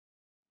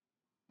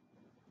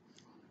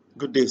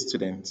Good day,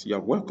 students. You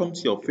are welcome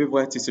to your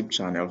favorite YouTube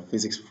channel,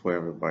 Physics for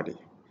Everybody.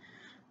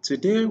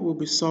 Today, we'll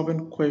be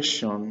solving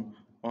question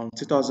on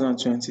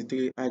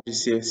 2023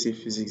 IGCSE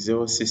Physics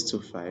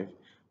 0625,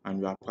 and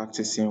we are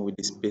practicing with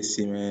the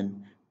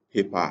specimen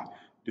paper.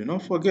 Do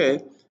not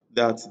forget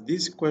that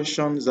these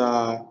questions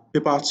are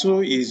paper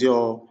 2 is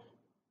your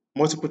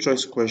multiple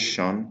choice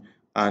question,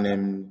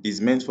 and is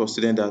meant for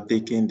students that are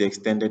taking the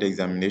extended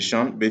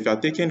examination. But if you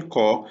are taking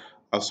core,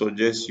 I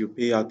suggest you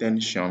pay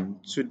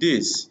attention to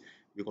this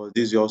because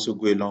this will also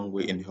go a long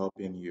way in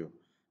helping you.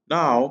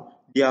 Now,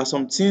 there are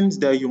some things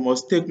that you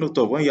must take note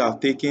of when you are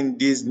taking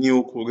this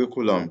new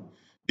curriculum.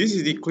 This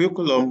is the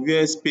curriculum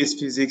where space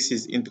physics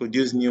is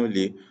introduced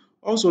newly.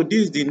 Also,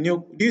 this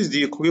is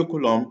the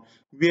curriculum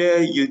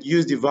where you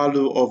use the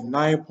value of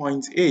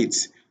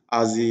 9.8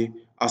 as the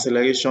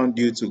acceleration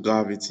due to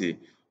gravity.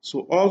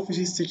 So all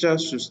physics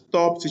teachers should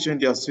stop teaching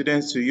their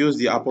students to use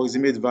the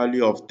approximate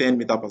value of 10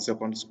 meter per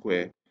second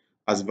square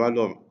as value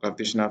of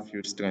gravitational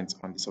field strength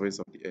on the surface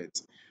of the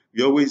earth.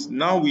 We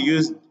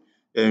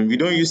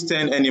don't use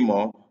 10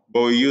 anymore,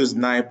 but we use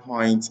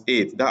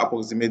 9.8, that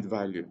approximate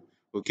value.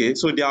 Okay,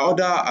 so there are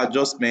other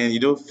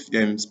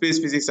adjustments. Space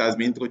physics has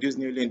been introduced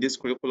newly in this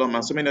curriculum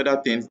and so many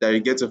other things that you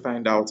get to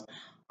find out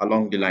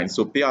along the line.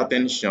 So pay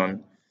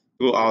attention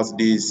throughout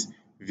this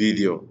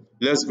video.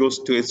 Let's go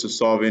straight to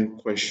solving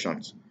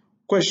questions.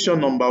 Question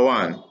number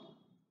 1.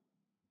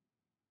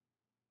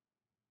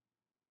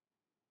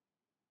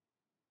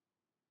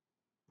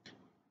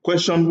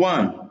 Question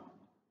 1.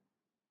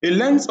 A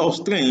length of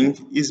string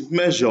is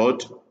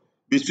measured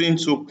between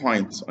 2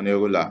 points on a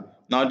ruler.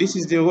 Now this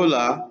is the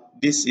ruler,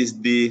 this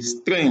is the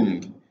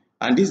string,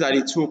 and these are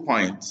the 2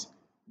 points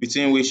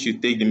between which you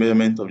take the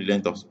measurement of the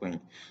length of string.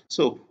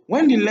 So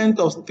when the length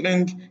of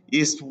string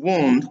is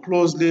wound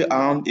closely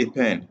around a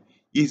pen,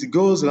 it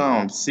goes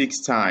round 6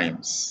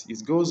 times.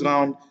 It goes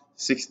round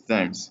 6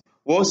 times.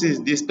 What is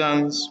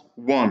distance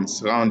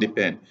once round the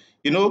pen?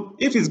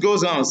 If it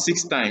goes round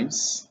 6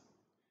 times,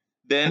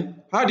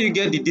 then how do you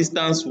get the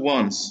distance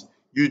once?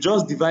 You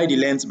just divide the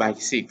length by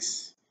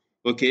 6.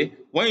 Okay,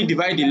 when you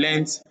divide the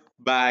length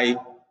by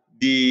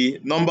the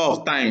number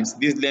of times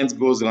this length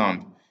goes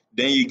round,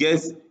 then you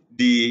get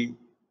the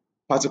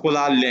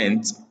particular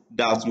length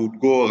that would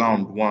go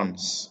around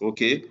once.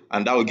 Okay,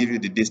 and that will give you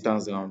the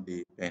distance around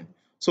the pen.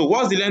 So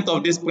what's the length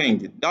of this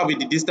spring? That will be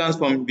the distance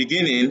from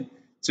beginning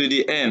to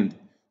the end.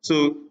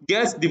 So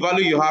get the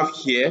value you have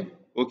here,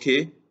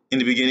 okay, in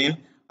the beginning,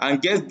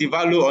 and get the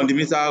value on the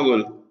meter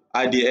rule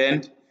at the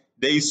end.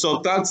 Then you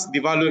subtract the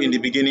value in the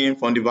beginning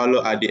from the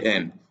value at the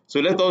end. So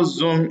let us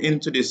zoom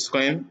into the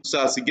screen so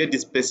as to get the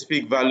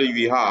specific value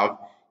we have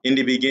in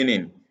the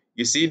beginning.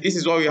 You see, this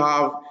is what we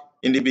have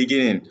in the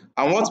beginning.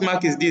 And what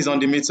mark is this on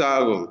the meter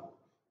rule?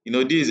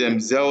 This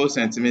is 0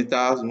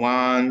 centimeters,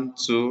 1,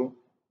 2,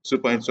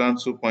 2.1,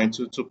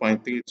 2.2,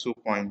 2.3,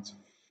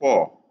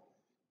 2.4.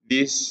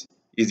 This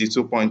is the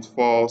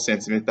 2.4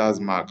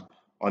 centimeters mark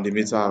on the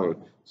meter rule.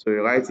 So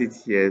you write it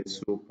here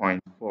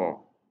 2.4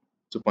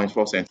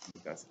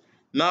 centimeters.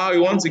 Now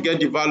you want to get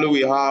the value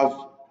we have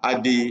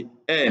at the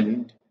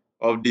end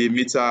of the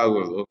meter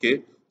rule.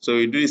 Okay, so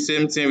we do the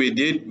same thing we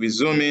did. We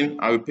zoom in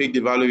and we pick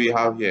the value we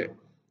have here.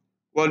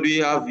 What do we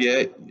have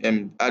here?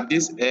 At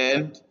this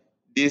end,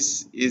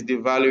 this is the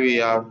value we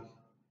have.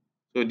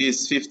 So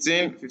this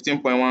 15,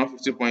 15.1,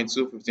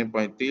 15.2,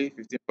 15.3,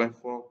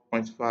 15.4,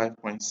 0.5,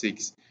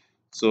 0.6.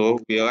 So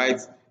we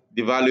write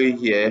the value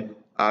here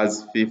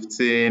as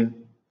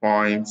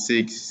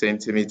 15.6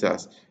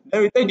 centimeters.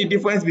 Then we take the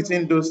difference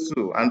between those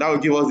two, and that will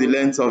give us the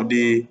length of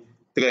the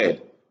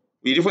thread.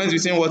 The difference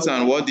between what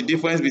and what? The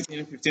difference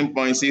between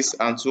 15.6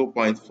 and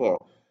 2.4.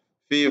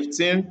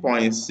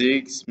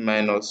 15.6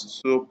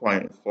 minus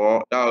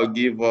 2.4, that will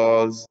give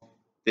us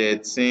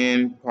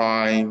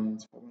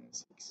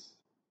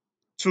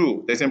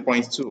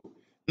 13.2.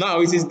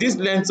 Now it is this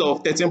length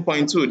of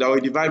 13.2 that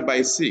we divide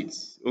by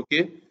 6.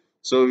 Okay,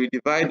 so we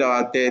divide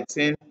our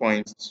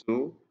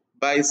 13.2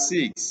 by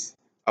 6.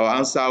 Our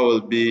answer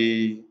will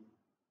be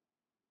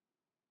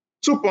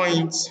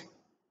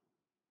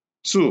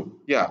 2.2.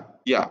 Yeah,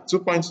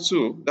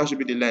 2.2. That should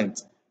be the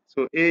length.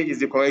 So A is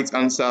the correct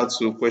answer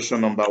to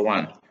question number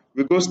 1.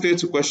 We go straight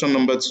to question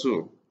number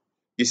 2.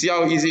 You see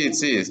how easy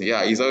it is?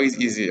 Yeah, it's always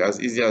easy as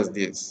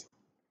this.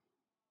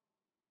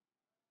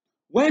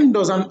 When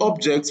does an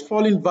object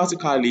falling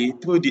vertically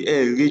through the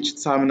air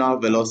reach terminal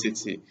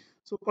velocity?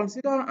 So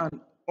consider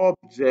an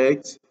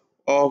object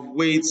of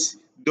weight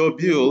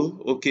W,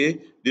 okay?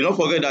 Do not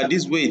forget that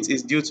this weight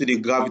is due to the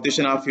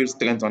gravitational field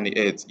strength on the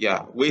earth.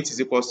 Yeah, weight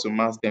is equals to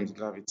mass times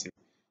gravity.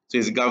 So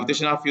it's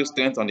gravitational field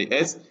strength on the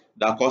earth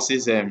that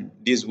causes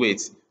this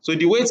weight. So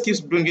the weight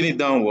keeps bringing it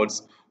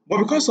downwards, but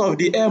because of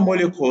the air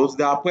molecules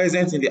that are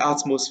present in the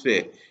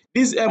atmosphere,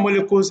 these air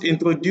molecules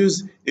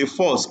introduce a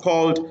force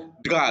called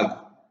drag,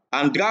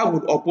 and drag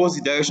would oppose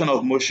the direction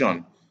of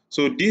motion.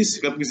 So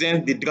this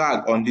represents the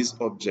drag on this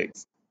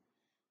object.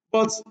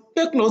 But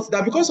take note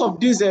that because of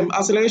this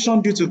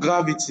acceleration due to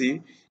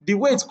gravity, the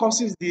weight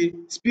causes the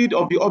speed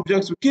of the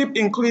object to keep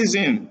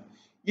increasing.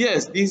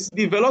 Yes,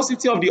 the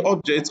velocity of the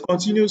object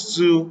continues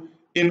to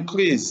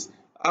increase.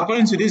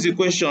 According to this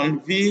equation,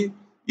 V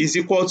is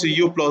equal to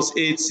U plus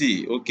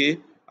AT, okay?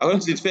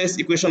 According to the first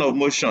equation of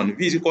motion,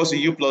 V is equal to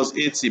U plus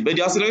AT. But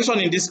the acceleration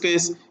in this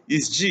case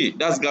is G,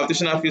 that's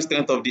gravitational field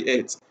strength of the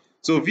Earth.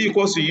 So V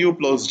equals to U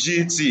plus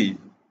GT.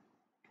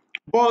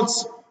 But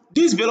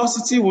this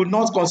velocity will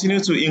not continue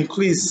to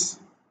increase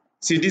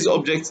till this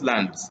object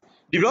lands.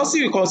 The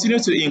velocity will continue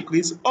to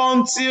increase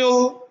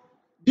until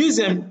this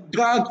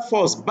drag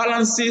force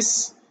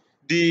balances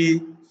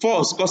the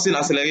force causing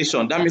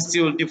acceleration. That means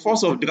till the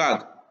force of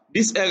drag,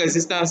 this air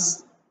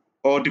resistance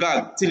or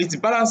drag, till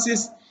it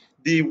balances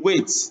the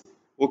weight,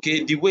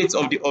 okay, the weight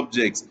of the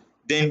object,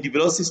 then the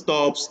velocity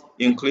stops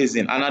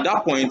increasing. And at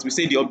that point, we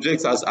say the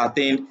object has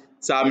attained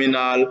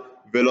terminal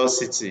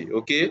velocity,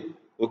 okay?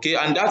 Okay,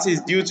 and that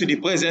is due to the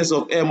presence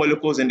of air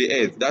molecules in the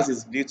earth. That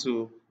is due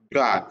to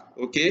drag,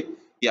 okay?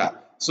 Yeah,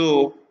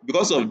 so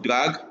because of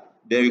drag,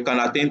 then we can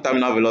attain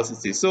terminal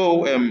velocity.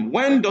 So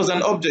when does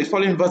an object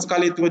falling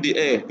vertically through the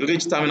air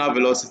reach terminal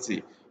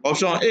velocity?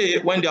 Option A,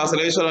 when the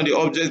acceleration on the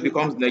object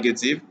becomes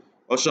negative.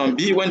 Option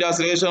B, when the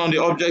acceleration on the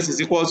object is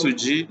equal to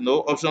G. No.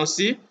 Option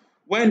C,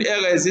 when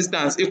air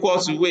resistance equal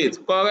to weight.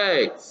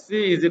 Correct.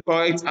 C is the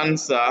correct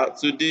answer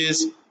to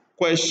this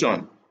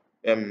question.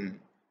 And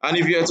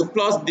if you were to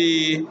plot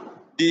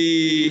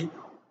the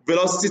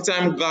velocity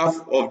time graph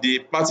of the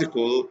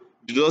particle,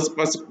 the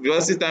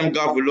velocity time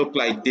graph will look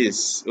like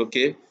this,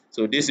 okay?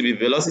 So this will be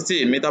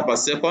velocity in meter per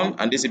second,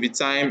 and this will be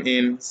time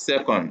in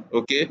second,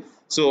 okay?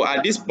 So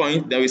at this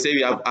point, then we say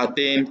we have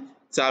attained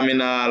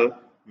terminal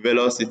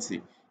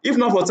velocity. If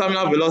not for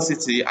terminal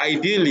velocity,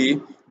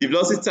 ideally, the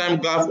velocity time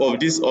graph of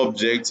this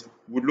object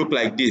would look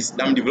like this.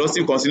 That means the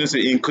velocity continues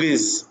to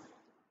increase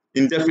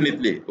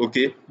indefinitely,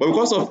 okay? But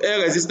because of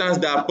air resistance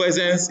that are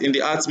present in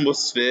the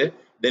atmosphere,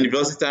 then the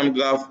velocity time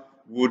graph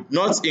would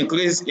not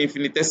increase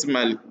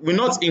infinitesimally, will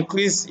not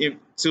increase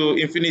to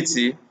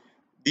infinity.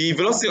 The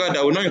velocity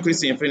rather will not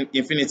increase to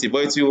infinity,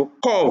 but it will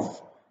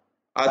curve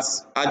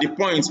at the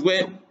point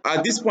when,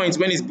 at this point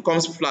when it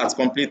becomes flat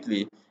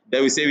completely,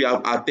 then we say we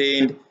have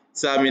attained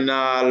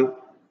terminal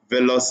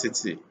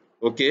velocity.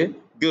 Okay,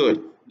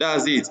 good.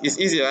 That's it. It's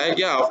easy, right?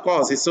 Yeah, of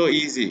course, it's so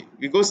easy.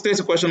 We go straight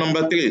to question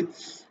number 3.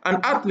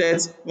 An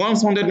athlete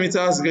runs 100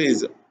 meters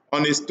race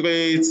on a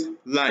straight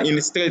line, in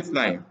a straight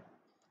line.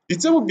 The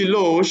table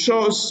below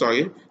shows,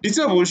 the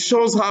table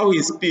shows how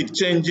his speed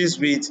changes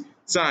with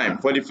time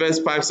for the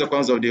first 5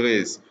 seconds of the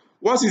race.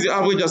 What is the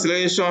average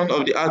acceleration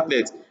of the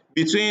athlete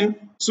between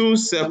 2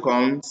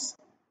 seconds,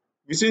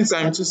 between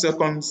time 2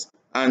 seconds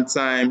and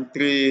time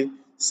 3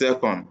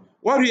 seconds?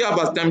 What do we have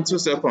as time 2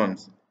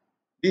 seconds?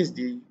 This is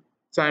the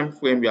time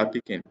frame we are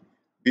picking,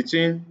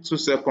 between 2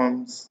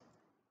 seconds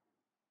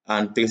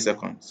and 3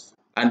 seconds.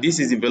 And this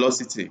is the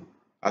velocity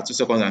at 2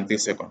 seconds and 3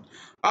 seconds.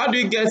 How do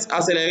you get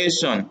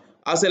acceleration?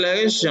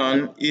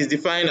 Acceleration is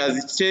defined as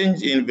the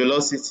change in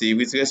velocity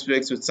with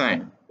respect to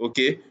time,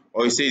 okay?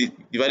 Or you say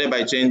divided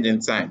by change in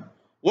time.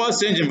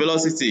 What's change in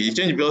velocity? The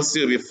change in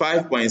velocity will be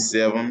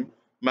 5.7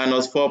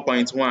 minus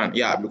 4.1.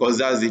 Yeah, because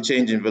that's the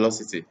change in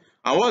velocity.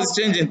 And what's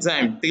change in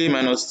time? 3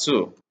 minus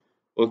 2.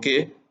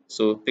 Okay,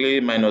 so 3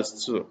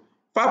 minus 2.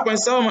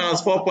 5.7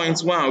 minus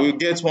 4.1, we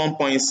get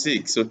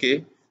 1.6,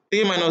 okay?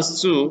 3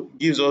 minus 2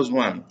 gives us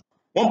 1.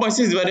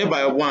 1.6 divided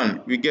by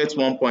 1, we get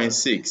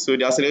 1.6. So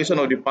the acceleration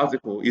of the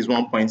particle is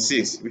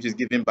 1.6, which is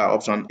given by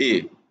option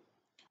A.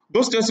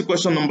 Go straight to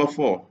question number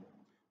 4.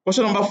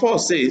 Question number 4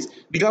 says,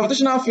 the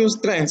gravitational field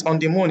strength on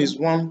the moon is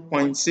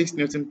 1.6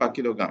 Newton per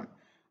kilogram.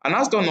 An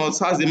astronaut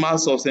has the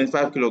mass of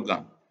 75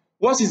 kilogram.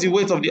 What is the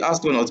weight of the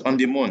astronaut on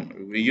the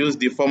moon? We use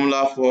the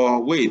formula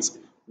for weight.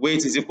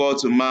 Weight is equal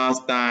to mass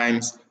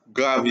times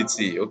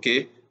gravity,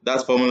 okay?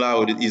 That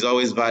formula is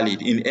always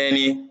valid in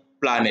any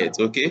planet,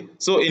 okay?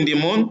 So in the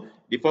moon,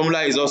 the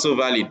formula is also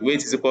valid.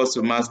 Weight is equal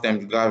to mass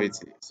times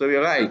gravity. So we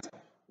write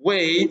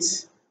weight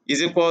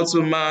is equal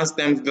to mass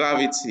times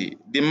gravity.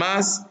 The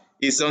mass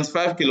is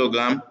 75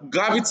 kilogram.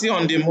 Gravity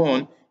on the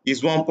moon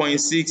is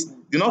 1.6.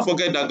 Do not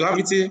forget that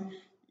gravity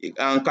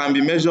can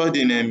be measured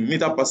in a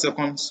meter per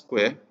second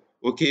square.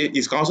 Okay,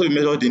 it can also be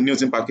measured in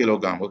Newton per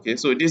kilogram. Okay,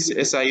 so this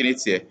SI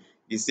unit here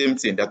is the same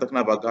thing. They're talking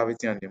about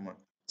gravity on the moon.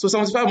 So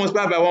 75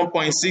 multiplied by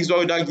 1.6, what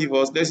would that give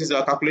us? Let's use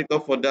our calculator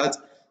for that.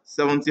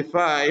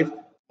 75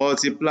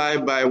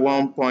 multiplied by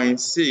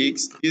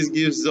 1.6, this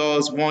gives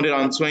us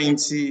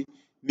 120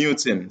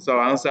 Newton. So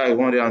our answer is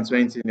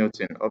 120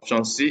 Newton.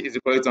 Option C is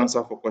the correct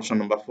answer for question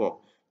number 4.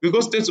 We go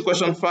straight to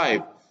question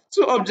 5.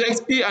 Two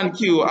objects P and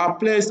Q are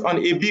placed on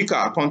a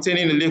beaker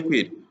containing a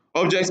liquid.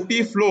 Object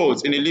P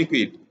floats in a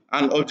liquid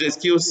and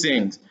object Q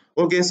sinks.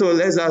 Okay, so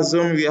let's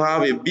assume we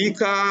have a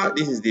beaker.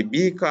 This is the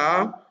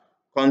beaker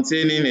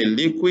containing a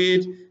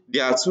liquid.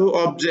 There are two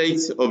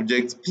objects,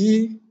 object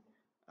P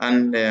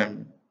and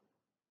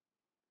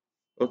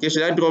okay,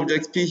 should I do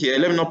object P here?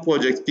 Let me not put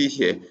object P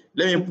here.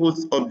 Let me put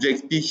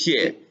object P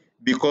here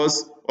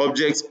because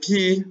object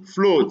P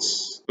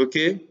floats,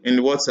 okay, in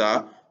the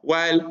water,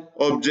 while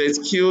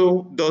object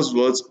Q does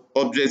what?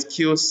 Object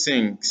Q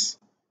sinks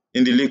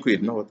in the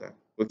liquid, not water.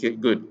 Okay,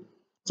 good.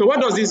 So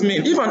what does this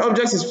mean? If an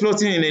object is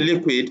floating in a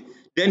liquid,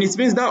 then it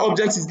means that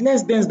object is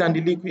less dense than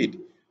the liquid.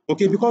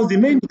 Okay, because the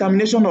main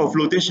determination of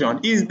flotation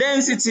is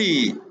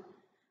density.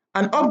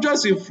 An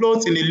object will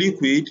float in a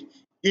liquid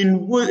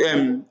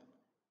an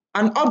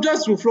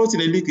object will float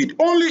in a liquid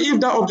only if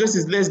that object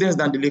is less dense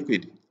than the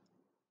liquid.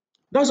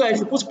 That's why if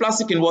you put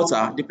plastic in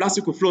water, the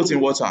plastic will float in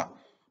water.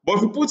 But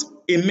if you put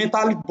a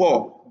metallic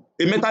bar,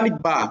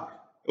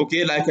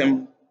 okay, like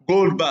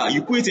gold bar,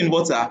 you put it in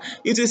water,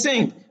 it will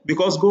sink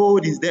because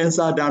gold is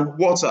denser than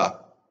water.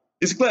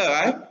 It's clear,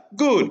 right?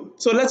 Good.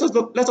 So let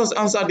us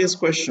answer this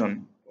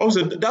question.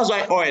 Also, that's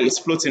why oil is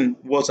floating in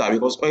water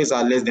because oils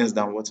are less dense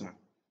than water.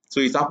 So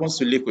it happens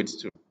to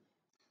liquids too.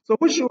 So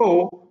which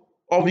row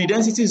of the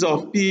densities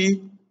of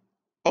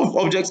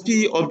object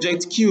P,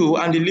 object Q,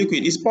 and the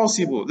liquid is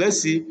possible?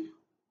 Let's see.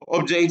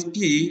 Object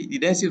P, the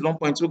density is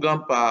 1.2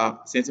 gram per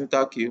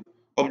centimeter cube.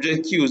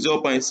 Object Q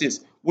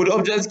 0.6. Would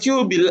object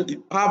Q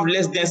have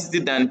less density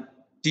than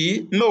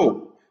P?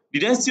 No. The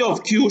density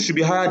of Q should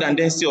be higher than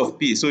density of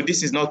P, so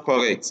this is not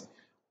correct.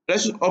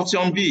 Let's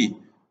option B,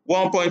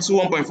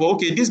 1.2, 1.4.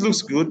 Okay, this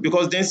looks good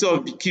because density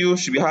of Q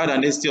should be higher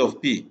than density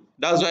of P.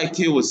 That's why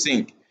Q will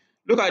sink.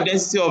 Look at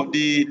density of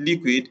the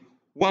liquid,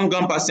 1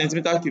 gram per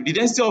centimeter cube. The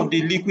density of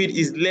the liquid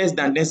is less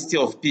than density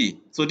of P,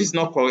 so this is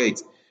not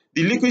correct.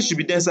 The liquid should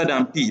be denser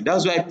than P.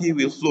 That's why P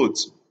will float.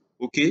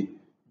 Okay,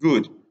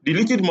 good. The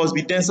liquid must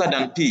be denser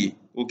than P.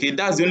 Okay,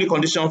 that's the only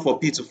condition for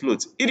P to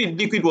float. If the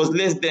liquid was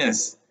less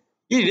dense,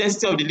 if the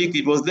density of the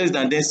liquid was less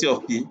than density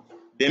of P,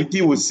 then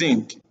P will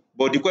sink.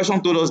 But the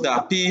question told us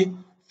that P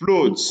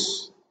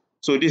floats.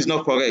 So this is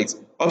not correct.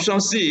 Option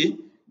C,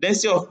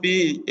 density of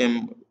P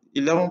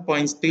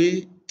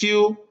 11.3,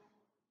 Q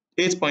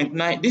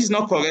 8.9. This is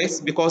not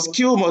correct because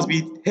Q must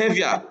be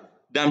heavier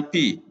than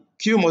P.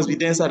 Q must be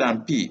denser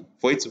than P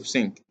for it to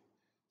sink.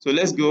 So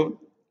let's go.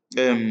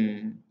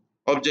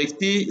 Object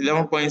P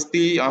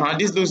 11.3.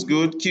 This looks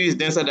good. Q is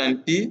denser than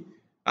P.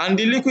 And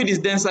the liquid is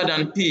denser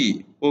than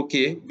P.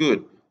 Okay,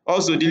 good.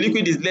 Also, the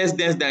liquid is less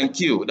dense than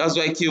Q. That's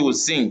why Q will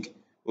sink.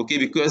 Okay,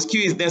 because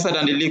Q is denser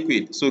than the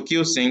liquid. So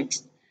Q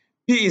sinks.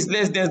 P is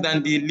less dense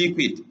than the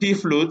liquid. P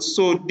floats.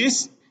 So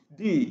this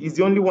D is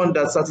the only one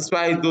that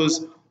satisfies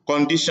those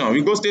conditions.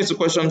 We go straight to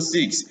question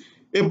 6.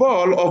 A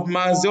ball of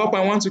mass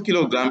 0.12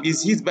 kilogram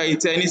is hit by a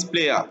tennis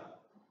player.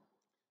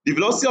 The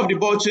velocity of the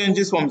ball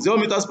changes from 0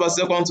 meters per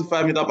second to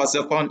 5 meters per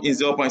second in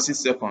 0.6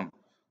 seconds.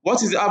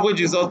 What is the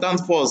average resultant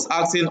force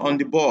acting on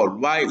the ball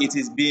while it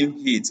is being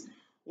hit?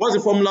 What's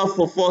the formula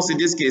for force in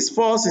this case?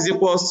 Force is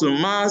equals to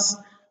mass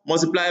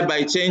multiplied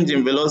by change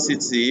in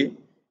velocity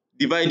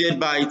divided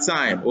by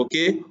time,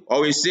 okay?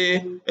 Or we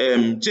say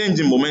change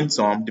in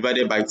momentum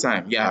divided by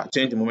time. Yeah,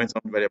 change in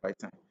momentum divided by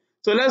time.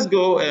 So let's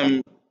go.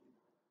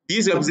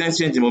 This represents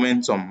change in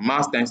momentum,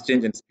 mass times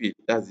change in speed.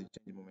 That's the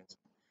change in momentum.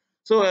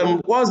 So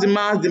what's the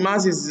mass? The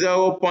mass is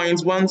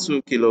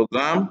 0.12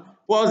 kilogram.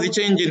 What's the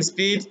change in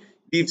speed?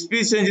 The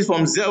speed changes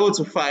from 0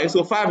 to 5.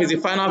 So 5 is the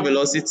final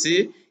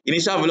velocity.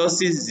 Initial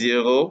velocity is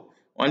 0.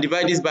 And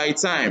divide this by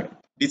time.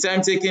 The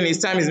time taken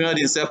is measured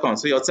in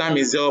seconds. So your time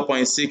is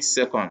 0.6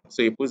 seconds.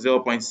 So you put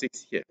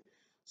 0.6 here.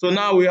 So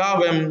now we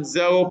have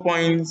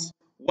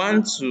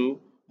 0.12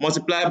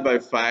 multiplied by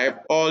 5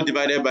 all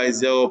divided by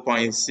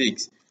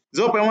 0.6.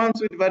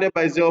 0.12 divided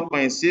by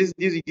 0.6, this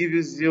will give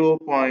you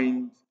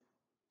 0.5,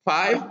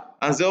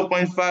 and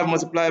 0.5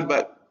 multiplied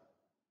by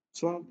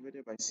 12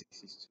 divided by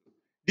 6 is 2.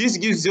 This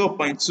gives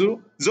 0.2.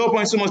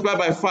 0.2 multiplied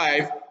by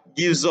 5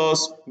 gives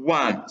us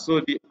 1. So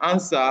the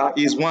answer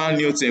is 1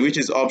 Newton, which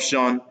is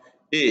option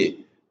A.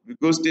 We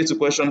go straight to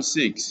question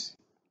 6.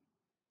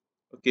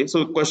 Okay,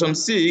 so question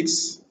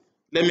 6,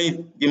 let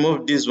me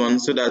remove this one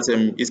so that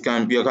you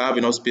can have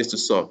enough space to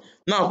solve.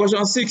 Now,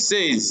 question 6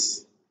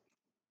 says,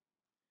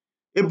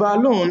 a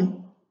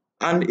balloon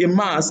and a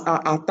mass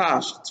are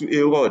attached to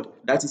a rod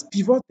that is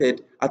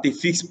pivoted at a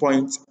fixed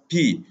point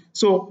P.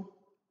 So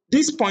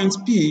this point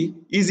P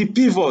is a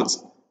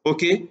pivot,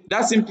 okay?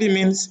 That simply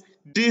means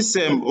this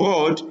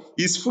rod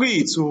is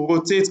free to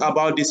rotate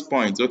about this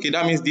point, okay?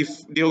 That means the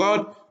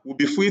rod will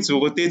be free to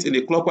rotate in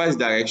a clockwise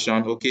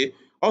direction, okay?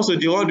 Also,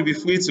 the rod will be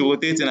free to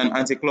rotate in an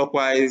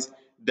anti-clockwise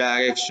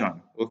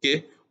direction,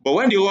 okay? But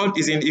when the rod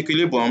is in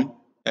equilibrium,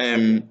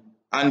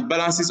 and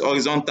balances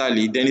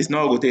horizontally, then it's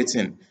not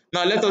rotating.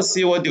 Now let us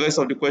see what the rest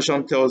of the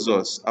question tells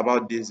us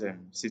about this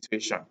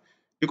situation.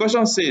 The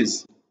question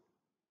says,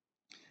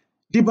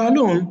 the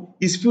balloon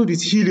is filled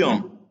with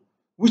helium,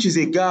 which is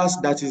a gas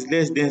that is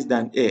less dense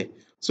than air.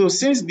 So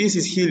since this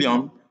is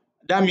helium,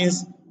 that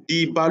means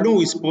the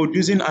balloon is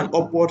producing an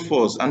upward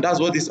force, and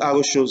that's what this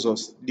arrow shows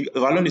us. The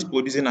balloon is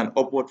producing an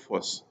upward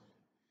force.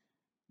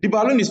 The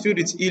balloon is filled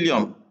with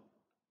helium.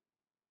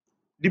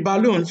 The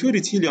balloon filled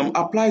with helium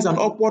applies an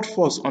upward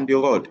force on the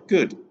rod.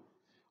 Good.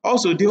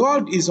 Also, the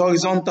rod is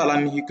horizontal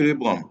and in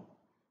equilibrium.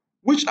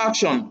 Which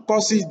action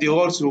causes the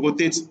rod to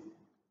rotate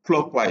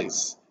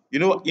clockwise? You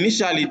know,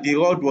 initially the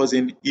rod was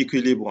in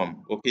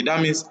equilibrium. Okay,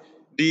 that means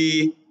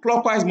the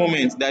clockwise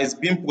moment that is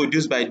being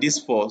produced by this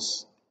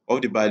force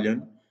of the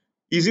balloon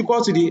is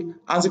equal to the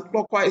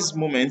anti-clockwise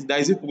moment that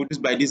is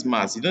produced by this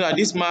mass. You know that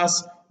this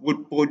mass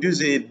would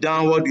produce a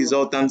downward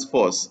resultant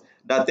force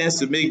that tends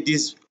to make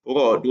this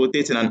rod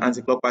rotate in an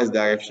anti-clockwise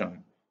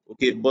direction.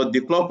 Okay, but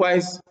the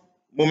clockwise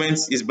moment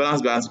is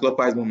balanced by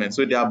anti-clockwise moment,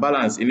 so they are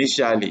balanced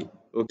initially.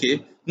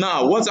 Okay,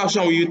 now what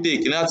action will you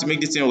take in order to make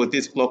this thing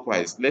rotate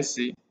clockwise? Let's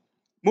see.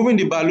 Moving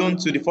the balloon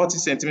to the 40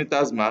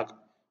 centimeters mark.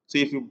 So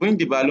if you bring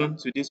the balloon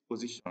to this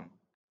position,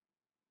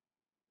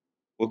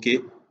 okay,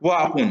 what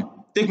happen?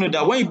 Take note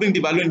that when you bring the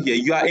balloon here,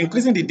 you are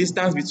increasing the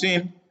distance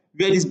between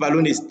where this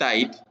balloon is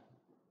tied.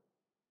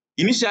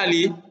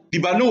 Initially, the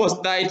balloon was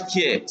tied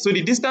here, so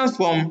the distance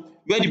from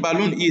where the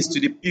balloon is to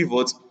the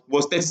pivot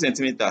was 30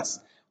 centimeters.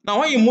 Now,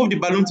 when you move the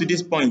balloon to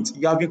this point,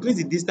 you have increased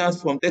the distance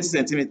from 30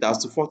 centimeters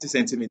to 40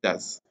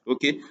 centimeters.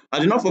 Okay,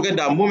 and do not forget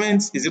that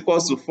moment is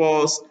equal to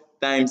force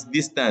times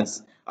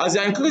distance. As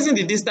you are increasing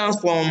the distance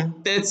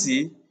from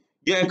 30,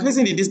 you are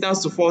increasing the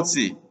distance to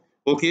 40.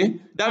 Okay,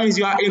 that means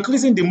you are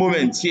increasing the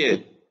moment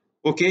here.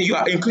 Okay, you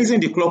are increasing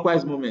the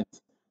clockwise moment.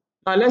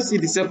 Now let's see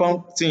the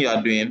second thing you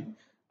are doing.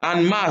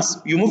 And mass,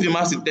 you move the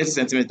mass to 30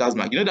 centimeters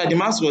mark. You know that the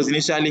mass was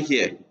initially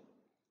here.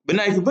 But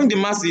now if you bring the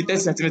mass to the 30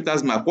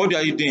 centimeters mark, what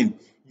are you doing?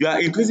 You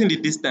are increasing the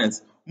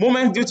distance.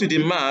 Moment due to the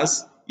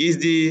mass is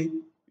the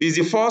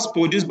force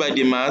produced by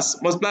the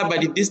mass multiplied by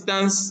the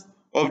distance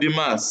of the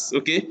mass.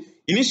 Okay.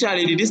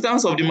 Initially, the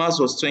distance of the mass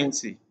was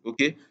 20.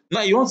 Okay.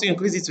 Now you want to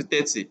increase it to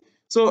 30.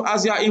 So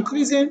as you are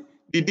increasing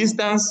the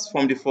distance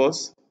from the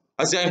force,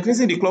 as you are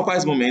increasing the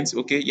clockwise moment,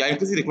 okay, you are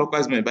increasing the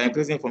clockwise moment by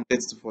increasing it from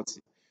 30 to 40.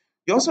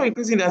 You're also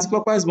increasing the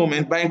anti-clockwise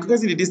moment by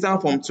increasing the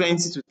distance from 20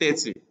 to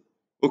 30.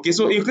 Okay,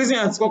 so increasing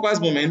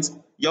anti-clockwise moment,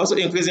 you're also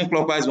increasing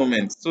clockwise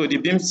moment. So the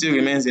beam still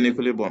remains in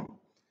equilibrium.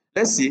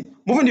 Let's see,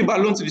 moving the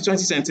balloon to the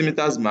 20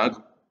 centimeters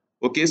mark.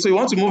 Okay, so you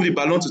want to move the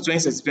balloon to 20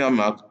 centimeter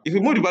mark. If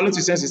you move the balloon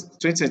to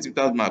 20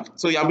 centimeters mark,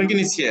 so you are bringing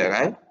it here,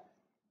 right?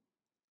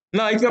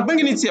 Now, if you are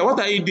bringing it here, what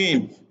are you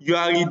doing? You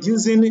are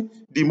reducing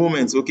the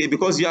moment, okay,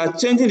 because you are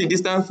changing the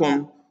distance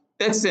from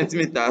 30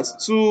 centimeters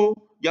to,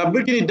 you are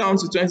breaking it down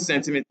to 20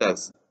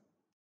 centimeters.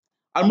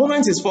 And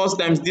moment is force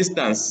times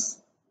distance.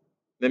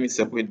 Let me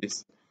separate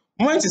this.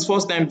 Moment is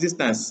force times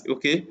distance,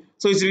 okay?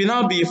 So it will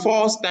now be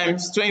force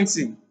times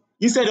 20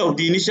 instead of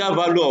the initial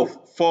value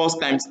of force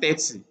times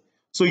 30.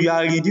 So you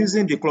are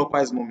reducing the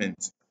clockwise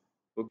moment.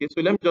 Okay,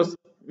 so let me just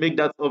make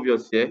that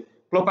obvious here.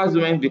 Clockwise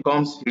moment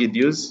becomes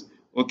reduced,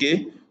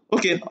 okay?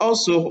 Okay,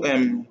 also,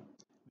 then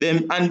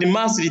and the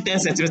mass to the 10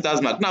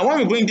 centimeters mark. Now, when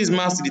we bring this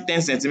mass to the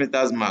 10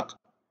 centimeters mark,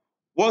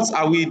 what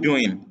are we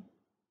doing?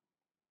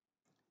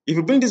 If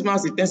you bring this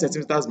mass to the 10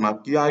 centimeters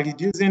mark, you are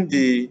reducing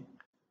the,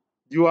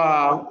 you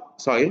are,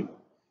 sorry,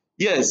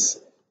 yes.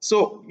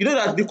 So, you know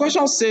that the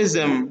question says,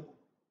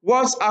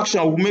 what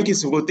action will make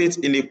it rotate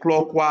in a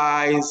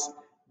clockwise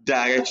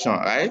direction,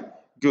 right?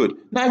 Good.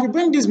 Now, if you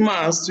bring this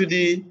mass to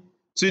the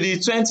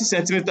 20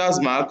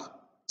 centimeters mark,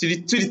 to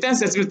the 10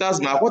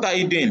 centimeters mark, what are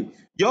you doing?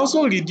 You're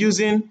also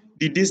reducing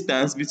the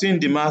distance between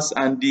the mass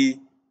and the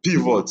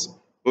pivot,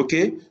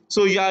 okay?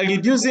 So you are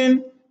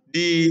reducing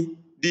the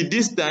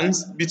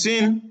distance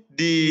between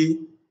the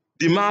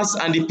mass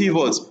and the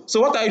pivot.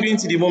 So what are you doing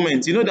to the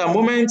moment? You know that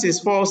moment is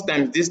force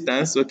times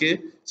distance, okay?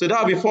 So that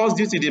will be force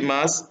due to the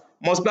mass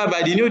multiplied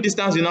by the new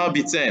distance will now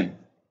be 10.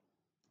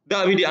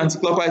 That will be the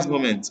anti-clockwise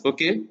moment,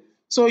 okay?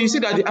 So you see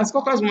that the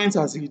anti-clockwise moment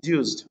has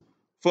reduced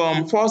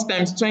from force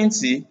times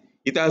 20,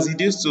 it has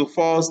reduced to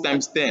force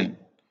times 10.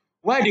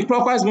 While the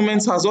clockwise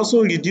moment has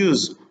also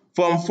reduced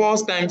from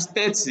force times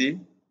 30,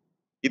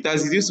 it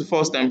has reduced to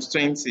force times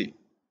 20.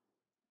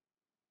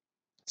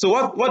 So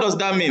what does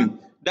that mean?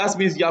 That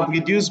means you have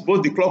reduced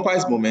both the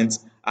clockwise moment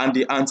and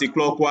the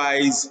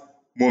anti-clockwise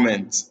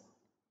moment.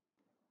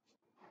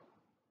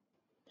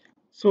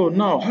 So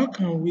now, how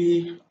can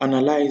we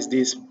analyze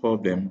this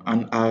problem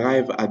and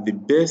arrive at the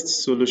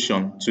best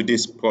solution to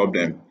this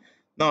problem?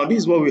 Now, this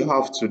is what we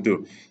have to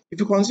do. If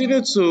you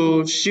continue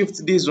to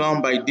shift this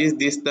one by this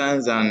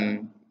distance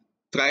and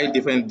try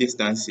different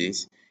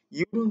distances,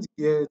 you don't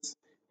get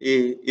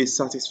a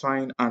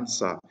satisfying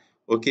answer,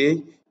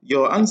 okay?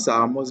 Your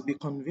answer must be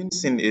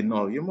convincing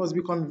enough. You must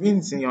be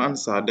convinced in your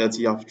answer that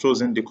you have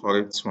chosen the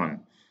correct one.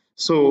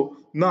 So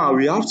now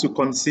we have to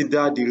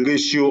consider the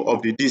ratio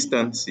of the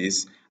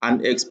distances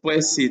and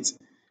express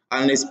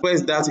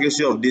that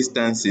ratio of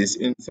distances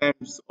in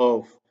terms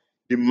of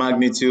the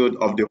magnitude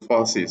of the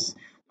forces.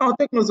 Now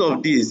take note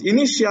of this.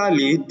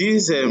 Initially,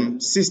 this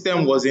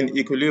system was in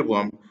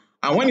equilibrium,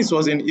 and when it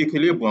was in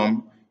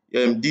equilibrium,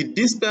 the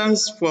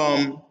distance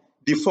from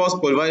the force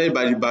provided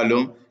by the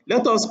balloon,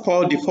 let us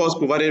call the force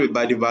provided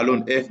by the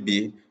balloon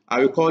FB,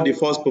 and we call the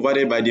force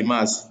provided by the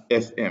mass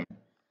FM.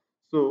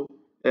 So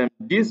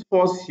this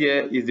force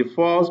here is the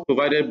force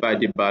provided by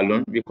the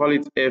balloon. We call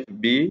it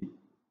FB,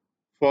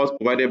 force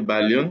provided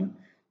balloon.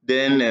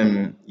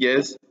 Then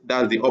yes,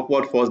 that's the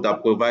upward force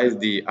that provides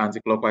the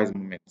anti-clockwise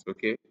movement.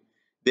 Okay.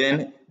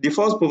 Then the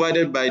force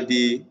provided by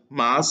the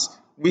mass,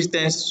 which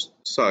tends,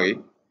 sorry,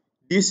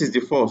 this is the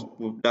force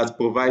that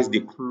provides the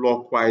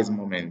clockwise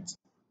moment.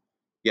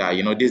 Yeah,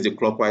 you know, this is the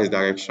clockwise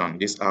direction.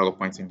 This arrow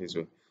pointing this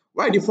way.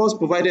 Why the force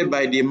provided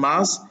by the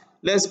mass?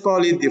 Let's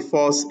call it the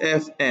force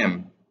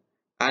Fm.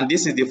 And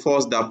this is the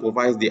force that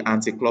provides the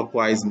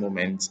anti-clockwise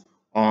moment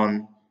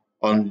on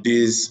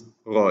this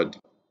rod.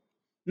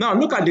 Now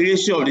look at the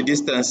ratio of the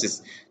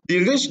distances.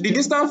 The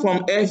distance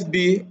from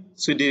FB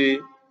to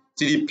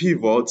the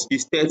pivot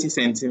is 30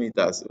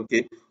 centimeters.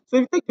 Okay, so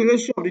if you take the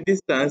ratio of the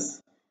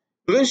distance,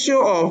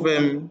 ratio of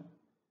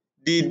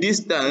the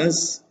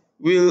distance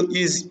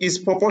is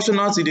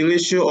proportional to the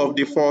ratio of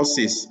the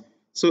forces.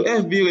 So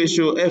FB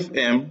ratio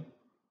Fm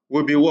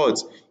will be what?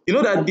 You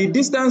know that the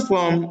distance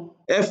from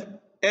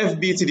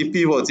FB to the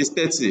pivot is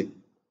 30,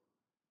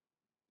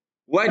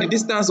 while the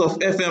distance of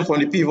Fm from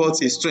the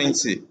pivot is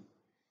 20.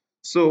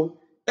 So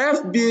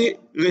FB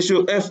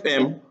ratio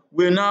Fm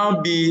will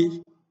now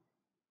be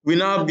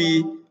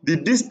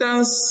the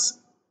distance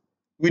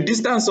with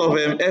distance of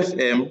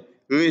Fm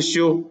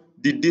ratio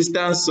the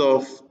distance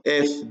of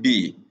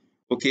Fb.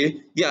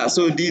 Okay, yeah,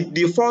 so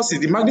the forces,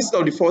 the magnitude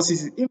of the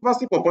forces is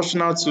inversely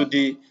proportional to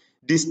the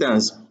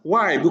distance.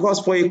 Why? Because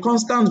for a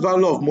constant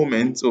value of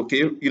moment,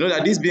 okay, you know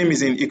that this beam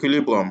is in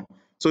equilibrium,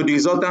 so the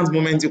resultant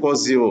moment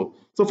equals 0.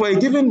 So for a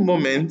given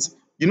moment,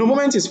 you know,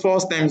 moment is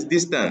force times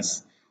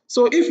distance.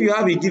 So if you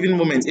have a given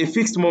moment, a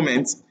fixed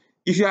moment,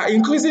 if you are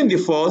increasing the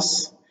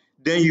force,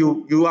 then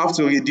you have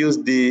to reduce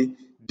the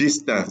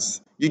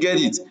distance. You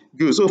get it?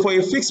 Good. So for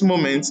a fixed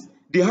moment,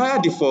 the higher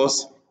the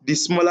force, the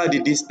smaller the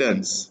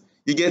distance.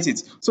 You get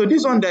it? So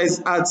this one that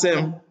is at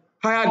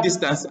higher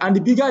distance, and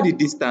the bigger the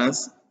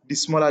distance, the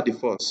smaller the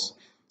force.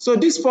 So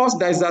this force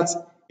that is at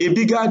a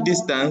bigger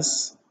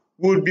distance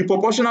would be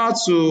proportional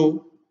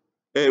to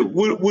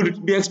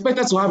would be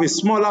expected to have a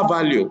smaller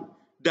value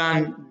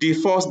than the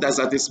force that's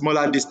at a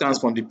smaller distance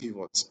from the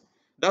pivot.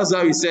 That's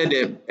why we said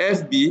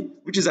FB,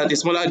 which is at a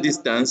smaller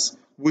distance,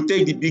 will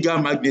take the bigger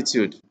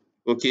magnitude.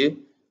 Okay,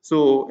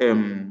 so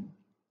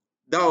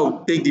that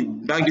will take the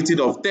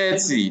magnitude of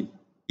 30.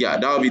 Yeah,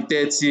 that will be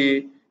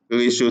 30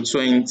 ratio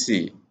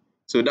 20.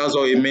 So that's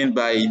what we mean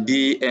by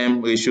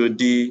dm ratio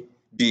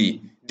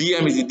db.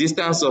 dm is the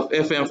distance of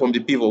Fm from the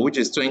pivot, which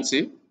is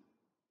 20.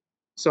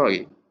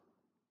 Sorry.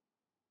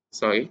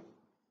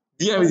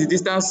 dm is the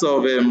distance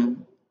of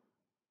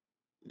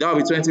that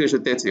will be 20 ratio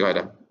 30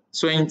 rather.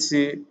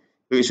 20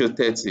 ratio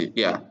 30.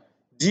 Yeah.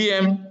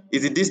 dm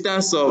is the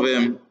distance of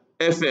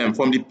Fm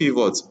from the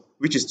pivot,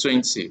 which is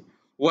 20,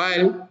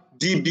 while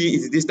db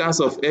is the distance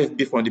of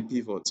Fb from the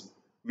pivot,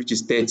 which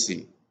is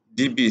 30.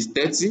 db is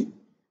 30,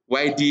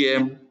 while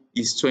dm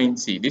is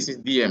 20. This is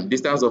dm,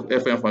 distance of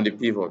Fm from the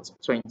pivot,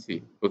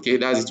 20. Okay,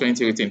 that's the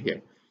 20 written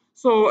here.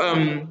 So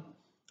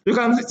you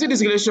can see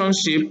this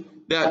relationship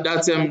that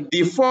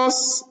the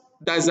force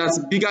that is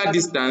at bigger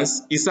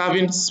distance is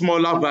having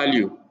smaller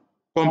value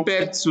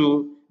compared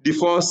to the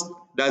force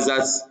that's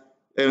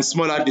at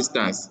smaller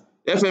distance.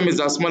 Fm is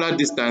at smaller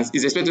distance,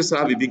 is expected to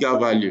have a bigger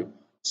value.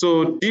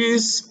 So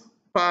this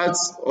part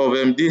of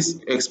this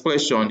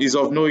expression is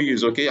of no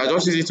use. Okay, I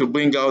just use it to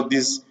bring out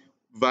these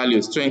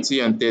values 20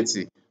 and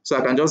 30, so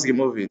I can just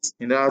remove it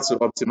in order to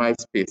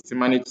optimize space, to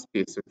manage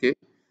space. Okay,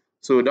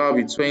 so that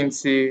will be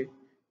 20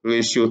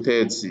 ratio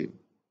 30.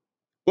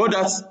 What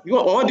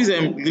all this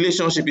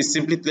relationship is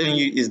simply telling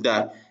you is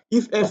that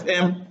if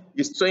Fm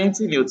is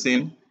 20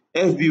 Newton,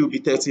 Fb will be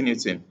 30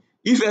 Newton.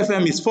 If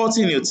Fm is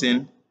 40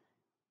 Newton,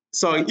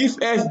 if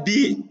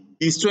Fb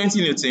is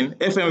 20 Newton,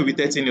 Fm will be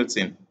 30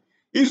 Newton.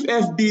 If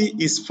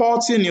Fb is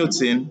 40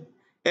 Newton,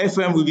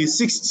 Fm will be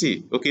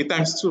 60, okay,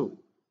 times 2.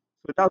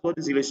 So that's what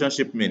this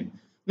relationship means.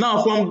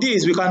 Now from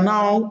this, we can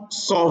now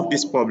solve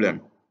this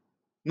problem.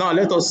 Now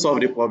let us solve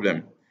the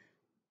problem.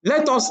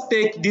 Let us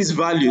take these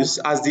values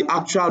as the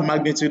actual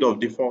magnitude of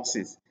the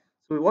forces.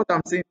 So what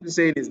I'm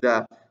saying is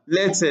that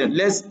let's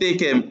take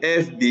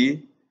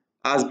Fb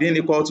as being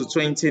equal to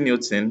 20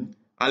 Newton,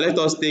 and let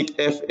us take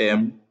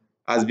Fm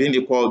as being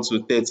equal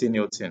to 30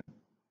 Newton.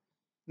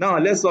 Now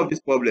let's solve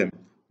this problem.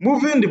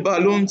 Moving the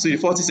balloon to the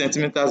 40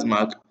 centimeters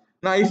mark.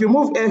 Now if you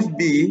move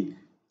Fb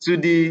to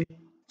the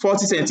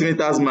 40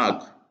 centimeters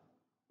mark,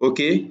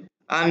 okay,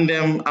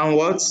 and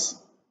what?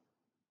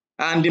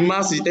 And the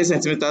mass is 30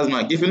 centimeters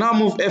mark. If you now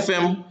move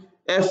Fm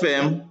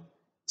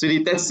to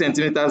the 30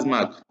 centimeters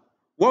mark,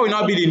 what will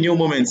now be the new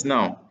moment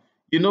now?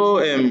 You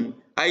know,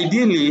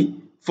 ideally,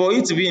 for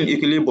it to be in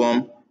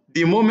equilibrium,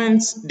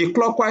 the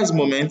clockwise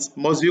moment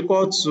must be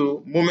equal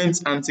to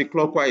moment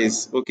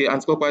anti-clockwise. Okay,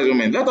 anti-clockwise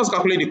moment. Let us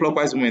calculate the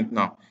clockwise moment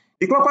now.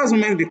 The clockwise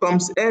moment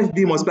becomes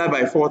Fb multiplied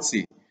by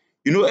 40.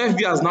 You know,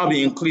 Fb has now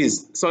been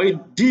increased. Sorry,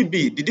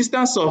 db, the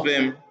distance of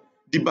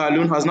the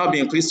balloon has now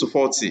been increased to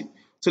 40.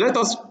 So let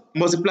us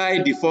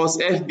multiply the force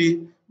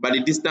Fb by the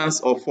distance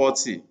of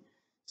 40.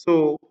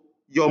 So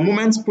your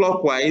moment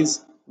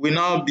clockwise will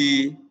now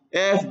be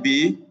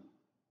Fb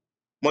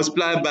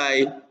multiplied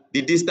by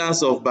the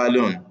distance of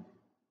balloon.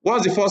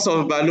 What's the force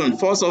of balloon?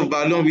 Force of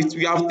balloon,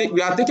 we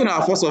are taking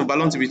our force of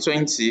balloon to be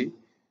 20.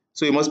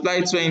 So we multiply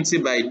 20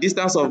 by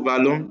distance of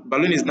balloon.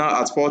 Balloon is now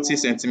at 40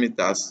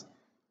 centimeters.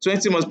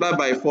 20 multiplied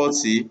by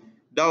 40,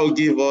 that will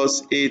give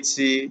us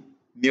 80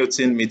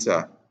 Newton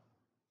meter.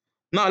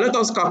 Now let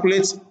us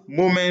calculate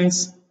moment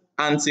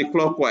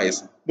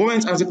anti-clockwise.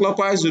 Moment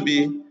anticlockwise will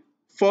be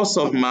force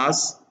of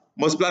mass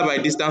multiplied by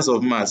distance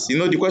of mass. You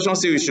know, the question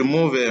says we should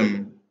move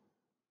the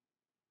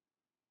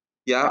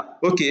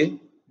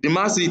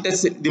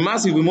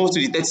mass will be moved to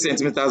the 30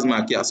 centimeters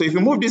mark. Yeah, so if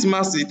you move this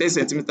mass to the 30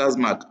 centimeters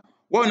mark,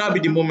 what will now be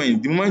the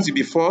moment? The moment will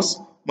be force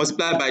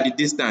multiplied by the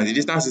distance. The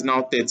distance is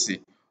now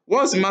 30.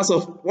 What's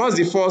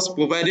the force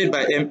provided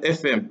by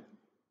Fm?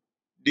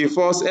 The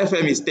force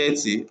Fm is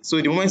 30.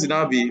 So the moment will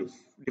now be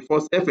the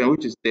force Fm,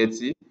 which is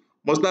 30,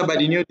 multiplied by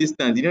the new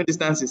distance. The new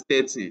distance is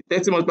 30.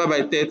 30 multiplied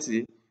by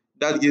 30,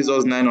 that gives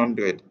us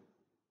 900.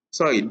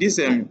 Sorry, this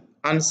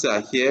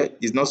answer here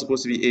is not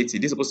supposed to be 80.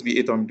 This is supposed to be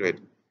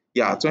 800.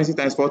 Yeah, 20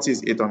 times 40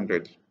 is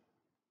 800.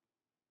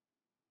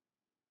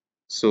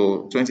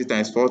 So 20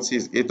 times 40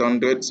 is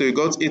 800. So we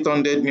got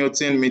 800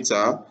 Newton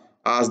meter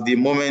as the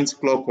moment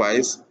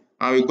clockwise,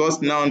 and we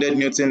got 900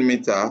 Newton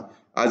meter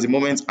as the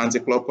moment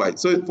anti-clockwise.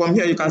 So from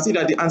here you can see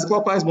that the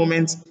anti-clockwise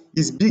moment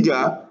is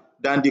bigger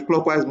than the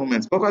clockwise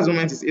moment. Clockwise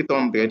moment is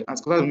 800,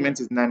 anti-clockwise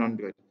moment is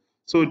 900.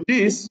 So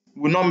this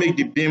will not make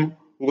the beam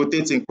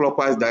rotate in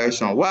clockwise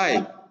direction.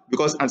 Why?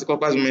 Because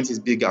anti-clockwise moment is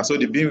bigger, so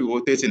the beam will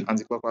rotate in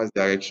anti-clockwise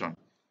direction.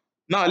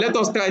 Now let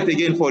us try it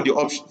again for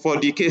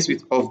the case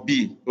of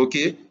B.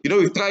 Okay, you know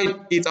we've tried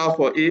it out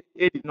for A.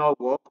 A did not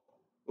work.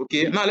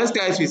 Okay, now let's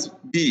try it with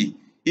B.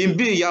 In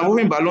B, you are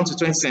moving balloon to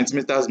 20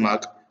 centimeters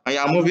mark, and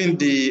you are moving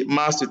the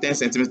mass to 10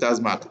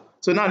 centimeters mark.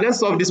 So now let's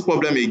solve this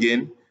problem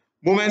again.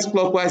 Moment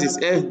clockwise is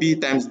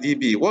FB times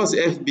DB. What's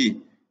FB?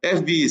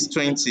 FB is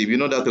 20. We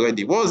know that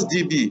already. What's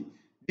DB?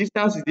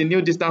 Distance is the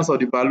new distance of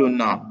the balloon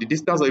now. The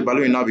distance of the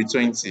balloon will now be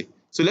 20.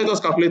 So let us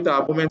calculate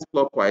our moment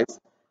clockwise.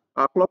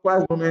 Our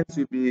clockwise moment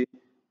will be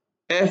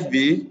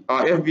FB.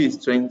 Our FB is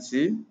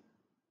 20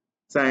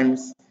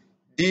 times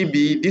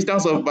DB,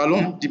 distance of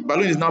balloon. The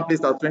balloon is now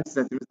placed at 20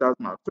 centimeters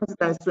mark. 20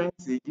 times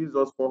 20 gives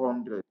us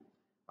 400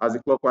 as a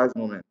clockwise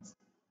moment.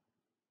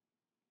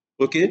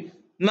 Okay,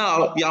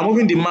 now we are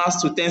moving the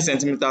mass to 10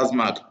 centimeters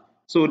mark.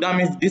 So that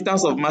means the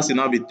distance of mass will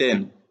now be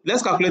 10.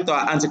 Let's calculate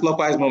our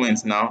anticlockwise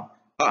moment now.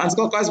 Our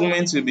anticlockwise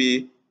moment will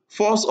be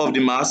force of the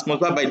mass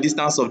multiplied by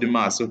distance of the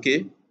mass.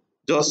 Okay,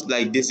 just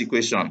like this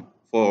equation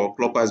for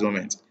clockwise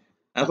moment.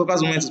 And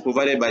clockwise moment is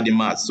provided by the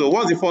mass. So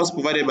what's the force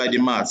provided by the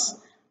mass?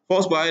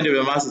 Force provided by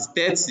the mass is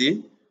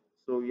 30.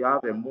 So we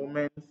have a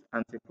moment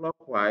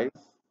anticlockwise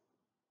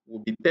will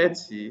be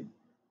 30.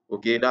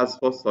 Okay, that's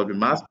force of the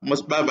mass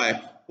multiplied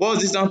by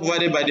what's distance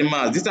provided by the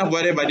mass? Distance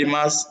provided by the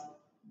mass,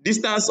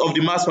 distance of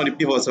the mass from the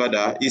pivot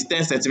rather is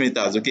 10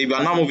 centimeters. Okay, we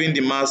are now moving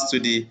the mass to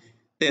the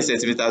 10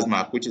 centimeters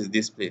mark, which is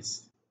this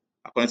place,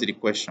 according to the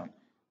question.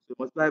 So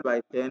multiply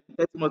by 10,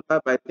 30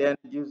 multiplied by 10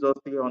 gives us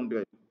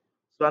 300.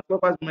 So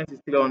anticlockwise moment is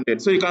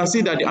 300. So you can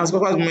see that the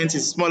anticlockwise moment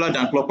is smaller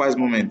than clockwise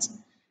moment.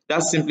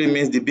 That simply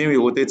means the beam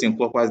will rotate in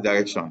clockwise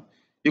direction.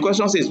 The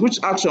question says, which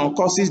action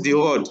causes the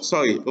rod,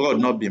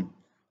 not beam.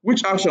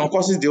 Which action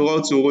causes the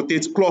rod to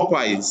rotate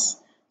clockwise?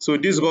 So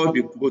this rod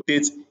will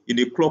rotate in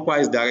a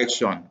clockwise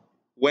direction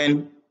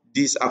when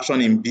this action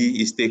in B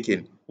is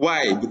taken.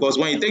 Why? Because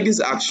when you take this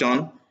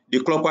action, the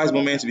clockwise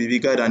moment will be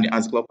bigger than the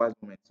anticlockwise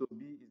moment. So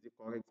B is the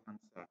correct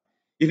answer.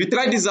 If you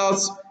try this out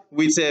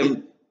with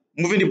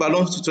moving the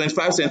balloon to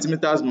 25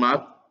 centimeters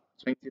mark,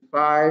 if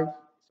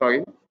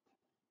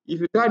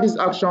you try this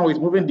action with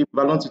moving the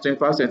balloon to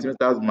 25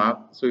 centimeters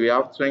mark, so we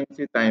have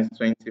 20 times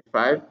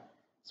 25.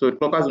 So the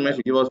clockwise moment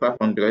should give us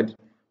 500,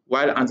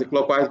 while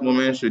anti-clockwise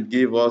moment should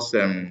give us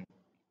then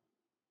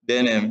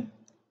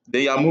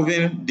you are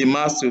moving the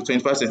mass to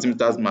 25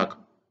 centimeters mark.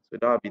 So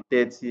that will be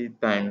 30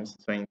 times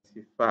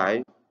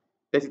 25.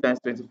 30 times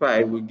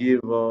 25 will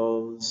give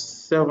us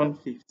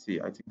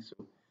 750, I think so.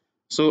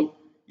 So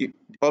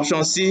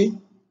option C,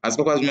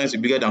 anti-clockwise moment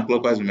will be bigger than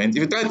clockwise moment.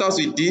 If you try it out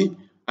with D,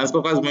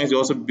 anti-clockwise moment will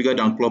also be bigger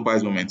than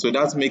clockwise moment. So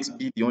that makes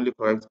B the only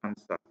correct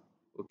answer.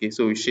 Okay,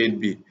 so we shade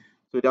B.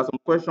 So there are some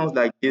questions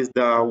like this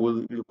that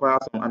will require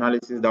some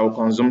analysis that will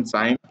consume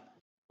time.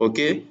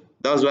 Okay,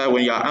 that's why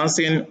when you are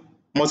answering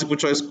multiple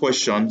choice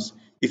questions,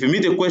 if you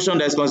meet a question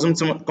that is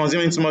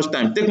consuming too much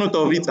time, take note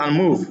of it and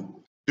move.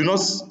 Do not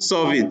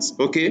solve it.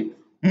 Okay,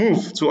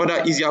 move to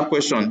other easier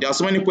questions. There are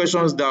so many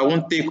questions that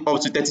won't take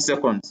up to 30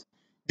 seconds.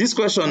 This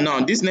question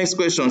now, this next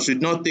question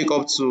should not take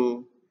up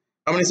to,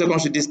 how many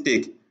seconds should this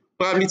take?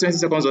 Probably 20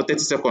 seconds or 30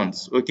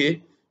 seconds.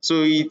 Okay,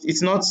 so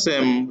it's not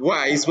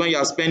wise when you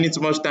are spending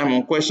too much time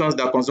on questions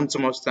that consume too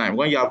much time,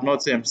 when you have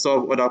not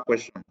solved other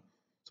questions.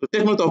 So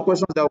take note of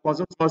questions that will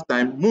consume too much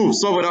time, move,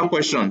 solve other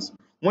questions.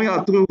 When you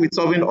are through with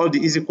solving all the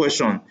easy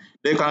questions,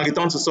 then you can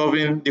return to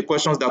solving the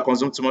questions that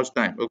consume too much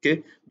time,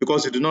 okay?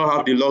 Because you do not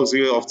have the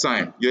luxury of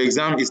time. Your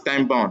exam is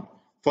time bound,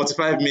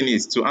 45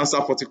 minutes to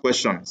answer 40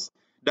 questions.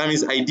 That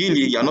means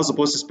ideally, you are not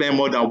supposed to spend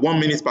more than 1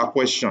 minute per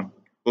question,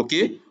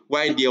 okay?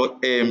 While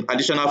the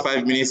additional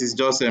 5 minutes is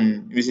just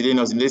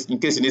miscellaneous in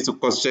case you need to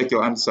cross-check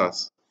your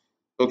answers.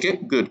 Okay,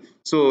 good.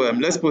 So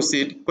let's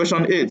proceed.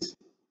 Question 8.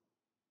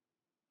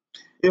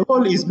 A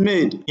hole is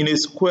made in a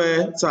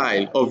square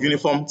tile of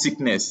uniform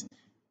thickness.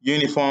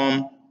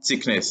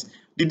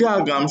 The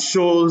diagram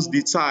shows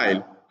the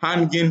tile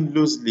hanging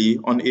loosely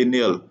on a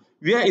nail.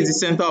 Where is the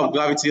center of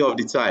gravity of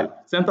the tile?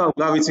 Center of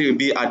gravity will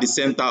be at the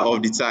center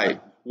of the tile.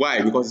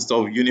 Why? Because it's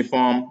of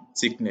uniform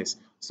thickness.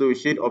 So we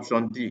shade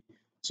option D.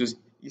 So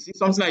you see,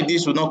 something like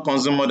this will not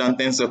consume more than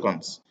 10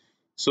 seconds.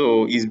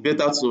 So it's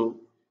better to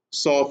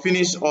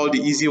finish all the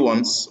easy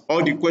ones,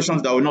 all the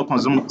questions that will not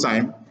consume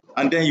time,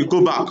 and then you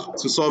go back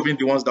to solving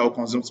the ones that will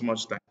consume too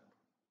much time.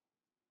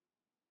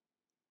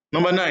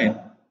 Number 9.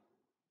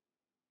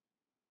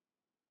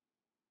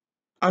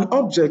 An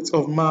object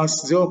of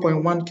mass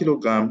 0.1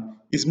 kilogram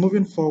is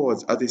moving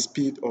forwards at a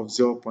speed of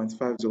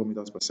 0.50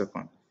 meters per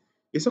second.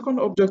 A second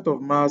object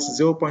of mass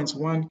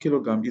 0.1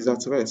 kilogram is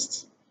at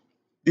rest.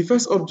 The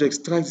first object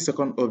strikes the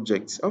second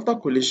object. After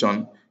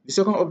collision, the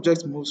second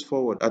object moves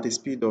forward at a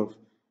speed of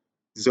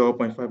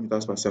 0.5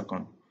 meters per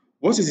second.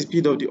 What is the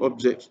speed of the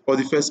object or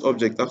the first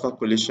object after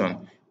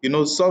collision?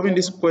 Solving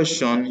this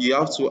question, you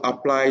have to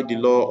apply the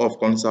law of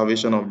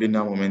conservation of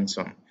linear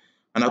momentum.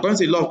 And according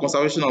to the law of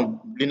conservation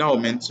of linear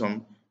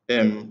momentum,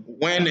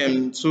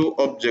 when two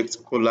objects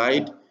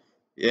collide,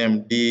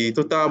 the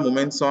total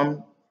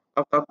momentum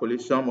after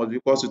collision must be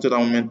equal to total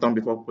momentum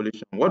before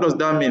collision. What does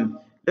that mean?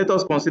 Let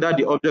us consider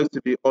the objects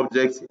to be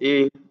object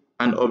A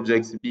and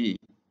object B.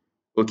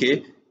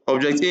 Okay,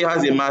 object A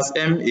has a mass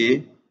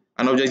MA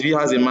and object B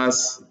has a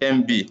mass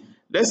MB.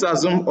 Let's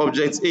assume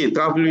object A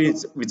traveling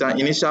with an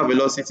initial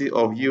velocity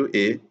of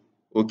UA,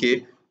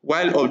 okay,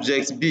 while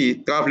object B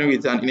traveling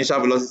with an initial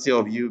velocity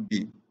of UB.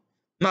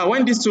 Now,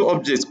 when these two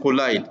objects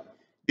collide,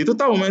 the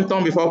total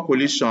momentum before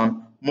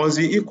collision must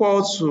be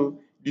equal to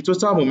the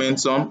total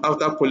momentum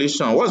after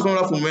collision. What's the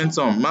formula for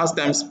momentum? Mass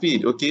times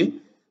speed, okay?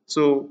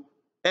 So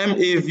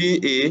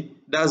MAVA,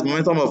 that's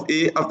momentum of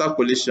A after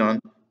collision,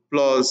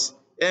 plus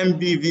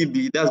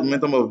MBVB, that's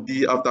momentum of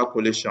B after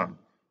collision.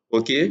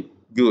 Okay,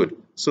 good.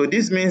 So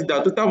this means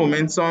that total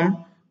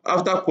momentum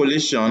after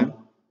collision,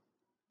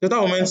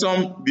 total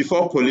momentum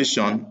before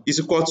collision is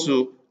equal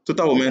to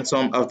total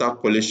momentum after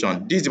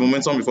collision. This is the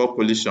momentum before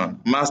collision,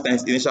 mass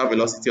times initial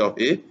velocity of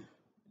A,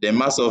 then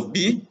mass of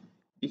B,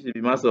 this is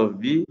the mass of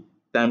B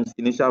times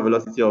initial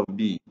velocity of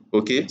B.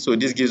 Okay, so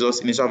this gives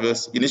us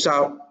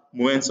initial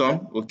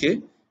momentum,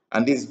 okay,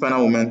 and this is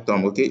final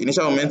momentum. Okay,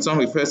 initial momentum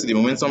refers to the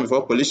momentum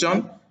before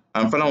collision,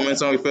 and final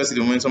momentum refers to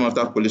the momentum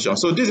after collision.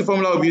 So this is the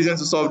formula we'll be using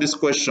to solve this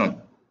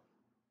question.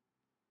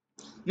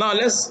 Now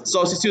let's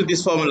substitute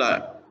this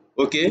formula.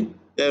 Okay,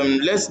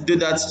 let's do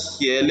that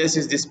here. Let's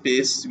use this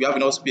space. We have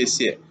enough space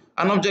here.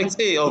 An object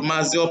A of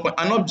mass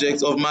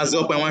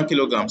 0.1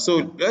 kilogram.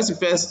 So let's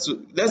refer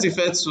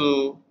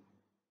to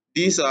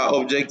this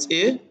object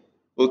A.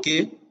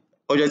 Okay,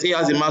 object A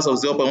has a mass of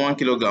 0.1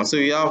 kilogram. So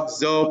we have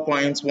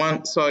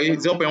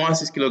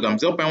 0.16 kilogram.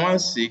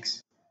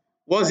 0.16.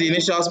 What's the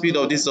initial speed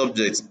of this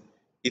object?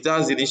 It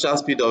has the initial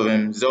speed of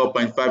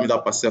 0.5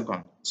 meters per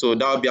second. So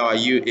that will be our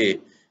UA,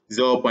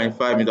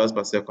 0.5 meters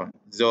per second.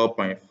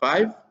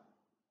 0.5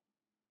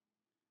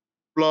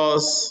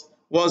 plus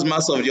what's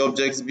mass of the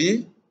object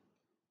B?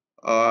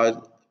 A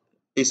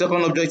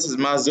second object is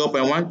mass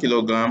 0.1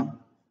 kilogram.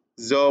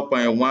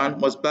 0.1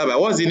 multiplied by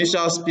what's the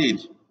initial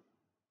speed?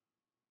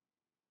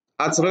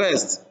 At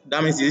rest,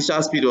 that means the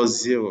initial speed was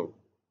 0.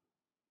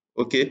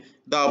 Okay,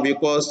 that will be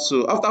equals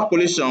to, after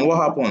collision, what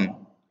happened?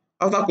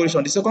 After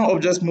collision, the second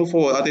object moved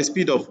forward at a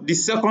speed of the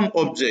second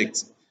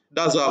object.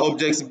 That's our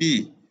object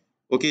B.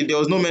 Okay, there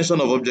was no mention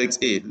of object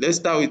A. Let's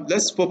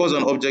focus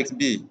on object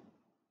B.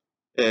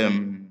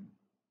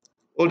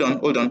 Hold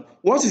on.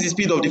 What is the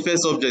speed of the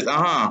first object?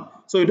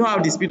 So you don't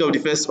have the speed of the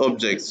first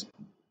object.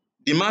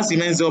 The mass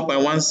remains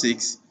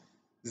 0.16.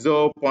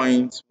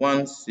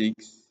 0.16.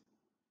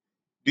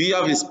 Do you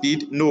have the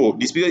speed? No,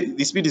 the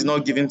speed is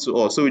not given to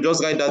us. So we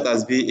just write that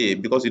as VA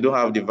because we don't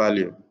have the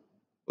value.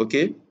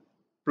 Okay,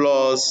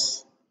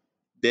 plus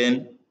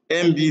then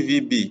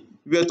MBVB.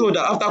 We were told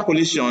that after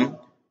collision,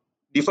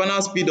 the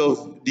final speed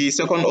of the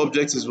second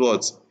object is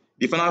what?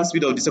 The final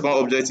speed of the second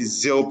object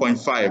is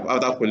 0.5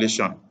 after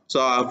collision.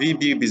 So our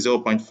VB will be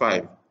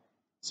 0.5.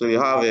 So we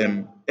have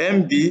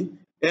MB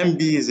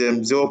is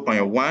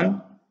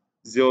 0.1,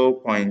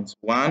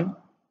 0.1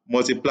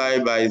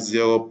 multiplied by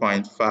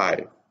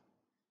 0.5.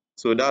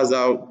 So this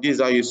is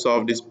how you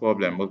solve this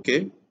problem.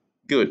 Okay,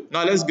 good.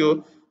 Now let's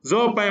go.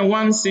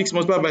 0.16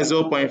 multiplied by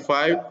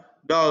 0.5,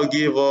 that will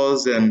give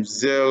us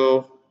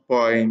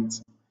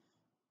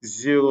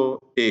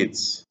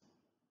 0.08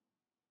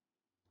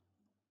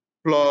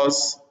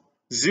 plus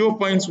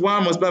 0.1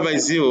 multiplied by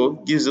 0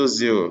 gives us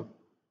 0,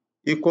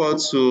 equal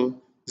to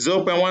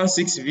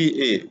 0.16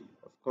 VA.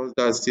 Of course,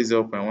 that's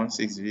still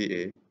 0.16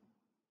 VA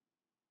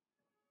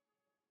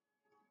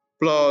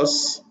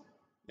plus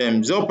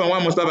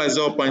 0.1 multiplied by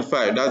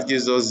 0.5, that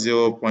gives us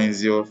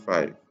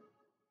 0.05.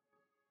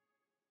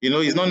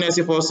 It's not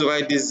necessary for us to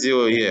write this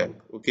 0 here.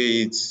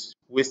 Okay, it's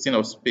wasting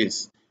of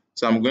space.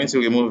 So I'm going to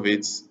remove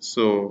it.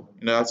 So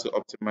in order to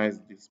optimize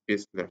the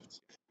space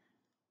left.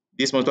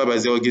 This multiplied by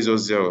 0 gives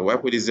us 0. Why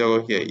put the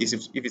 0 here if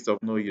it's of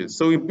no use?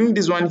 So we bring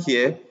this one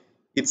here,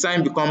 its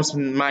sign becomes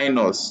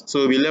minus. So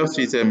we'll be left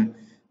with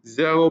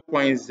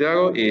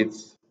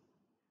 0.08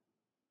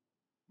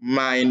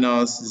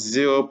 minus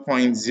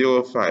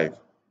 0.05.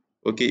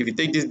 Okay, if you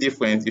take this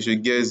difference, you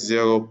should get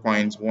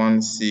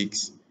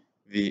 0.16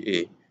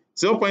 VA.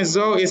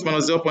 0.08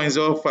 minus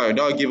 0.05, that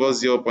will give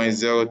us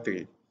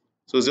 0.03.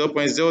 So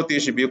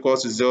 0.03 should be equal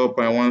to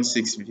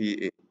 0.16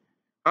 VA.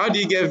 How do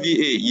you get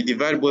VA? You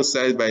divide both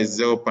sides by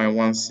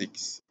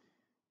 0.16.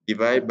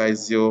 Divide by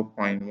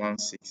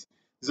 0.16.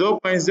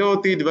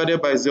 0.03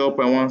 divided by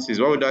 0.16,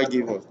 what would that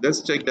give us?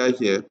 Let's check that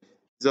here.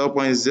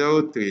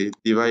 0.03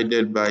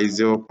 divided by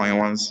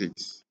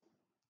 0.16.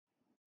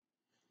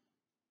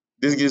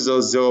 This gives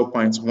us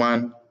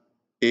 0.18.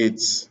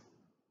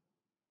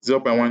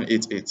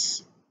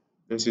 0.188.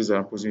 Let's use an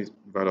opposite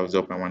value of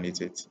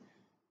 0.188.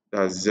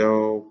 That's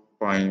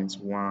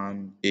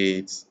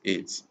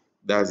 0.188.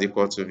 That's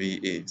equal to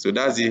VA. So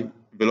that's the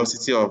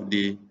velocity of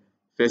the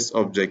first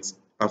object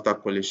after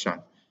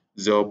collision,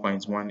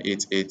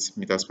 0.188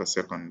 meters per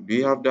second. Do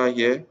you have that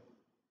here?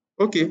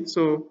 Okay,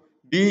 so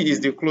B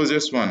is the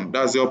closest one.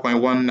 That's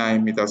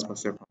 0.19 meters per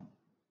second.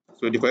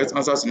 So the correct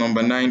answer to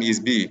number 9 is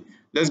B.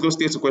 Let's go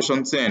straight to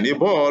question 10. A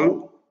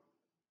ball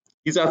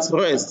is at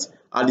rest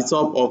at the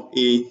top of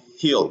a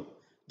hill.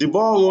 The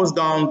ball rolls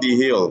down the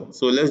hill.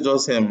 So let's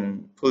just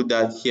put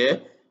that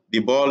here. The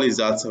ball is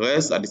at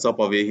rest at the top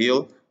of a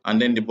hill,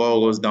 and then the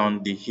ball rolls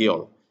down the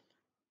hill.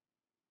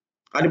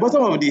 At the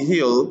bottom of the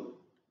hill,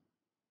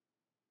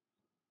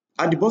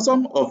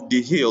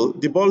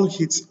 the ball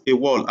hits a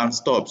wall and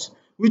stops.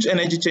 Which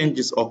energy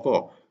changes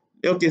occur?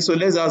 Okay, so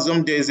let's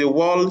assume there is a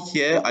wall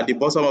here at the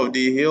bottom of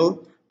the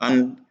hill,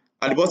 and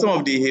at the bottom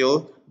of the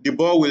hill, the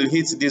ball will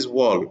hit this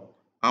wall.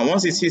 And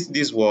once it hits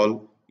this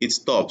wall, it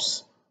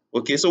stops.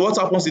 Okay, so what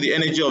happens to the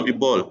energy of the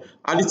ball?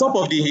 At the top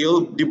of the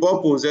hill, the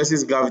ball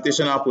possesses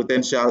gravitational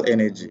potential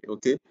energy.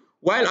 Okay,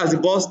 while as the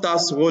ball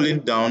starts rolling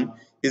down,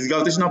 its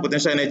gravitational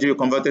potential energy will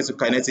convert it to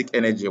kinetic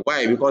energy.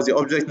 Why? Because the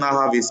object now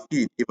have a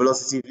speed, a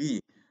velocity v,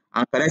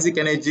 and kinetic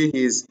energy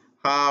is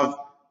half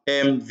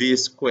mv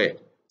squared.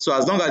 So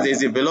as long as there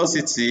is a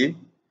velocity,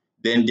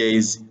 then there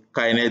is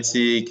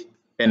kinetic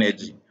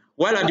energy.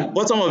 While at the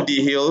bottom of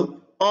the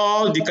hill,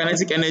 all the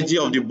kinetic energy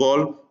of the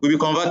ball will be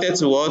converted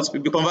to what?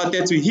 Will be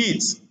converted to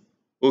heat.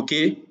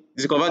 Okay,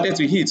 it's converted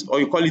to heat, or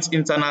you call it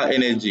internal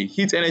energy.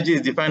 Heat energy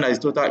is defined as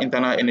total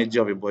internal energy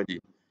of a body.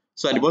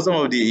 So at the bottom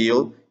of the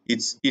hill,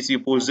 it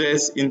will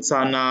possess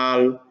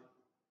internal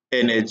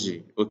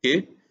energy.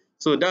 Okay,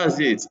 so that's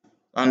it,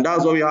 and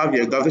that's what we have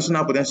here.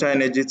 Gravitational potential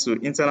energy to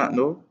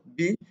internal,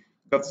 B,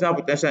 gravitational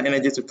potential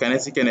energy to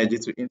kinetic energy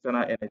to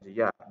internal energy.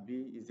 Yeah,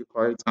 B is the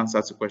correct answer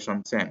to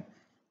question 10.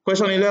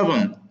 Question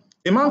 11.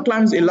 A man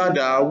climbs a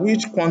ladder.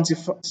 Which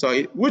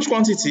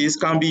quantities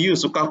can be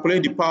used to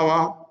calculate the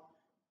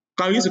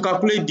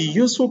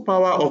useful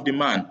power of the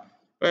man?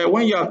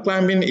 When you are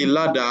climbing a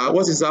ladder,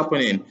 what is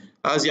happening?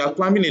 As you are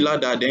climbing a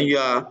ladder, then you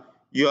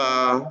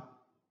are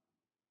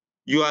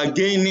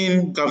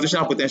gaining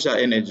gravitational potential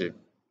energy.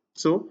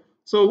 So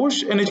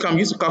which energy can be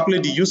used to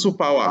calculate the useful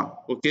power?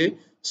 Okay,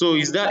 so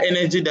is that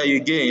energy that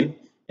you gain,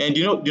 and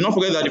do not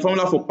forget that the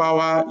formula for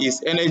power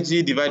is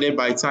energy divided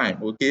by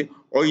time. Okay,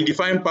 or you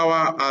define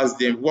power as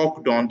the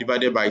work done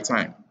divided by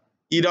time.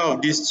 Either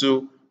of these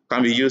two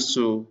can be used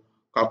to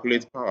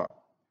calculate power.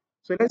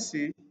 So let's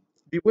see.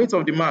 The weight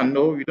of the man,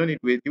 no, we don't need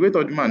weight. The weight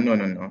of the man,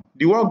 no.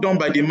 The work done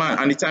by the man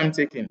and the time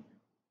taken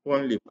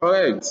only.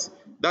 Correct.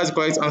 That's the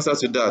correct answer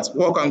to that.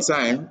 Work and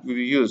time will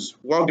be used.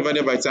 Work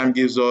divided by time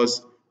gives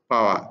us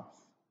power.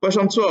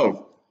 Question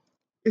 12.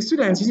 A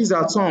student uses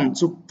her thumb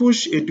to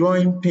push a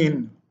drawing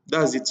pin,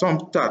 that's the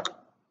thumb tack,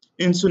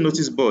 into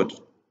notice board.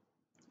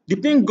 The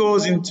pin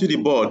goes into the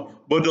board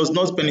but does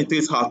not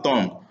penetrate her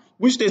thumb.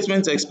 Which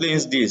statement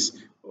explains this?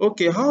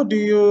 Okay, how do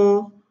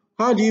you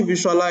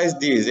visualize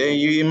this?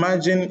 You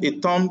imagine a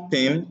thumb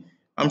pin.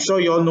 I'm sure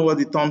you all know what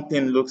the thumb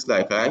pin looks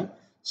like, right?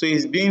 So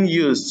it's being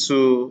used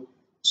to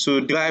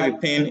drive a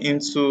pin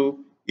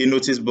into a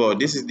notice board.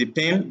 This is the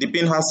pin. The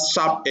pin has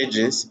sharp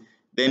edges.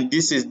 Then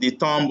this is the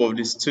thumb of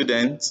the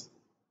student.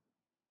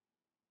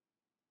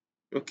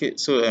 Okay,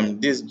 so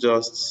this is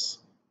just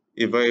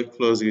a very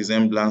close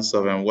resemblance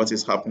of what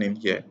is happening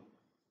here.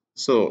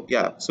 So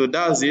yeah, so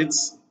that's it.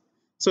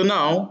 So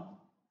now,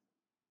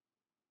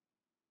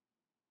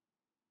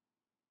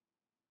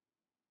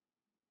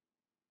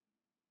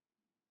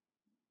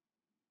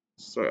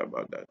 sorry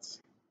about that.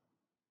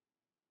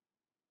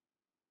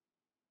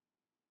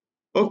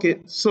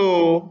 Okay,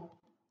 so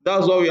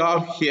that's what we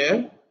have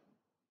here.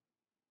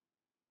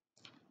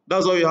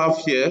 That's what we have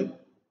here.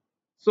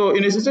 So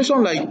in a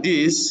situation like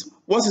this,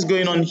 what is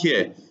going on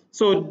here?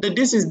 So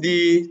this is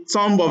the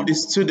thumb of the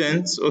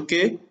student,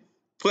 okay,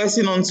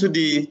 pressing onto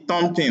the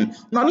thumb pin.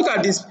 Now look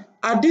at this.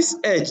 At this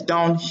edge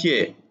down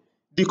here,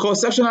 the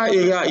cross-sectional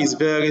area is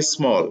very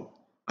small.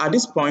 At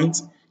this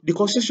point, the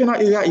cross-sectional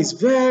area is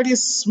very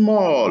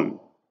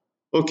small,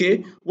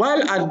 okay?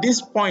 While at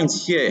this point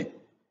here,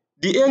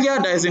 the area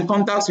that is in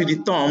contact with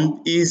the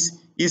thumb is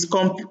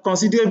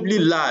considerably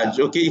large,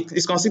 okay?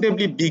 It's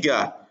considerably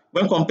bigger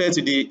when compared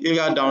to the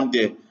area down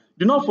there.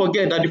 Do not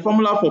forget that the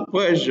formula for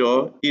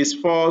pressure is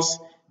force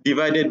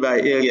divided by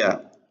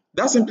area.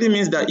 That simply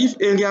means that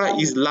if area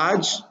is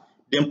large,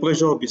 then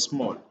pressure will be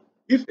small.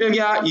 If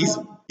area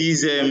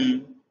is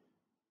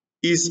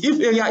if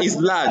area is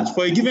large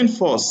for a given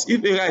force,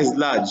 if area is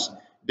large,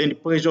 then the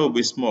pressure will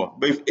be small.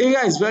 But if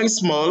area is very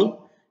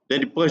small,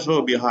 then the pressure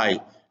will be high.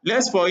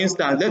 For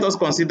instance, let us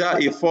consider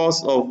a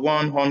force of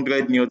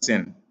 100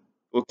 Newton.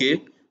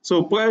 Okay,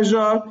 so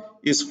pressure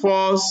is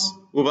force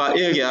over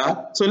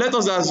area. So let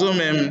us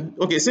assume,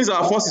 okay, since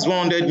our force is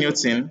 100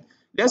 Newton,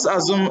 let's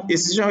assume a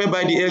situation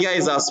whereby the area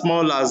is as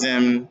small as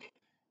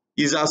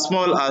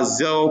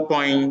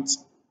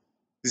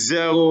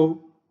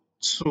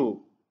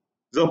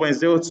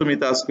 0.02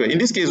 meters square. In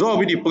this case, what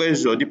will be the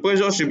pressure? The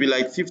pressure should be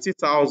like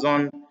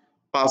 50,000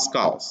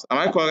 pascals. Am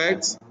I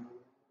correct?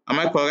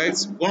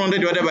 100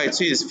 divided by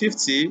 2 is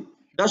 50.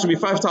 That should be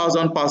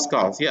 5,000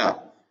 pascals. Yeah,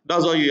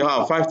 that's what you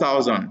have,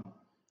 5,000.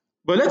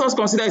 But let us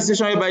consider a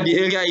situation whereby the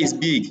area is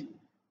big.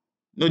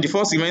 No, the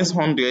force remains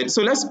 100.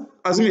 So let's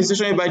assume a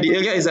situation whereby the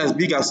area is as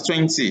big as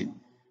 20.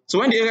 So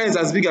when the area is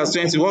as big as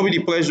 20, what will be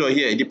the pressure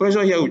here? The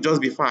pressure here will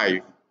just be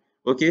 5.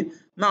 Okay.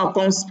 Now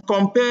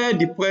compare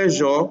the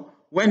pressure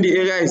when the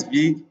area is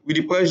big with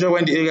the pressure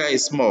when the area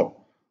is small.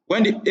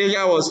 When the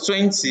area was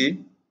 20,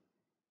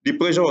 the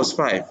pressure was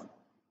 5.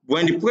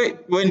 When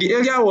the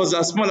area was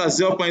as small as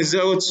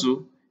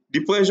 0.02, the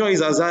pressure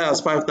is as high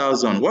as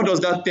 5,000. What does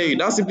that tell you?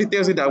 That simply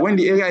tells you that when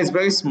the area is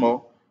very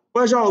small,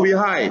 pressure will be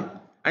high,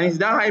 and it's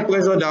that high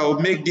pressure that will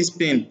make this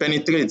pin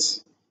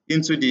penetrate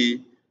into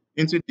the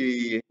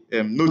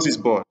notice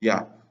board.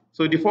 Yeah.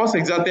 So the force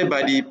exerted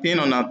by the pin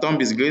on her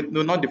thumb is great.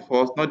 No, not the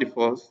force.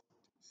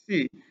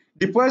 See,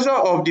 the pressure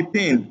of the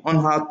pin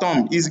on her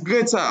thumb is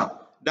greater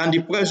than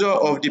the pressure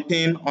of the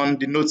pin on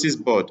the notice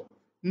board.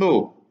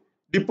 No,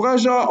 the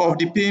pressure of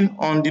the pin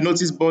on the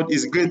notice board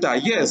is greater.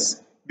 Yes,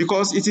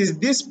 because it is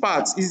this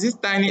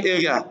tiny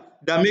area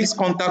that makes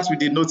contact with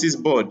the notice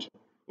board.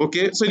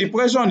 Okay, so the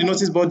pressure on the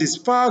notice board is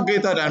far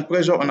greater than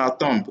pressure on our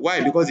thumb.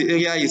 Why? Because the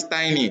area is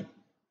tiny.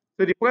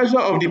 So the pressure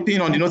of the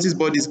pin on the notice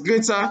board is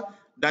greater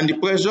than the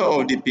pressure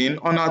of the pin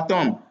on our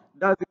thumb.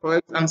 That's the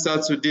correct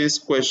answer to this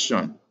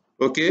question.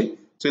 Okay,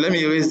 so let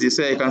me erase this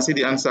so you can see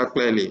the answer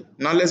clearly.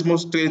 Now let's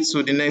move straight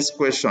to the next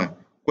question.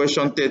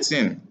 Question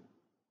 13.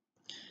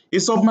 A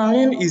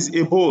submarine is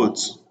a boat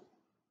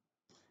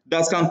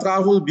that can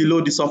travel below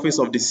the surface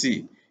of the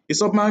sea. A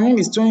submarine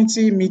is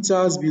 20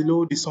 meters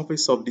below the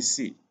surface of the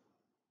sea.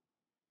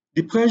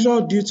 The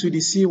pressure due to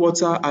the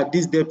seawater at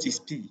this depth is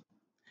P.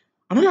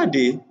 Another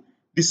day,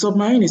 the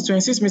submarine is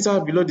 26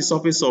 meters below the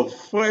surface of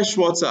fresh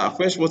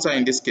water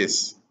in this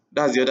case.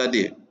 That's the other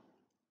day.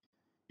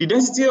 The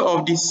density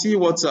of the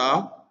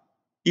seawater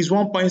is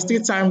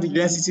 1.3 times the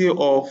density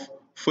of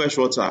fresh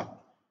water.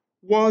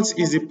 What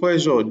is the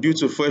pressure due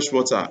to fresh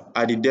water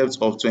at the depth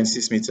of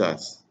 26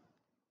 meters?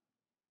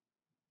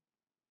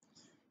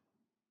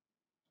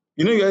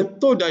 You know, you are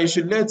told that you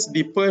should let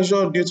the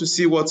pressure due to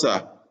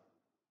seawater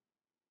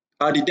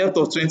at the depth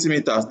of 20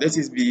 meters, let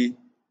it be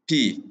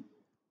P.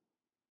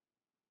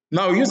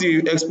 Now, we use the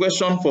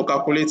expression for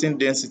calculating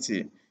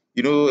density.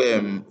 You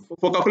know,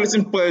 for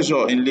calculating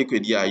pressure in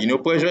liquid, yeah, you know,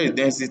 pressure is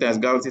density times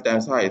gravity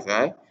times height,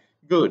 right?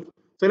 Good.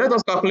 So let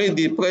us calculate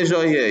the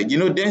pressure here. You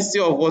know, density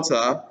of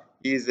water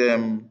is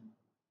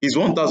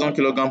 1,000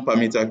 kilogram per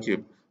meter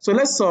cube. So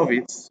let's solve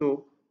it.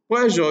 So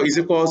pressure is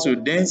equal to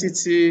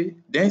density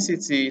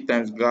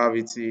times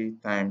gravity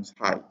times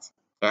height,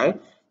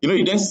 right? You know,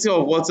 the density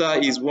of water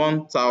is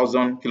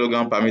 1,000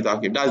 kilogram per meter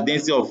cube. That's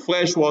density of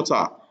fresh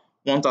water,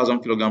 1,000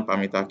 kilogram per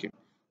meter cube.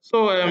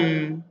 So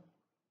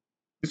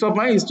the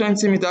submarine is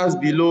 20 meters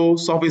below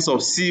surface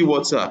of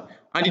seawater,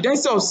 and the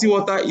density of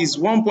seawater is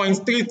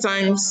 1.3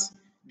 times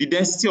the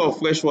density of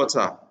fresh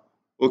water.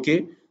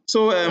 Okay,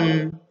 so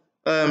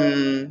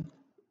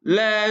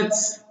let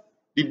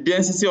the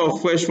density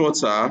of fresh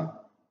water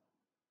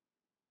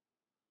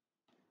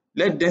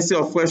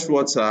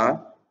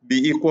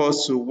be equal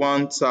to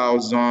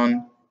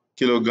 1,000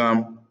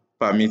 kilogram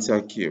per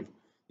meter cube.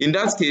 In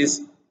that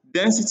case,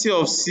 density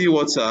of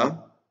seawater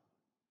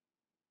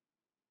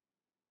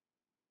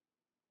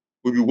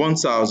will be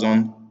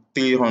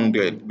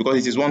 1,300 because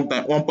it is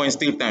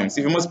 1.3 times.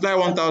 If you multiply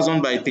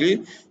 1,000 by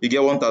 3, you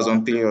get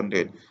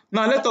 1,300.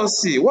 Now let us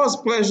see, what's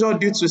pressure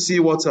due to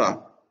seawater?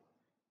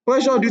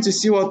 Pressure due to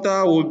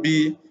seawater will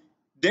be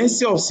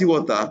density of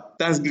seawater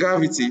times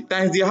gravity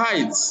times the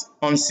height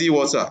on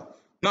seawater.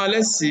 Now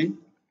let's see,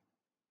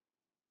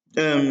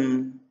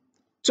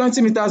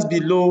 20 meters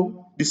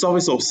below the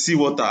surface of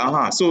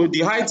seawater. So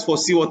the height for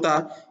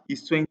seawater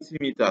is 20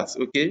 meters.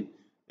 Okay.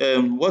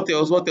 What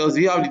else?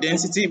 We have the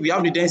density. We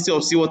have the density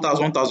of seawater as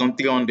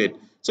 1,300.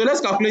 So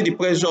let's calculate the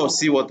pressure of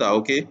seawater.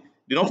 Okay.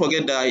 Do not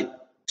forget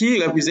that P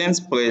represents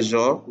pressure.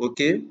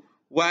 Okay.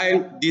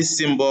 While this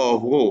symbol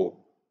of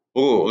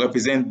rho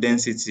represents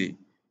density.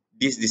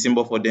 This is the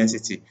symbol for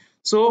density.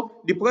 So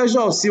the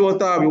pressure of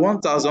seawater will be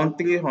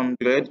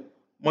 1,300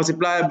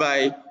 multiplied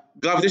by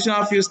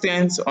gravitational field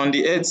strength on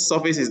the Earth's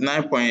surface is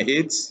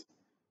 9.8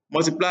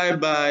 multiplied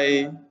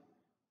by,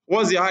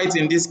 what's the height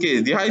in this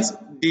case?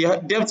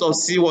 The depth of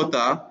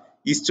seawater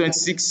is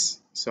 26,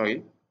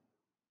 sorry.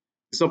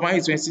 The submarine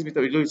is 26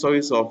 meters below the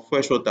surface of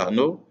fresh water.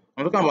 No,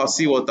 I'm talking about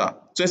seawater.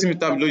 20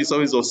 meters below the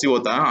surface of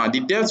seawater.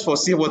 The depth for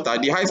seawater,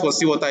 the height for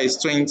seawater is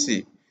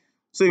 20.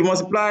 So you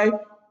multiply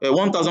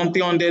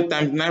 1,300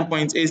 times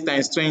 9.8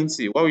 times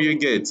 20. What will you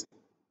get?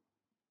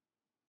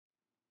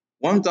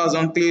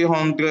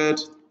 1,300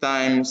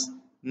 times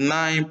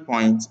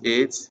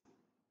 9.8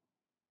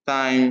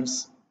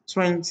 times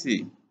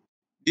 20.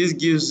 This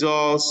gives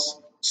us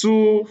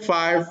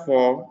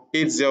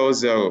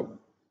 254,800.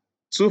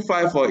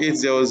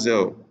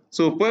 254,800.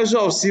 So pressure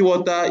of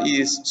seawater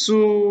is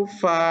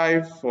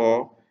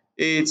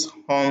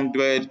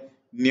 254,800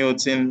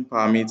 Newton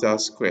per meter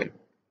squared.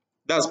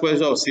 That's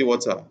pressure of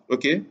seawater,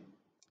 okay?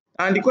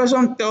 And the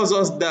question tells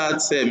us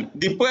that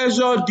the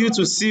pressure due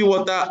to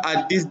seawater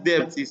at this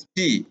depth is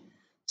P.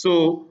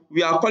 So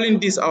we are calling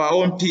this our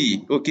own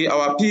P, okay?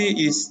 Our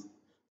P is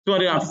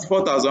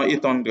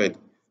 254,800.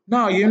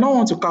 Now you now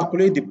want to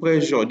calculate the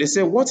pressure. They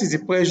say, what is the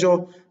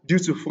pressure due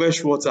to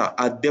fresh water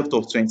at depth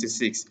of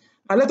 26?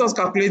 Now let us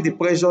calculate the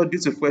pressure due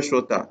to fresh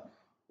water.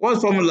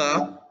 What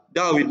formula?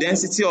 That will be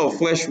density of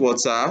fresh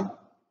water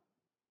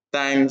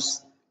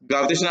times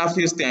gravitational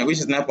field strength, which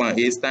is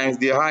 9.8, times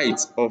the height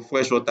of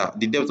fresh water,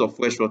 the depth of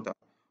fresh water.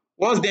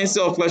 What's density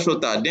of fresh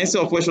water?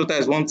 Density of fresh water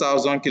is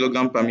 1,000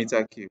 kg per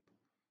meter cube.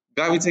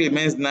 Gravity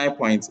remains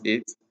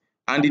 9.8,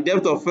 and the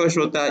depth of fresh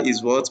water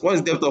is what? What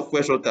is the depth of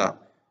fresh water?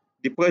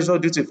 The pressure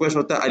due to fresh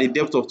water at the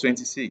depth of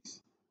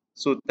 26.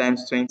 So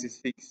times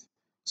 26.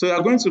 So you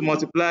are going to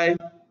multiply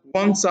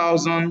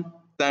 1,000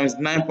 times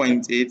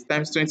 9.8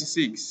 times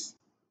 26.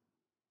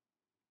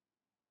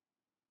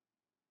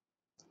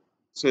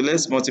 So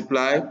let's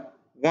multiply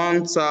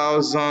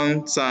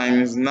 1,000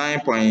 times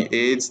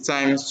 9.8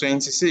 times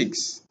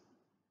 26.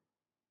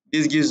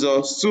 This gives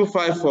us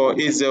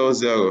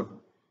 254,800.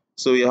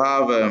 So we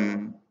have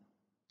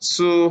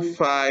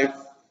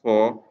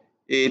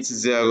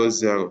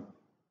 254,800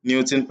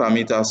 Newton per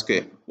meter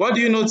square. What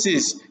do you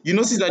notice? You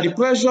notice that the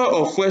pressure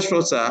of fresh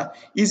water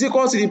is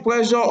equal to the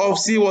pressure of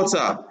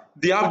seawater.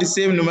 They have the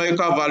same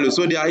numerical value,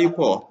 so they are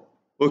equal.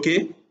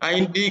 Okay,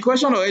 and the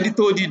equation already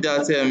told you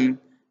that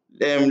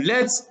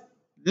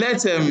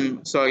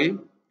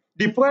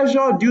the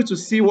pressure due to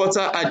seawater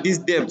at this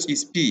depth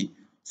is P.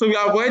 So we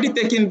have already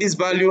taken this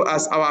value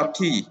as our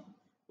P.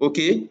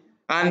 Okay,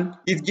 and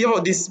it gave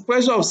us this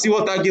pressure of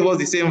seawater gave us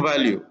the same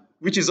value,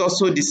 which is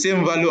also the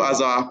same value as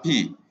our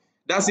P.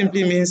 That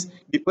simply means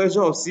the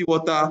pressure of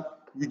seawater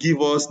will give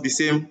us the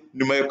same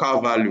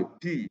numerical value.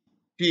 P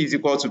is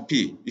equal to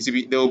P.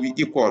 They will be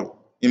equal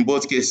in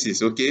both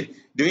cases. Okay.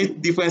 The only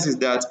difference is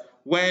that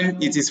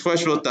when it is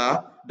fresh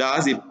water that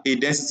has a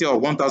density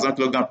of 1,000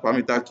 kg per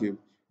meter cube,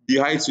 the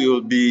height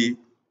will be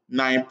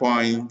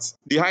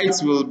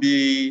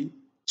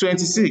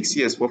 26.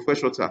 Yes, for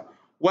fresh water.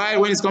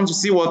 While when it comes to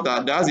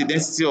seawater that has a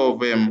density of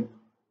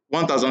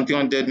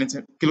 1,300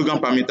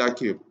 kg per meter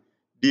cube,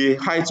 the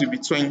height will be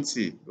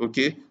 20.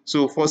 Okay,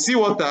 so for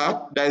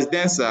seawater that is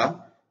denser,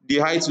 the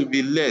height will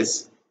be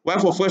less, while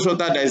for fresh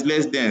water that is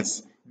less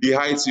dense, the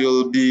height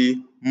will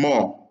be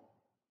more.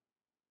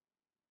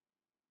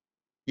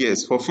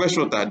 Yes, for fresh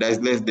water that is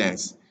less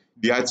dense,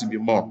 the height will be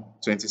more,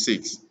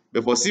 26.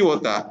 But for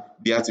seawater,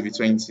 the height will be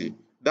 20.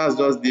 That's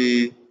just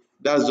the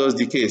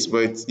case,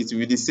 but it will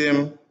be the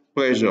same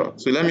pressure.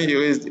 So let me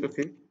erase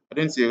okay. I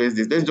don't need to erase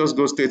this. Let's just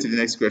go straight to the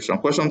next question.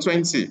 Question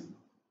 20.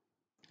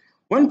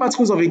 When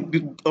particles of a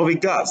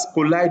gas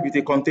collide with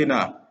a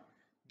container,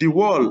 the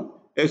wall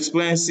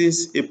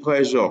experiences a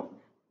pressure.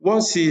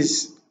 What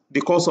is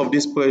the cause of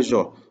this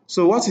pressure?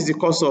 So what is the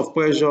cause of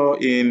pressure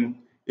in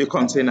a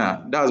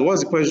container?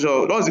 What's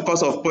the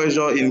cause of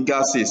pressure in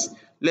gases?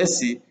 Let's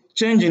see.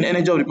 Change in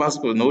energy of the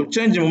particles. No,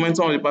 change in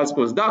momentum of the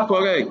particles. That's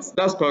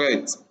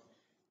correct.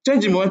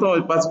 Change in momentum of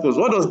the particles.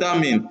 What does that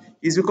mean?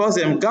 It's because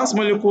gas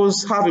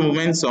molecules have a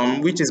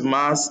momentum, which is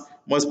mass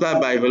multiplied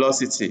by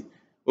velocity.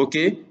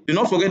 Okay, do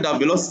not forget that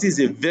velocity is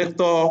a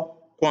vector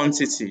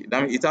quantity.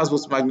 That means it has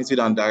both magnitude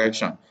and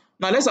direction.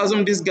 Now let's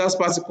assume this gas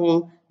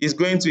particle is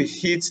going to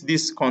hit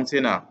this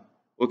container.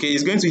 Okay,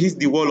 it's going to hit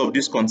the wall of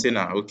this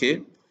container.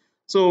 Okay,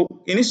 so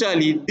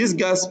initially this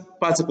gas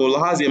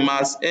particle has a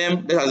mass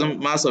m. Let's assume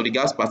mass of the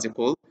gas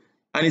particle,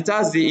 and it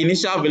has the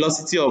initial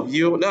velocity of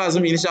u. Let's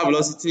assume initial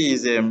velocity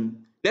is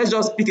let's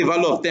just pick a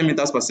value of 10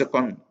 meters per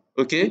second.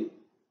 Okay,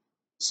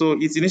 so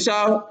its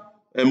initial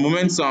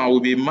momentum will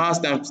be mass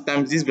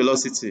times this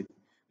velocity.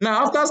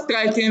 Now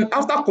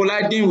after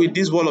colliding with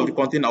this wall of the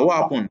container, what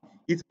happened?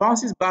 It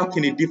bounces back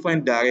in a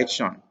different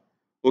direction.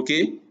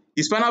 Okay,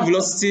 its final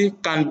velocity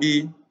can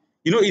be,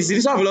 its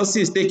initial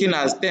velocity is taken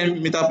as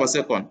 10 meters per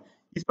second.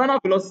 Its final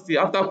velocity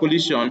after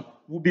collision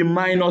will be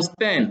minus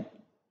 10.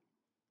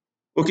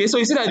 Okay, so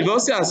you see that the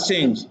velocity has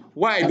changed.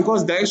 Why?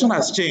 Because direction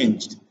has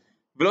changed.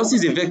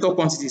 Velocity is a vector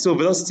quantity, so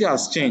velocity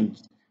has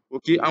changed.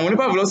 Okay, and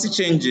whenever velocity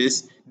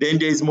changes, then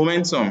there is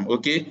momentum.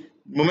 Okay,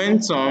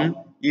 momentum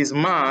is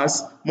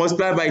mass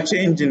multiplied by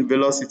change in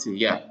velocity.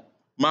 Yeah,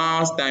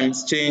 mass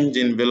times change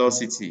in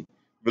velocity.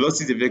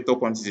 Velocity is a vector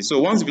quantity. So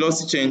once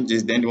velocity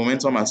changes, then the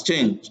momentum has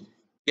changed.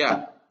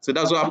 Yeah, so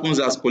that's what happens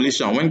as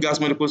collision. When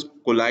gas molecules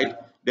collide,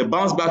 they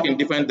bounce back in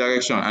different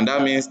direction, and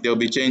that means they'll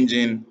be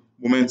changing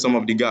momentum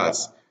of the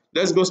gas.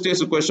 Let's go straight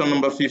to question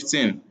number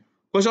 15.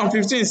 Question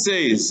 15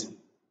 says,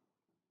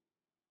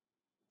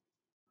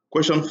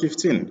 question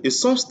 15, a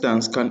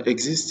substance can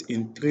exist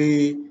in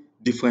three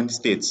different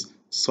states,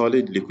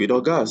 solid, liquid,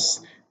 or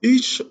gas.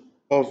 Each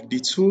of the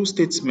two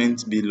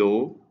statements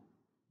below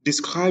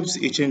describes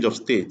a change of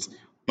state.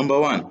 Number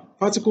one,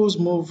 particles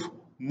move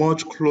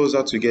much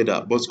closer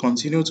together but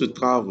continue to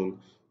travel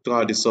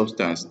throughout the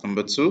substance.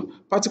 Number two,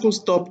 particles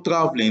stop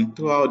traveling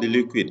throughout the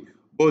liquid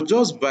but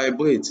just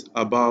vibrate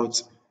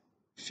about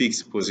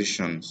fixed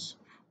positions.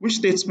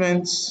 Which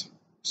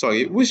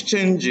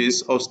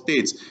changes of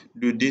state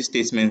do these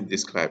statements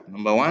describe?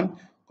 Number one,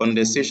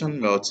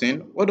 condensation, melting.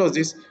 What does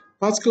this?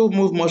 Particles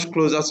move much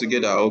closer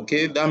together.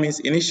 Okay, that means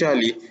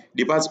initially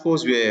the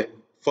particles were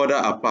further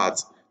apart,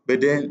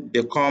 but then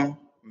they come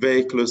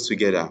very close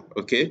together.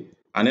 Okay,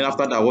 and then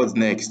after that, what's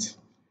next?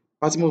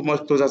 Particles move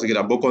much closer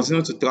together but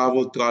continue to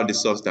travel throughout the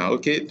substance.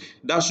 Okay,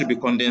 that should be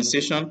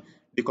condensation,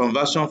 the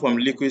conversion from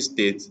liquid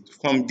state,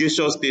 from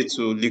gaseous state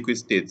to liquid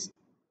state.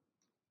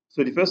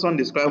 So the first one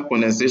describes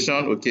condensation,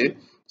 okay.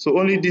 So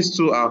only these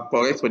two are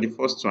correct for the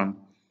first one.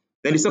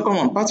 Then the second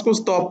one, particles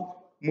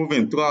stop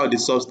moving throughout the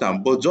substance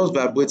but just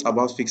vibrate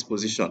about fixed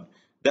position.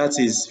 That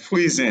is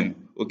freezing,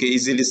 okay.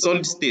 It's in the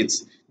solid state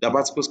that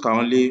particles can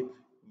only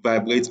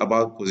vibrate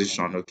about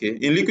position, okay.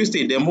 In liquid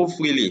state, they move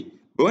freely,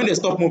 but when they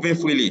stop moving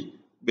freely,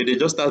 but they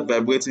just start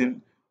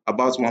vibrating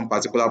about one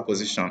particular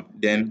position,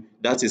 then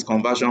that is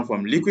conversion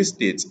from liquid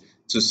state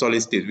to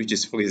solid state, which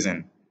is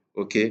freezing.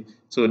 Okay,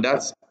 so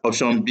that's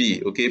option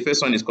B. Okay,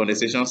 first one is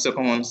condensation,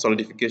 second one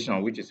solidification,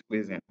 which is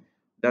freezing.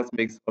 That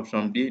makes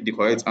option B the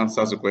correct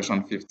answer to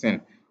question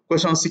 15.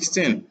 Question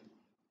 16.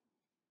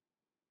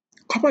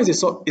 Copper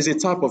is a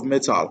type of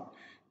metal.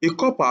 A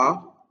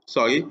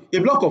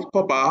block of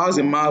copper has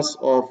a mass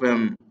of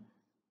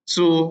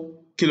 2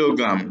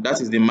 kilograms. That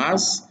is the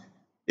mass.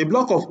 A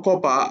block of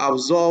copper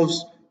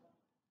absorbs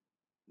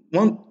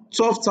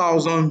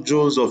 12,000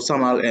 joules of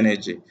thermal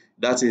energy.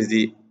 That is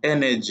the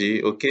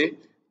energy, okay?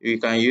 We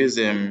can use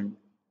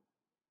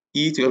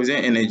E to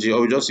represent energy,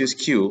 or we just use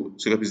Q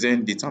to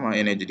represent the thermal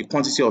energy, the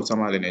quantity of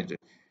thermal energy.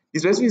 The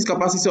specific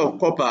capacity of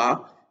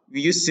copper,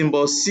 we use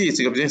symbol C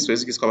to represent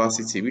specific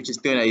capacity, which is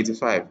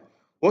 385.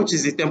 What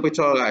is the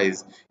temperature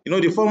rise? You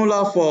know, the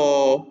formula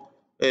for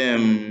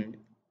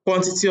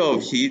quantity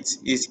of heat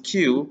is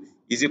Q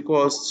is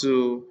equals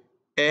to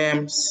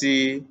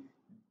MC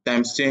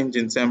times change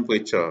in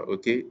temperature,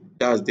 okay?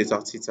 That's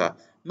delta theta.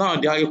 Now,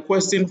 they are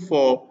requesting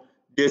for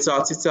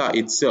delta theta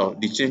itself,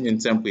 the change in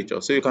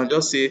temperature. So you can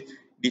just say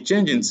the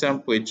change in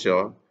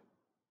temperature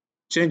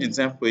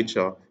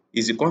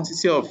is the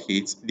quantity of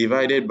heat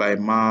divided by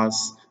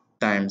mass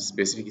times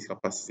specific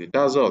capacity.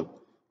 That's all.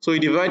 So you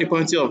divide the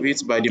quantity of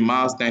heat by the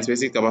mass times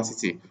specific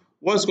capacity.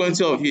 What's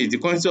quantity of heat? The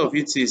quantity of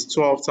heat is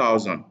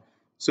 12,000.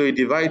 So you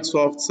divide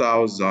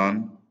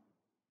 12,000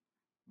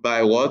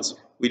 by what?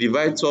 We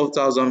divide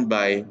 12,000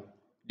 by,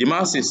 the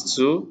mass is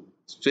 2,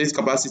 specific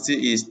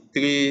capacity is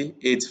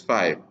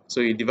 385.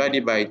 So you divide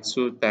it by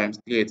 2 times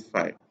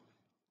 385.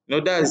 You know,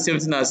 that's the same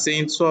thing as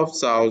saying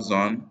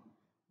 12,000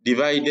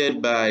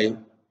 divided by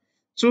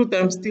 2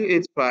 times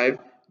 385.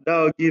 That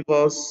will give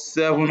us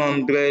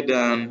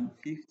 750,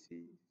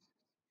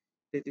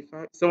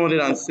 35,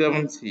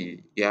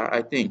 770. Yeah,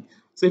 I think.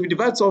 So if you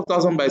divide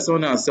 12,000 by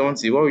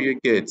 770, what will you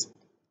get?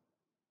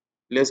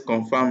 Let's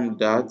confirm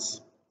that.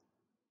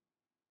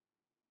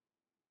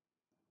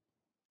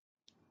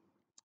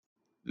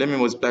 Let me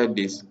multiply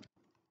this.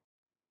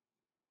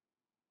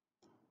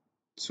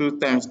 2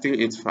 times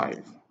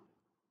 385.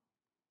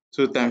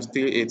 2 times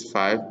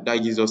 385, that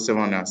gives us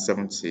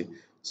 770.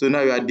 So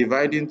now we are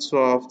dividing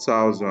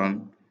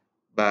 12,000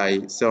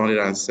 by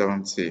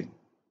 770.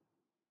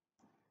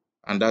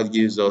 And that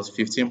gives us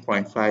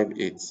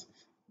 15.58.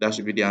 That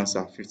should be the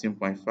answer,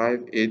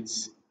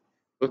 15.58.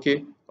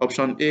 Okay,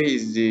 option A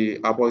is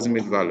the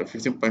approximate value.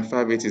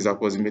 15.58 is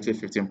approximately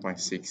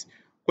 15.6.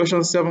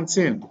 Question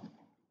 17.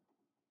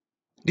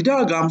 The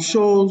diagram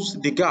shows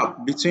the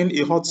gap between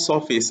a hot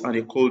surface and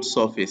a cold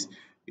surface.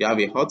 We have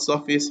a hot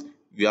surface,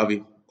 we have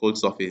a cold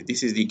surface.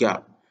 This is the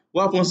gap.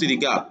 What happens to the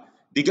gap?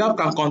 The gap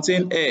can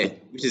contain air,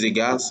 which is a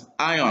gas,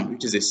 iron,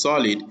 which is a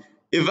solid,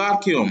 a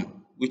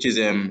vacuum, which is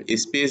a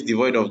space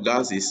devoid of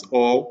gases,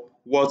 or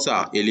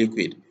water, a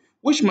liquid.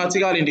 Which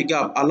material in the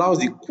gap allows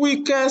the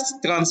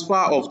quickest transfer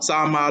of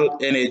thermal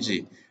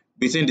energy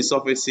between the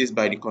surfaces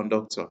by the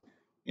conductor?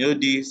 You know,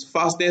 the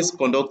fastest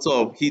conductor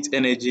of heat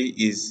energy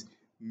is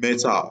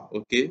metal.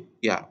 Okay,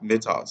 yeah,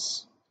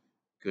 metals.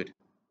 Good.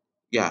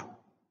 Yeah,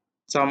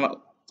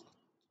 thermal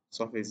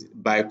surface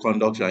by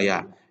conduction.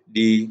 Yeah,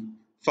 the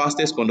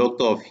fastest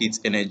conductor of heat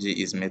energy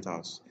is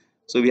metals.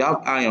 So we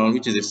have iron,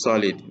 which is a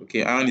solid.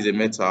 Okay, iron is a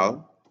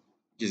metal,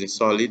 which is a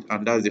solid,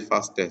 and that's the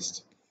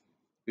fastest.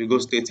 We go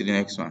straight to the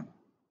next one.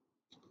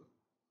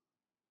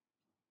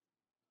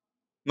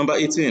 Number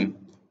 18.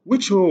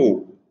 Which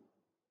rule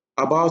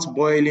about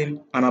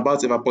boiling and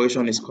about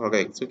evaporation is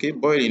correct? Okay,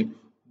 boiling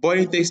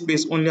takes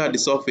place only at the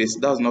surface.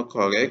 That's not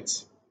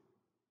correct.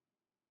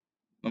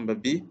 Number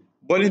B.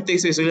 Boiling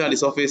takes place only at the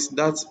surface.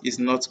 That is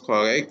not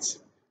correct.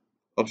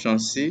 Option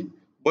C.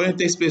 Boiling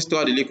takes place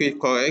throughout the liquid.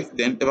 Correct.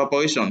 Then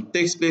evaporation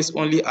takes place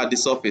only at the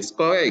surface.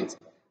 Correct.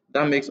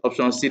 That makes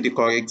option C the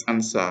correct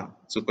answer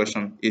to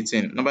question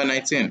 18. Number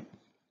 19.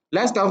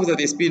 Light travels at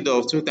a speed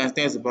of 2 times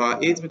 10 to the power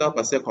 8 meters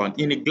per second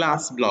in a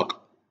glass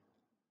block.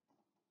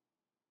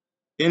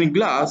 In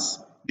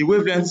glass, the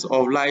wavelength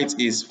of light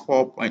is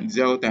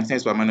 4.0 times 10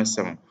 to the power minus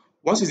 7.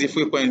 What is the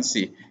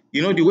frequency?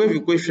 You know, the wave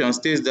equation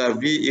states that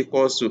V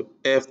equals to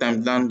F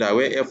times lambda,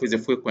 where F is the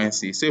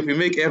frequency. So if we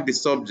make F the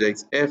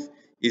subject, F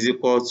is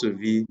equal to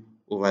V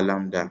over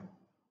lambda.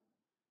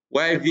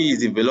 While V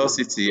is the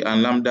velocity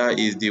and lambda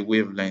is the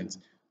wavelength.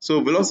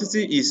 So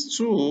velocity is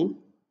 2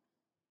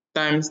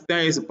 times 10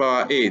 raised to the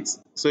power 8.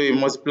 So you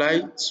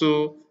multiply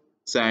 2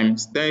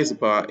 times 10 raised to the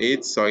power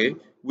 8,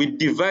 we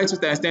divide 2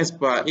 times 10 raised to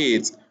the power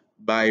 8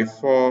 by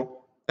 4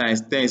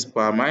 times 10 raised to the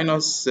power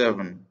minus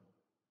 7.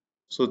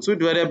 So 2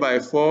 divided by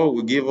 4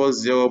 will give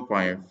us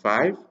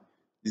 0.5.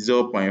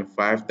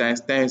 0.5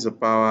 times 10 raised to the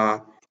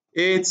power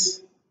 8.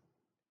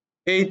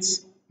 8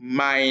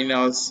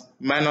 minus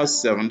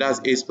 7,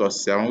 that's 8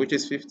 plus 7, which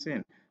is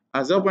 15.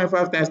 And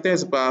 0.5 times 10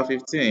 to the power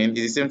 15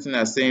 is the same thing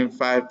as saying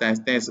 5 times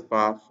 10 to the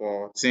power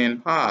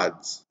 14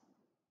 hertz,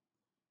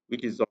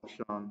 which is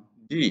option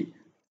D,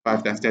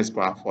 5 times 10 to the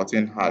power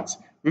 14 hertz.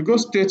 We go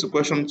straight to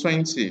question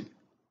 20.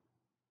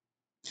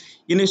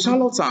 In a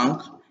shallow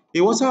tank,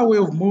 a water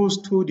wave moves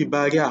through the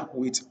barrier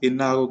with a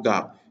narrow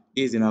gap.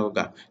 Here's the narrow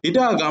gap. The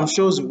diagram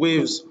shows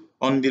waves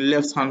on the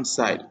left-hand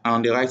side and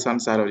on the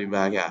right-hand side of the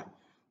barrier.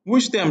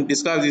 Which term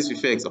describes this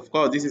effect? Of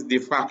course, this is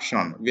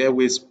diffraction, where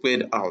waves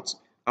spread out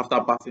after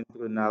passing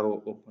through a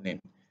narrow opening.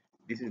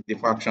 This is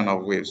diffraction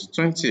of waves.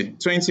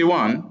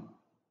 21.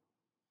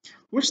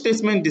 Which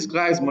statement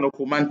describes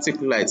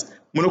monochromatic light?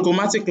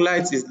 Monochromatic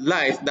light is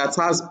light that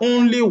has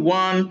only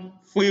one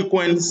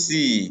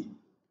frequency.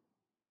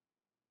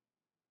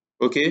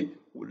 Okay,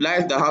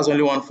 light that has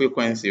only one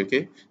frequency.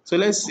 Okay, so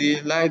let's see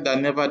light that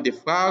never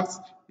diffracts,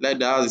 light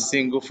that has a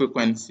single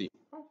frequency.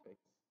 Perfect.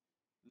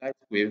 Light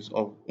waves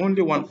of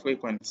only one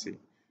frequency.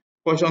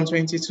 Question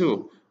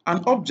 22.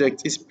 An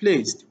object is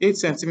placed 8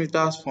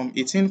 centimeters from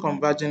 18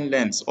 converging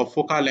lengths of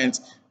focal length.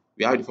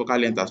 We have the focal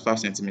length as 5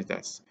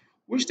 centimeters.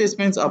 Which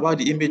statement about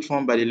the image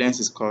formed by the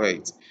lens is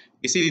correct?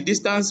 You see, the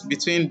distance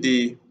between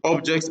the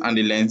object and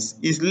the lens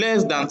is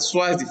less than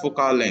twice the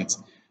focal length.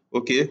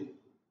 Okay,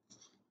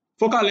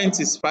 focal length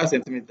is 5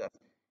 centimeters.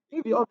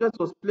 If the object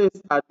was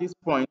placed at this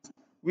point,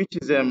 which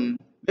is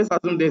let's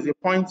assume there's a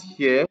point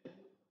here,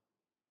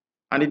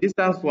 and the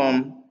distance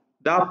from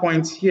that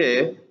point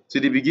here to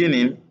the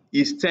beginning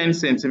is 10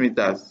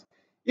 centimeters.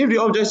 If the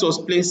object was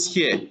placed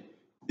here,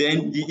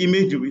 then the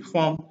image will be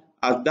formed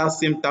at that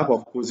same type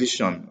of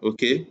position,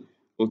 okay?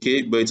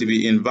 Okay, but it will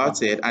be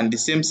inverted and the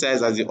same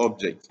size as the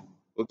object.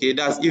 Okay,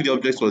 that's if the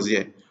object was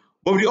here.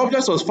 But if the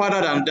object was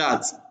farther than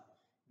that,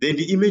 then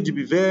the image will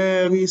be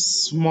very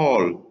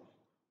small.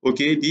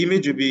 Okay, the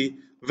image will be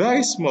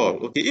very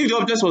small. Okay, if the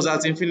object was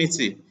at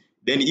infinity,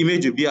 then the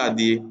image will be at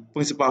the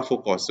principal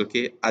focus,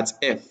 okay, at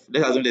F.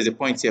 Let's assume there's a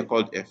point here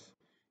called F.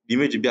 The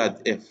image will be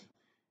at F.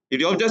 If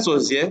the object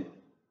was here,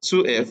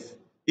 2F,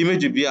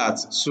 image will be at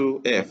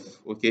 2F,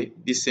 okay,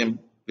 this same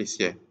place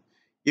here.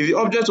 If the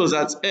object was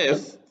at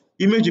F,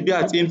 image will be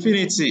at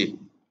infinity.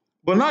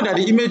 But now that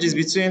the image is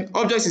between,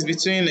 object is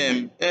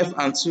between F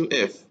and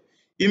 2F,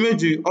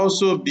 image will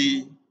also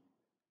be,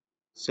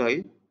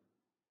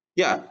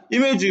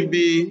 image will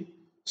be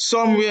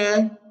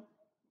somewhere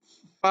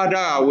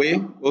farther away,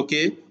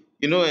 okay.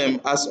 You know,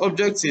 as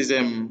object is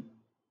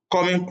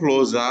coming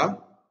closer,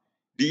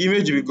 the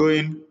image will be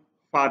going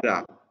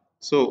farther.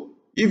 So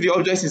if the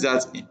object is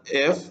at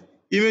F,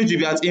 image will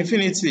be at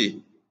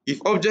infinity. If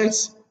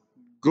object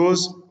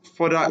goes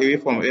further away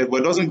from F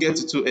but doesn't get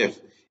to 2F,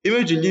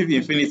 image will leave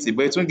infinity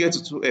but it won't get to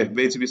 2F,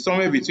 but it will be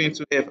somewhere between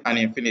 2F and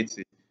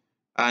infinity.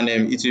 And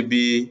it will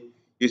be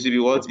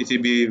what? It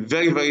will be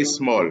very, very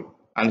small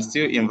and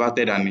still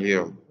inverted and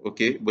real,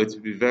 okay, but it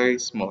will be very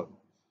small.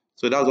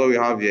 So that's what we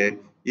have here.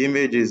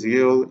 Image is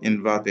real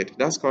inverted.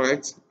 That's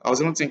correct. I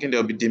was even thinking there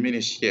will be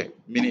diminished here,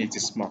 meaning it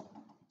is small.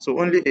 So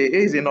only A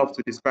is enough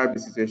to describe the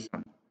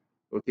situation.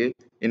 Okay,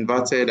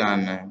 inverted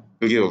and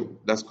real.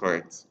 That's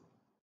correct.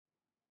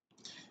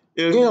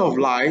 A ray of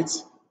light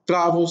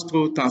travels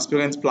through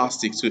transparent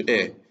plastic to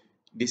air.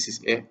 This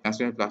is air,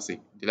 transparent plastic.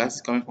 The light is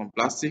coming from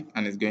plastic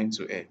and is going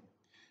to air.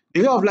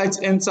 The ray of light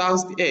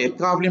enters the air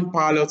traveling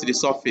parallel to the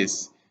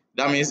surface.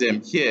 That means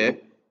here,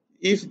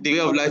 if the ray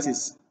of light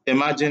is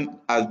emerging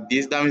as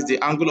this, that means the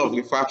angle of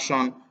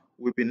refraction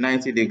will be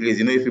 90 degrees.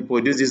 You know, if we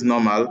produce this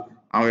normal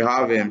and we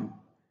have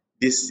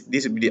this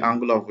will be the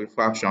angle of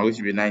refraction, which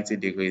will be 90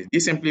 degrees.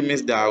 This simply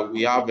means that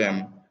we have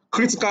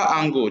critical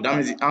angle. That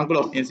means the angle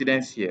of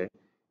incidence here.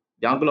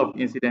 The angle of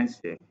incidence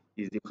here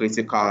is the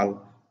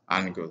critical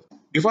angle.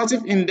 The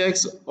refractive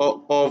index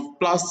of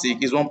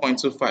plastic is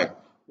 1.25.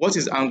 What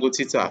is angle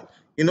theta?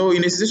 You know,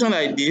 in a situation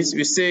like this,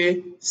 we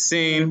say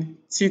sin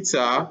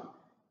theta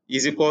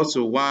is equal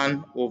to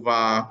 1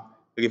 over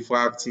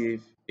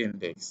refractive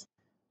index.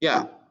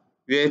 Yeah,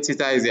 where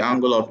theta is the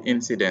angle of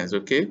incidence,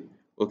 okay?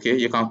 Okay,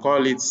 you can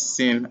call it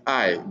sin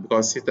I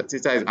because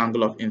theta is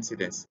angle of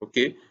incidence,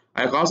 okay?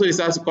 I can also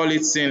decide to call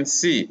it sin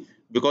C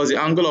because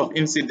the angle of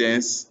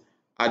incidence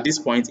at this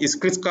point is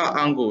critical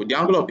angle. The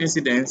angle of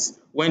incidence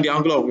when the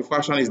angle of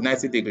refraction is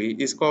 90 degrees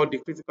is called the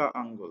critical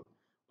angle.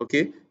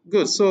 Okay,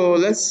 good. So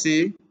let's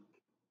see.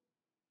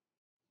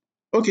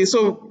 Okay,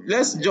 so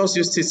let's just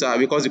use theta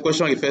because the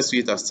question refers to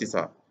it as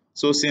theta.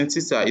 So sin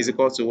theta is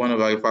equal to 1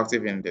 over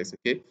refractive index,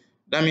 okay?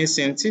 That means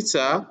sin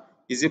theta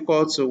is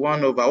equal to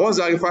 1 over, what's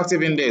our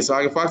refractive index?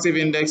 Our refractive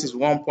index is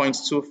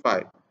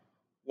 1.25.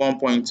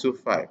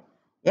 1.25.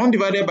 1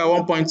 divided by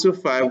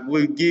 1.25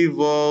 will give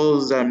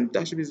us,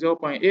 that should be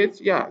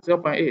 0.8. Yeah,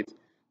 0.8.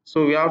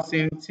 So we have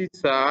sin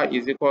theta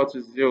is equal to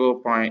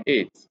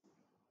 0.8.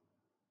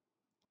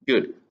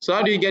 Good. So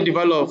how do you get the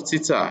value of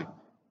theta?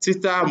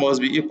 Theta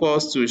must be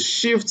equals to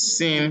shift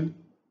sin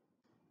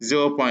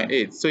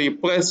 0.8. So you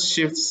press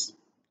shift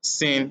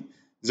sin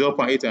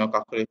 0.8 on your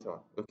calculator.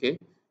 Okay,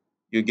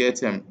 you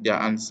get their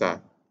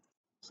answer.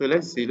 So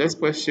let's see. Let's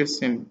press shift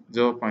sin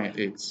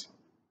 0.8.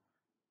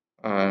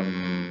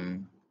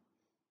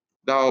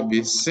 That will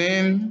be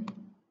sin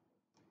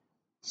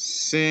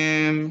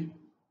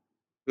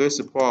raised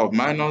to the power of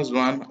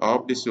 -1. I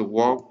hope this will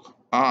work.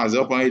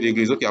 0.8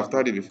 degrees. Okay, I've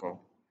tried it before.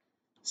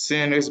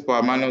 Sin raised to the power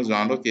of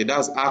 -1. Okay,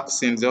 that's arc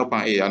sin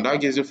 0.8, and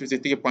that gives you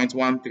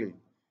 53.13.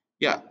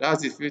 Yeah,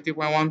 that's it.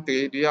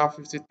 50.13. Do you have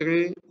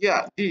 53?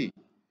 Yeah, D.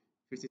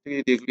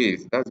 53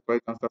 degrees. That's the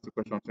correct answer to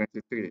question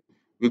 23.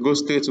 We go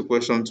straight to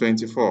question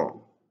 24.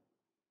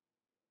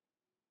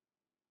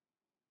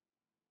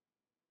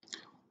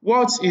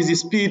 What is the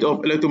speed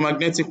of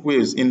electromagnetic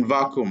waves in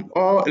vacuum?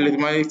 All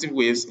electromagnetic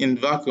waves in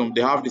vacuum,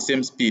 they have the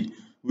same speed,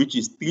 which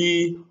is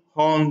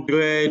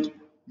 300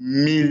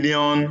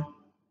 million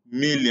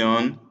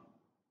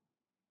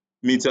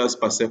meters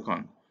per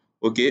second.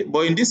 Okay,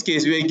 but in this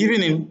case, we are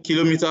given in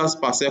kilometers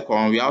per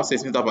second, we have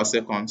centimeters per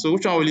second. So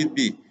which one will it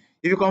be?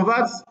 If you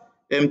convert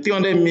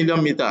 300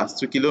 million meters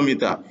to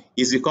kilometer,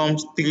 it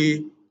becomes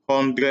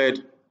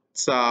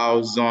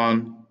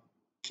 300,000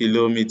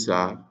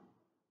 kilometers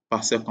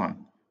per second.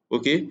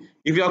 Okay,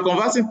 if you are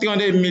converting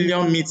 300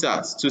 million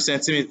meters to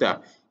centimeter,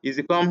 it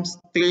becomes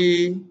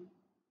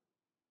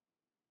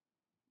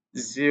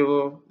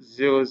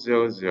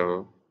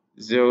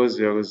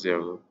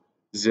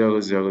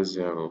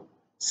 3,000,000,000,000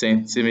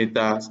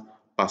 centimeters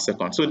per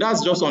second. So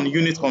that's just on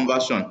unit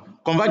conversion.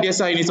 Convert the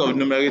SI unit of the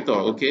numerator,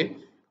 okay?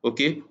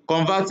 Okay,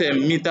 convert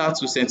meter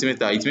to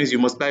centimeter. It means you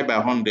multiply by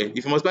 100.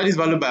 If you multiply this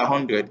value by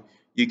 100,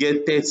 you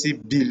get 30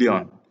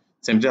 billion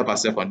centimeters per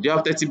second. Do you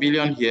have 30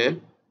 billion here?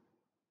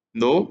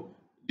 No.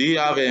 Do you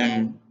have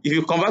if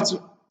you convert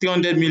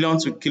 300 million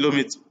to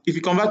kilometer, if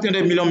you convert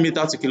 300 million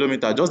meter to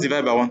kilometer, just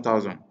divide by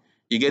 1000,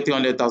 you get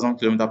 300,000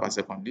 kilometers per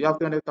second. Do you have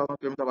 300,000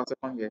 kilometers per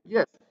second here?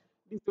 Yes.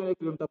 This 200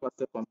 kilometers per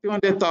second.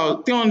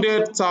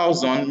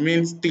 300,000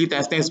 means 3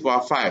 times 10 to the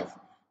power 5.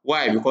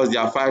 Why? Because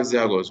there are 5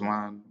 zeros.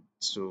 1,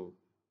 2,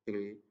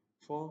 3,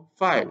 4,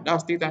 5.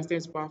 That's 3 times 10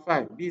 to the power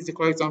 5. This is the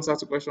correct answer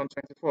to question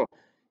 24.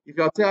 If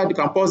you are tired, you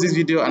can pause this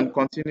video and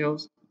continue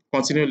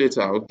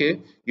later,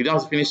 okay? You don't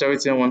have to finish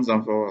everything once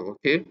and for all,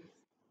 okay?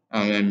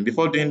 And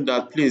before doing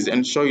that, please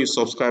ensure you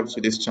subscribe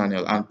to this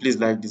channel and please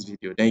like this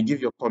video. Then you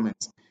give your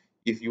comments.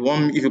 If you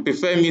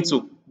prefer me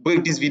to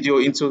break this video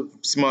into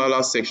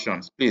smaller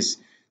sections, please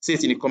say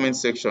it in the comment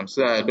section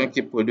so that I don't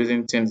keep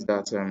producing things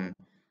that are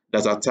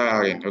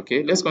tiring.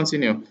 Okay, let's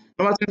continue.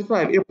 Number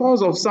 25. A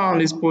pulse of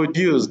sound is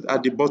produced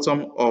at the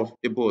bottom of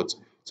a boat.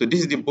 So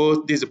this is the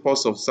boat, this is the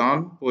pulse of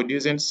sound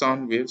producing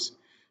sound waves.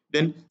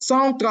 Then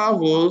sound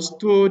travels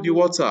through the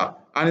water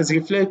and is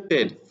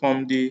reflected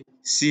from the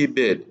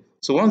seabed.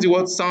 So once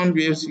the sound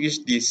waves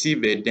reach the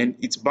seabed, then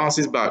it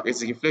bounces back,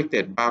 it's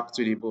reflected back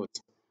to the boat.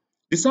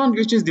 The sound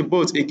reaches the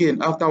boat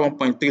again after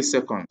 1.3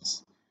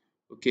 seconds.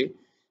 Okay,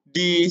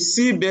 the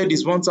seabed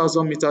is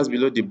 1000 meters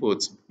below the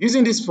boat.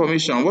 Using this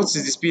information, what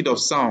is the speed of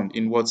sound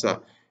in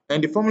water?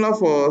 And the formula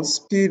for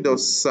speed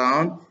of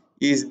sound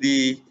is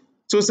the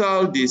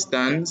total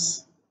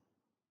distance,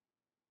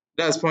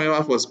 that's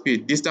formula for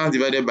speed, distance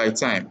divided by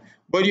time.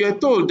 But you are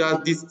told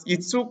that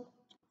it took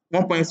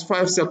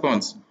 1.5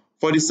 seconds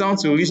for the sound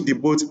to reach the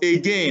boat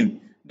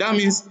again. That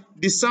means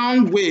the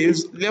sound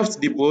waves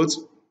left the boat,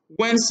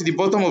 went to the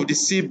bottom of the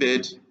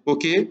seabed,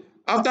 okay?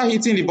 After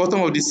hitting the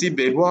bottom of the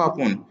seabed, what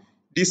happened?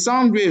 The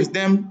sound waves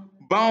then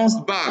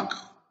bounced back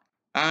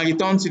and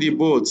returned to the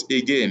boat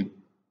again.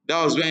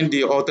 That was when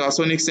the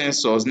ultrasonic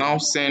sensors now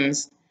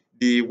sense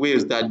the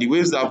waves, that the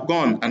waves have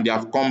gone and they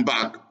have come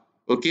back,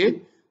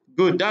 okay?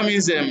 Good, that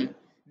means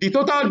the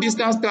total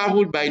distance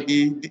traveled by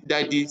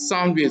the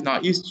sound waves now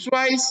is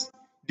twice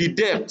the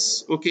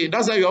depth, okay?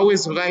 That's how you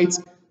always write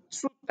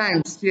 2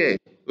 times here,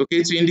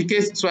 okay, to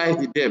indicate twice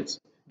the depth.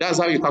 That's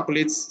how you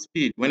calculate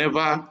speed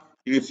whenever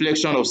the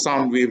reflection of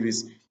sound wave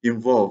is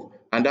involved,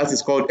 and that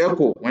is called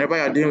echo. Whenever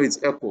you are dealing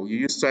with echo, you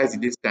use twice the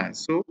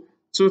distance. So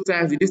 2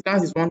 times the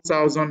distance is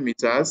 1000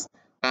 meters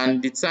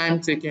and the time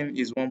taken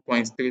is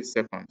 1.3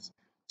 seconds.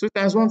 2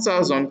 times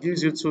 1000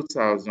 gives you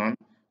 2000,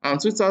 And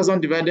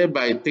 2000 divided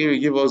by 3 will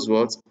give us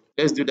what?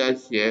 Let's do that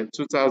here.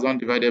 2000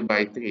 divided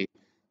by 3.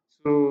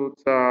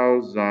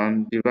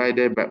 2000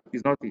 divided by,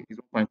 it's not 3, it's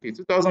 1.3.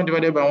 2000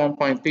 divided by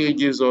 1.3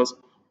 gives us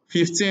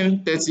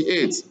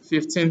 1538.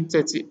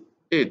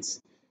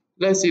 1538.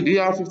 Let's see, do you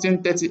have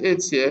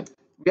 1538 here?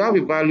 We have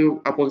a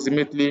value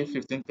approximately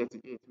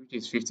 1538, which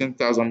is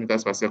 15,000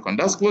 meters per second.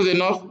 That's close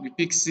enough. We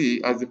pick C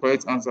as the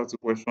correct answer to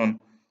question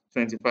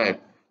 25.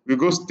 We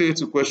go straight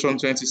to question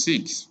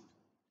 26.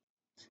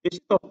 A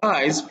sheet of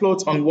ice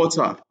floats on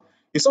water.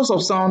 A source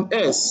of sound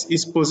S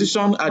is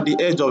positioned at the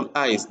edge of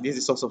ice. This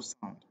is the source of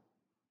sound.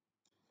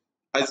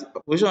 As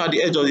positioned at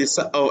the edge of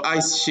the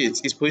ice sheet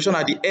is positioned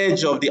at the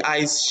edge of the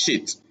ice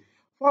sheet.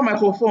 4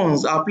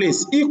 microphones are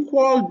placed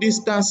equal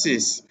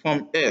distances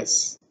from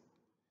S.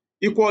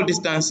 Equal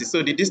distances.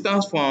 So the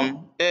distance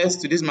from S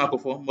to this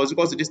microphone must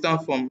equal to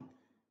distance from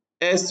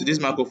S to this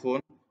microphone.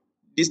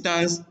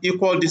 Distance,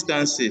 equal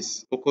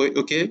distances.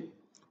 Okay.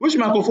 Which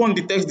microphone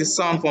detects the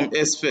sound from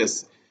S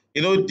first?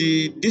 You know,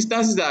 the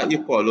distances are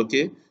equal.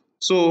 Okay.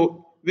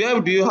 So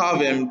where do you have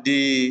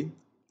the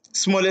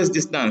smallest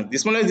distance? The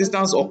smallest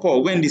distance occur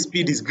when the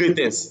speed is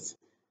greatest.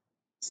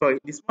 Sorry,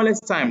 the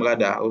smallest time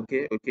rather.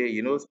 Okay.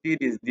 You know, speed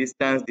is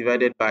distance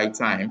divided by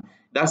time.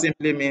 That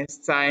simply means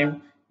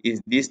time is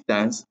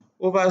distance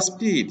over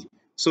speed.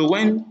 So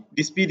when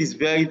the speed is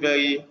very,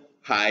 very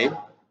high,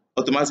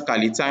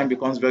 automatically time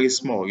becomes very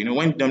small. You know,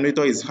 when the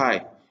denominator is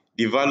high,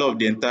 the value of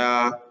the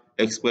entire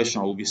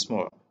expression will be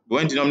small. But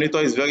when the denominator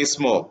is very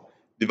small,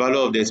 the value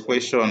of the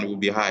expression will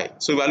be high.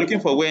 So we are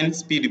looking for when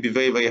speed will be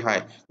very, very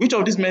high. Which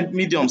of these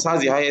mediums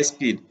has the highest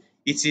speed?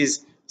 It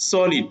is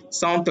solid.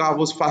 Sound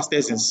travels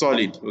fastest in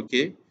solid.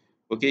 Okay,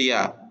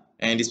 yeah.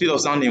 And the speed of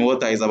sound in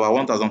water is about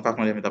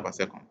 1500 meters per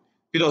second.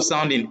 Speed of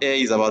sound in air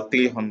is about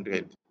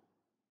 300.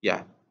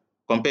 Yeah,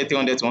 compare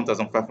 300 to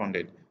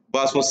 1500.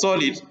 But as for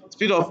solid,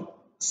 speed of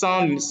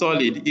sound in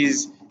solid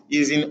is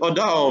in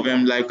order of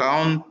like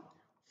around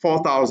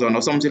 4000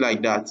 or something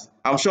like that.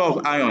 I'm sure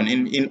of iron.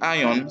 In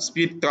iron,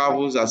 speed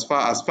travels as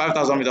far as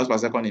 5000 meters per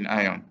second in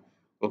iron.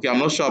 Okay, I'm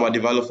not sure about the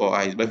value for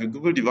ice, but if you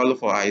Google the value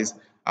for ice,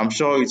 I'm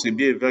sure it will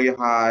be a very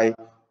high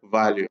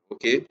value.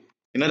 Okay,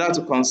 in order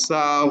to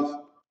conserve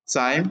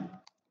time,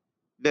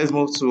 let's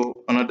move to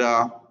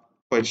another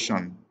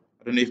question.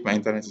 I don't know if my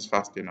internet is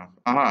fast enough.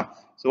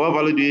 So what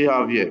value do you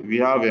have here? We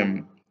have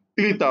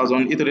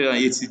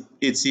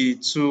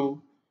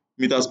 3882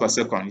 meters per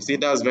second. You see,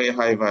 that's very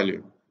high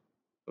value.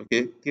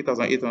 Okay,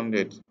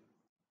 3800.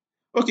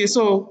 Okay,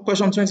 so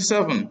question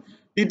 27.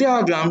 The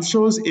diagram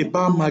shows a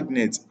bar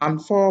magnet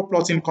and 4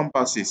 plotting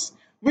compasses.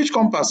 Which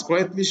compass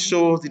correctly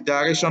shows the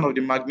direction of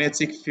the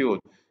magnetic field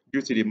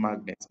due to the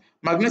magnet?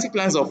 Magnetic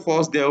lines of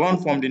force, they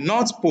run from the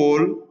North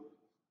Pole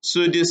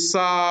to the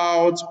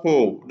South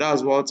Pole.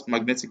 That's what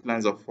magnetic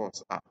lines of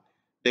force are.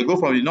 They go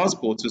from the North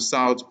Pole to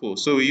South Pole.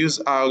 So we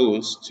use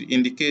arrows to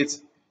indicate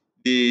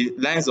the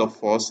lines of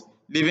force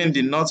leaving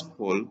the North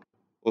Pole.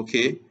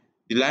 Okay,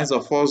 the lines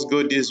of force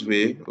go this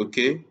way.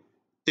 Okay,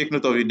 take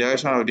note of the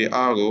direction of the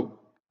arrow.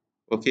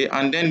 Okay,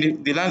 and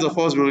then the lines of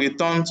force will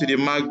return to the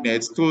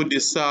magnet through the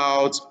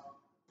South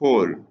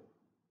Pole.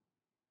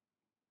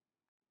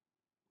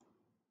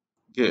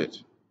 Good.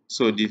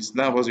 So this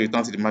line of force will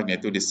return to the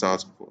magnet through the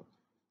South Pole.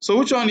 So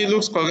which one it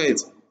looks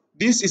correct?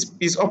 This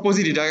is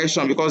opposite the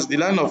direction because the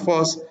line of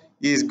force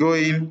is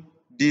going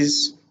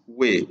this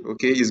way.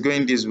 Okay, it's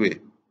going this way.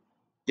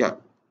 Yeah.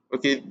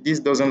 Okay, this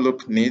doesn't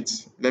look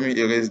neat. Let me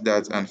erase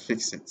that and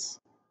fix it.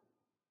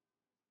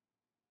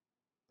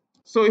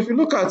 So if you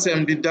look at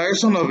the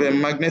direction of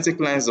magnetic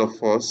lines of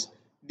force,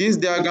 this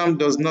diagram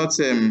does not,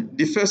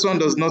 the first one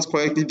does not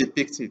correctly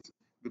depict it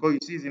because you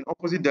see it's in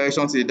opposite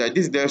direction to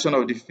this direction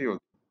of the field,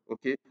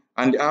 okay?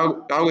 And the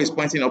arrow is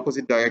pointing in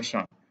opposite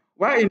direction.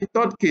 While in the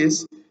third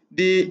case,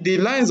 the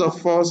lines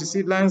of force, you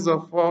see lines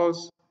of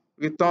force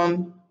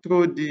return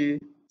through the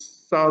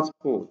South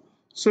Pole.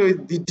 So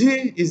the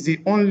D is the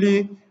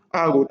only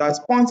arrow that's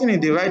pointing in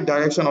the right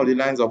direction of the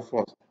lines of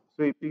force.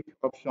 So you pick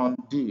option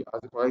D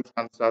as the correct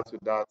answer to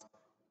that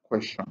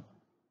question.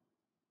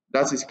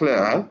 That is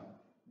clear, right?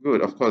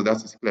 Good, of course,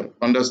 that is clear.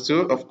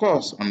 Understood? Of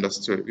course,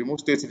 understood. We move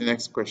straight to the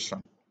next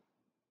question.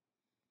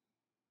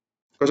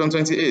 Question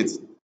 28.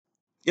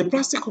 A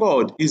plastic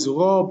rod is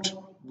rubbed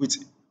with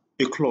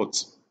a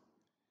cloth.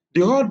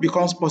 The rod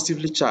becomes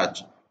positively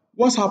charged.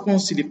 What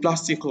happens to the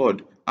plastic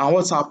rod and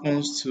what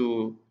happens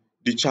to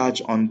the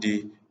charge on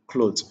the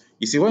cloth?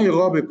 You see, when you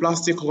rub a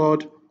plastic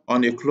rod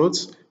on a cloth,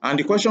 and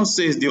the question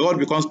says the rod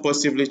becomes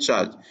positively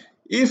charged.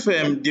 If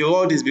the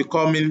rod is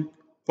becoming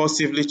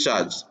positively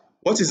charged,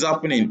 what is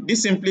happening?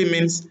 This simply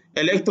means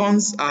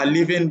electrons are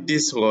leaving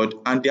this rod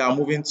and they are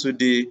moving to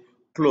the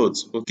cloth.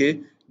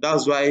 Okay,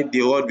 that's why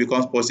the rod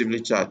becomes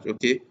positively charged.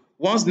 Okay,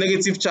 once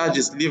negative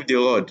charges leave the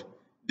rod,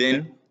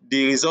 then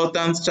the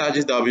resultant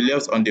charges that will be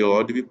left on the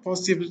rod will be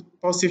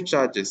positive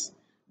charges.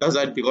 That's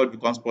why the rod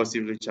becomes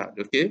positively charged.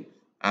 Okay,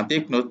 and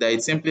take note that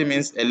it simply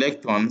means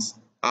electrons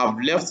have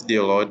left the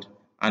rod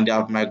and they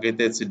have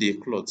migrated to the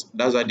cloth.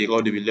 That's why the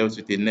rod will be left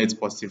with a net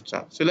positive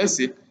charge. So let's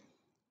see.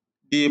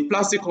 The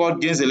plastic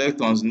rod gains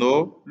electrons,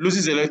 no.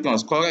 Loses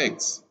electrons,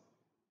 correct.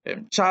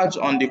 Charge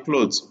on the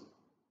cloth,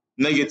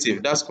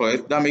 negative, that's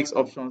correct. That makes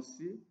option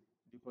C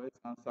the correct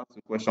answer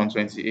to question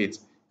 28.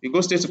 We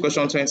go straight to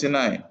question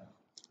 29.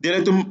 The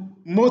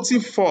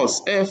electromotive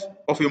force F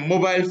of a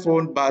mobile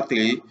phone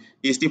battery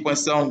is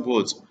 3.7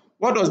 volts.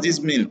 What does this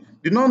mean?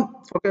 Do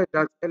not forget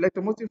that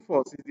electromotive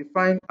force is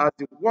defined as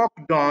the work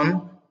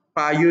done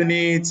per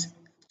unit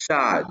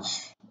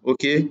charge.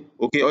 Okay,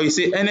 or you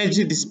say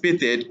energy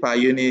dissipated per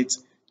unit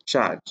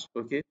charge.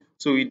 Okay,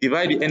 so we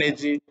divide the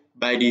energy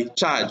by the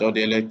charge of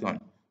the electron.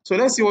 So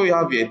let's see what we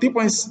have here.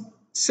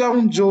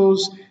 3.7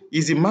 joules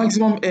is the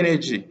maximum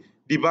energy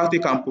the battery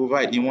can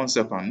provide in 1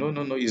 second.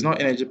 No, it's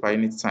not energy per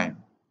unit time.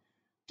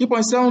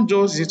 3.7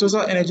 joules is the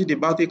total energy the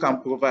battery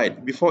can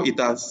provide before it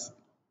has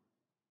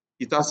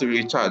to be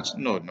recharged.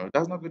 No,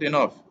 that's not good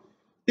enough.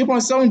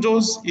 3.7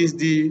 joules is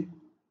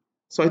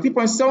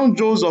 3.7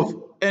 joules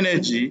of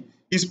energy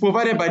is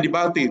provided by the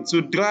battery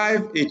to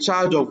drive a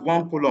charge of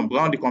 1 coulomb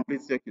around the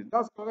complete circuit.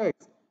 That's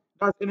correct.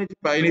 That's energy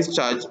per unit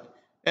charge.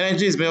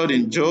 Energy is measured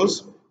in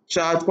joules.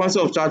 Quantity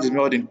of charge is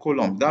measured in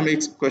coulomb. That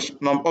makes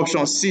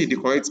option C the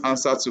correct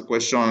answer to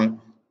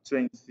question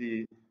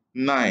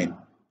 29.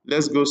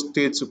 Let's go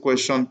straight to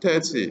question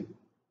 30.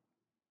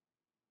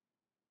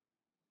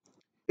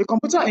 A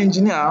computer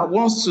engineer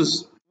wants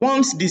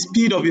the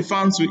speed of a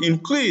fan to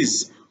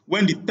increase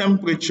when the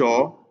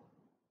temperature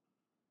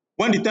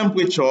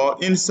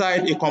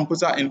inside a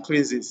computer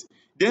increases.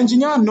 The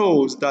engineer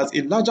knows that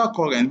a larger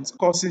current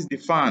causes the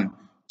fan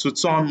to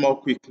turn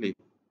more quickly.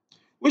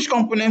 Which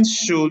component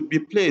should be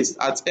placed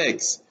at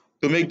X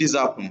to make this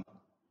happen?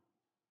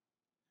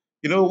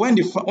 When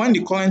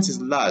the current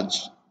is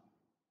large,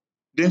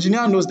 the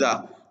engineer knows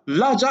that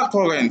larger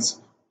current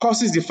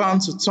causes the fan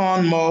to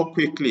turn more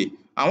quickly.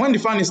 And when the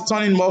fan is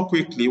turning more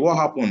quickly, what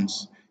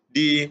happens?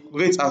 The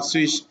rate at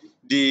which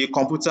the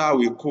computer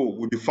will cool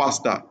will be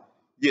faster.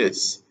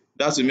 Yes,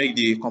 that will make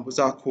the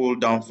computer cool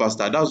down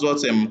faster. That's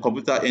what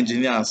computer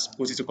engineers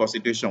put into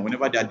consideration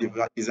whenever they are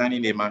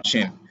designing a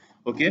machine.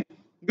 Okay,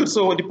 good.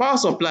 So with the power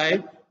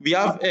supply, we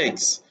have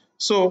X.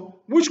 So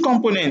which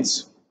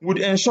components would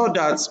ensure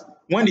that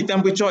when the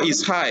temperature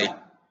is high,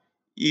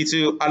 it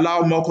will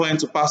allow more current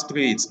to pass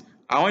through it,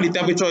 and when the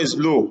temperature is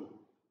low,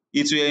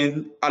 it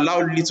will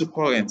allow little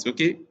current.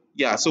 Okay,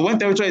 yeah, so when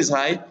temperature is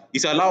high,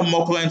 it will allow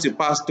more current to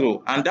pass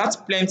through, and that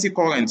plenty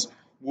current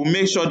will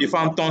make sure the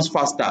fan turns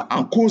faster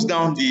and cools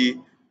down the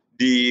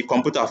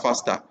computer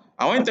faster.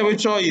 And when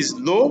temperature is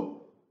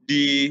low,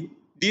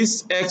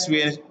 this X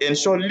will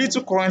ensure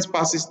little current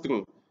passes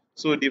through,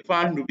 so the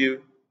fan will be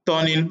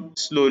turning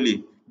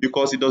slowly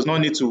because it does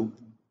not need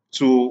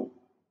to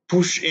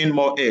push in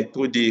more air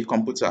through the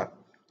computer.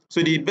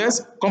 So the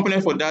best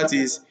component for that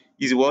is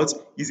what?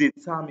 Is a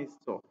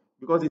thermistor,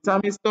 because the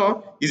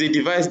thermistor is a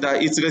device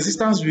that its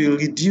resistance will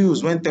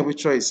reduce when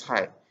temperature is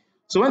high.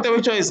 So when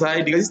temperature is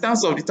high, the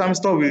resistance of the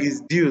thermistor will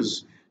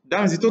reduce.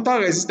 That means the total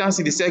resistance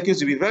in the circuit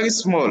will be very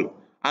small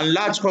and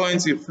large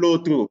current will flow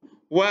through.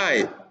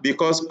 Why?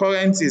 Because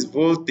current is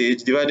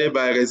voltage divided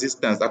by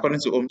resistance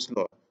according to Ohm's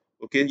law.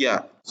 Okay,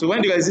 yeah. So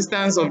when the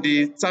resistance of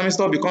the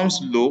thermistor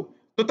becomes low,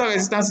 total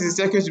resistance in the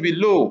circuit will be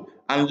low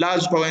and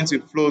large current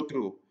will flow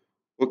through.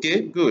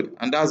 Okay, good.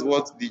 And that's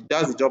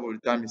the job of the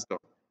thermistor.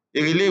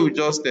 A relay will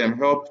just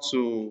help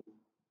to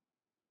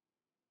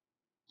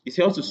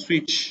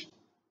switch.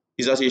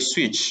 It's as a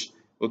switch.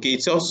 Okay,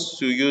 it helps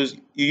to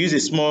use a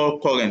small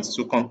current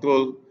to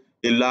control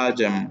a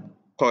large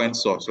current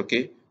source.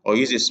 Okay, or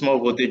use a small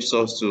voltage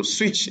source to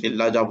switch a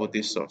larger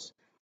voltage source.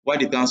 While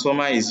the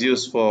transformer is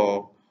used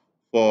for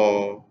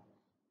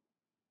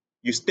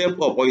you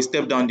step up or you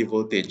step down the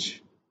voltage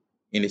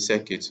in a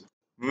circuit.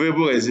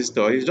 Variable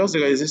resistor is just a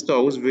resistor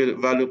whose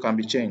value can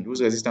be changed,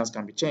 whose resistance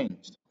can be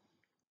changed.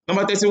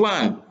 Number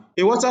 31,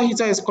 a water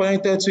heater is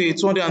connected to a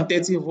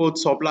 230 volt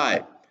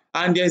supply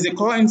and there is a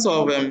current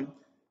of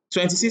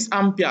 26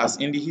 amperes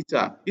in the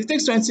heater. It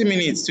takes 20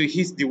 minutes to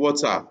heat the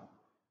water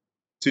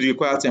to the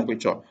required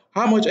temperature.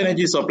 How much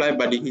energy is supplied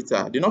by the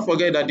heater? Do not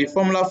forget that the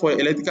formula for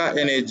electrical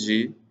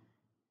energy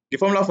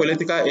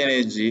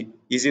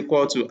is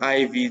equal to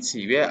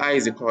IVT, where I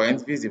is the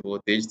current, V is the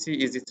voltage, T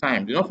is the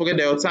time. Do not forget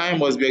that your time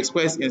must be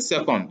expressed in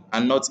seconds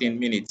and not in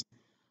minutes.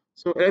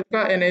 So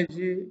electrical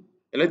energy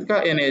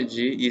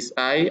is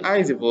I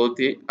is the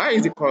voltage, I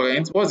is the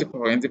current. What's the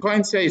current? The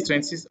current here is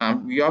 26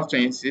 amp. We have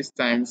 26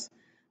 times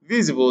V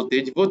is the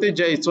voltage. Voltage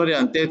here is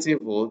 230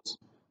 volts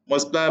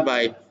multiplied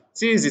by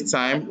T is the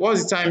time.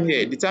 What's the time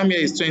here? The time here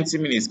is 20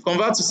 minutes.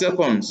 Convert to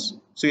seconds.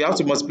 So you have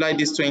to multiply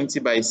this 20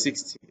 by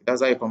 60.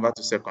 That's how you convert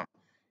to seconds.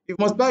 If you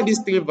multiply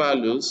these three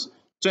values,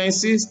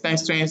 26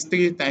 times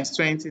 23 times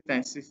 20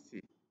 times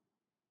 60.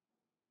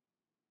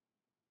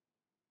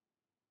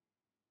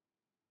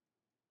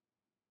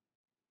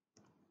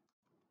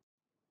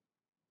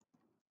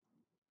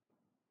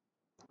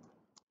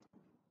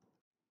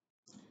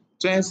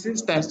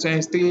 26 times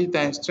 23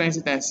 times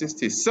 20 times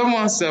 60.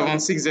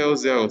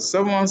 717,600.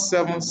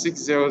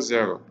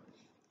 717,600.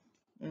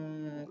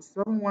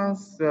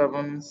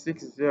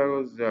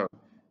 717,600.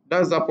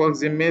 That's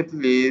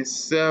approximately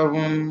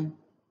 7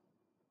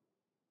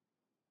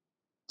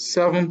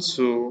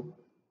 to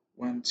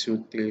 1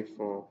 2 3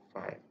 4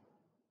 5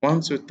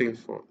 1 2 3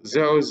 4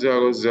 0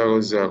 0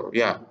 0 0.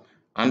 Yeah,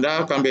 and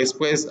that can be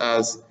expressed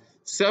as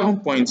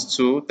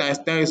 7.2 times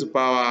 10 raised to the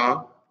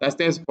power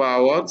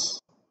what?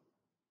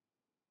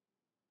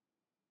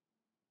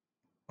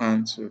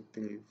 1 2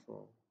 3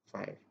 4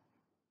 5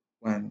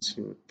 1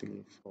 2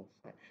 3 4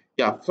 5.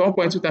 Yeah,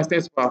 7.2 times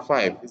 10 to the power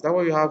 5. Is that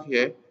what you have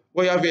here?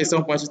 What you have here is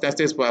 7.2 times 10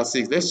 to the power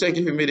 6. Let's check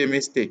if you made a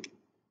mistake.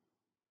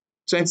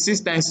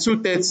 26 times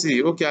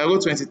 230. Okay, I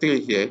wrote 23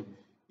 here.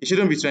 It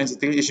shouldn't be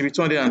 23, it should be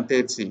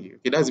 230.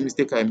 Okay, that's the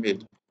mistake I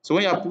made. So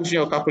when you're pushing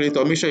your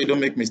calculator, make sure you don't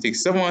make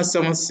mistakes.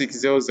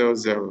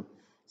 7176000.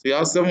 So you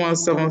have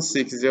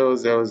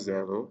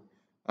 7176000,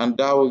 and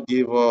that will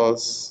give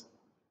us,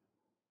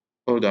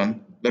 hold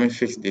on, let me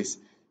fix this.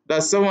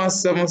 That's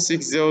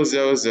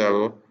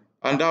 7176000,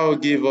 and that will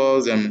give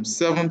us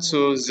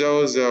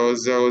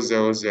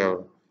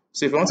 7200000.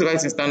 So if you want to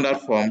write in standard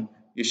form,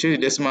 you shift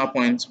the decimal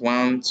point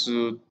 1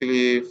 2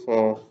 3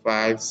 4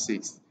 5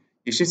 6.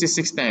 You shift it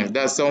 6 times.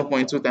 That's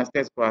 7.2 times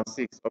 10 to the power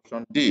 6.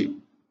 Option D.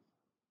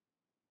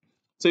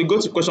 So you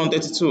go to question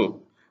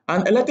 32.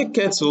 An electric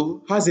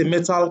kettle has a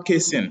metal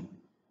casing.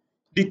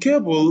 The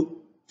cable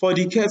for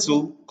the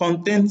kettle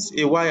contains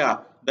a wire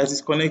that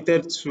is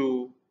connected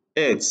to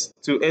earth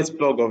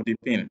plug of the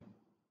pin.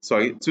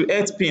 Sorry, to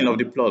earth pin of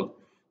the plug.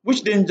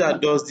 Which danger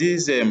does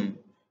this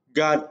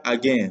guard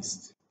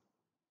against?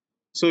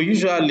 So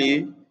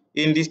usually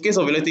in the case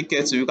of electric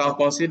kettle, you can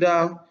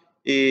consider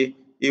a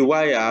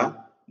wire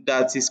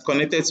that is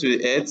connected to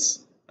the earth.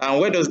 And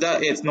where does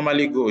that earth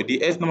normally go?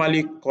 The earth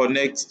normally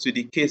connects to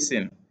the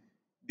casing,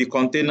 the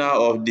container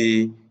of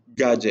the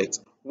gadget.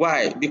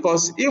 Why?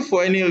 Because if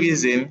for any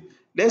reason,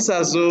 let's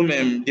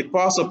assume the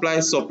power supply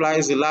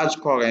supplies a large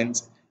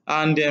current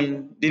and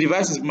the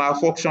device is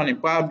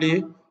malfunctioning,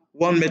 probably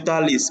one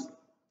metal is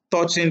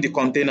touching the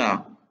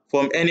container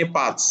from any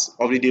parts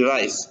of the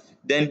device,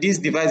 then this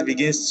device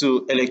begins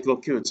to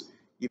electrocute.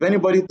 If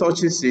anybody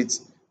touches it,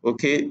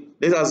 okay,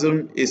 let's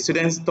assume a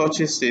student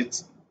touches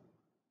it,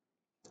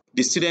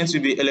 the student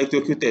will be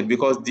electrocuted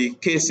because the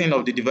casing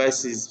of the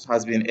device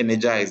has been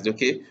energized,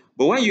 okay?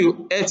 But when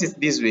you earth it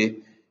this way,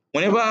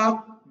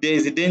 whenever there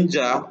is a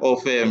danger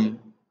of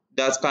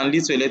that can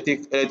lead to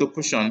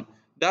electrocution,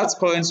 that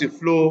current will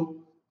flow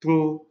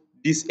through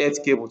this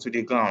earth cable to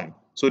the ground,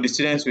 so the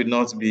students will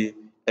not be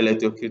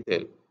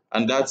electrocuted,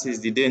 and that is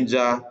the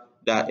danger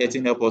that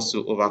earthing helps us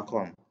to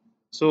overcome.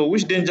 So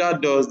which danger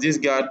does this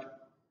guard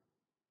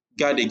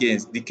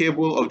against? The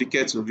cable of the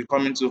kettle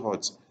becoming too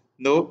hot?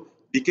 No,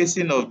 the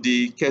casing of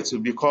the kettle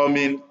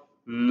becoming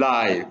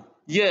live.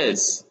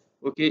 Yes.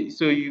 Okay,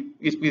 so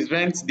it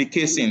prevents the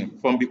casing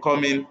from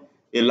becoming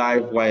a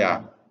live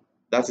wire.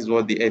 That is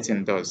what the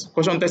earthing does.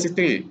 Question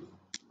 33.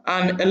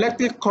 An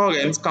electric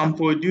current can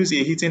produce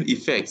a heating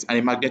effect and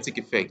a magnetic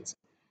effect.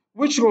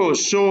 Which row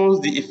shows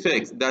the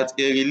effect that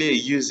a relay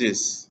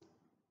uses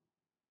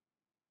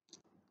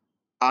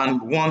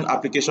and one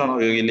application of a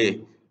relay?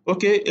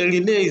 Okay, a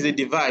relay is a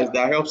device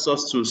that helps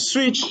us to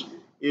switch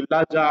a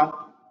larger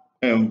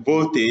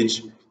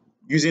voltage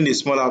using a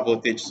smaller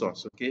voltage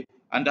source, okay,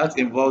 and that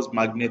involves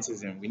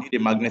magnetism. We need a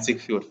magnetic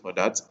field for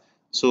that.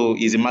 So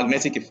it's a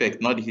magnetic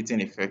effect, not the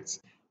heating effect.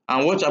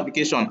 And what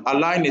application?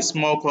 Allowing a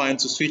small current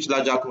to switch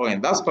larger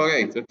current. That's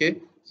correct, okay.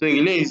 So a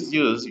relay is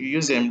used, you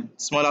use a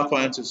smaller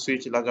current to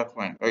switch a larger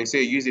current, or you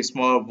say you use a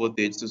smaller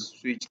voltage to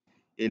switch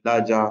a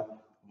larger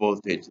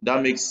voltage.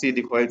 That makes C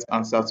the correct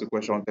answer to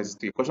question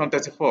 33. Question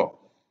 34.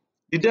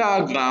 The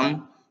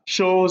diagram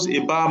shows a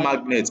bar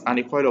magnet and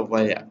a coil of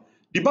wire.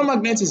 The bar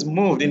magnet is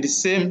moved in the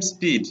same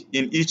speed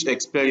in each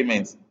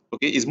experiment.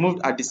 Okay, it's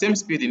moved at the same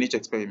speed in each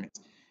experiment.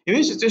 In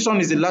which situation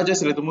is the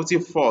largest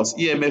electromotive force,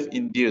 EMF,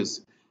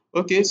 induced?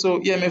 Okay, so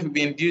EMF will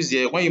be induced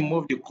here when you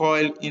move the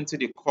coil into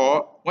the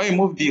coil, when you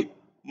move the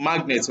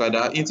magnet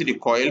rather into the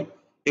coil,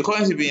 a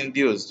current will be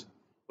induced.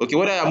 Okay,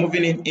 whether you are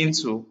moving it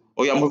into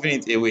or you are moving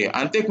it away.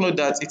 And take note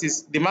that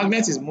the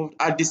magnet is moved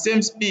at the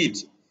same speed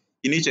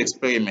in each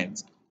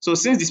experiment. So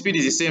since the speed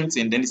is the same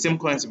thing, then the same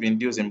current will be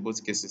induced in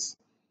both cases.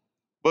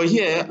 But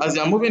here, as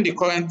you are moving the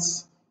current,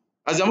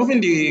 as you are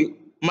moving the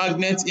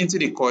magnet into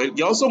the coil,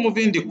 you are also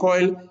moving the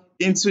coil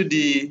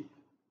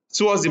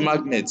towards the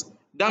magnet.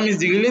 That means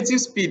the relative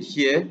speed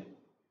here,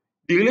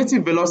 the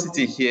relative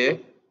velocity here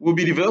will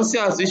be the velocity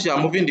at which you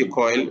are moving the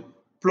coil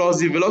plus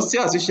the velocity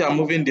at which you are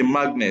moving the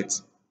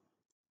magnet.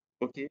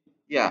 Okay,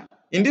 yeah.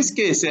 In this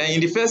case,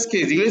 in the first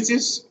case, the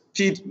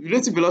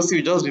relative velocity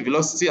will just be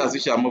velocity at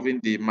which you are moving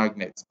the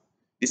magnet.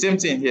 The same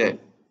thing here.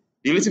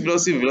 The relative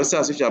velocity will be velocity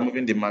at which you are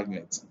moving the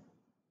magnet.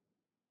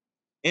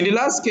 In the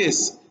last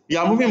case, you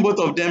are moving both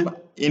of them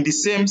in the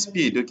same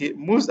speed, okay,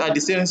 moves at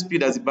the same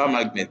speed as the bar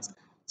magnet.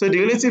 So the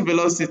relative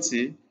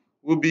velocity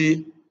will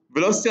be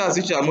velocity at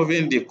which you are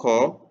moving the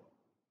core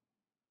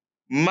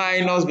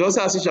minus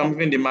velocity at which you are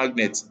moving the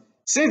magnet.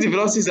 Since the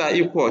velocities are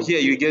equal, here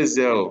you get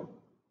 0.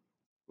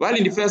 While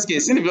in the first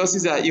case, since the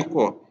velocities are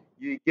equal,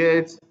 you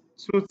get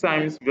 2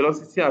 times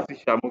velocity at which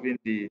you are moving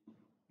the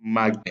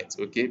magnet,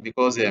 okay,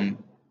 because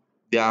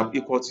they are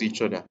equal to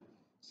each other.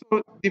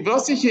 So the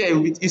velocity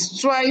here is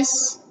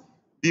twice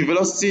the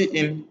velocity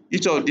in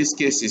each of these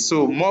cases.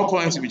 So more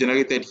current will be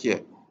generated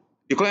here.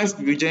 The current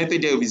will be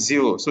generated here will be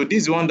 0. So this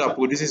is the one that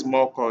produces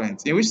more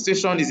current. In which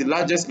situation is the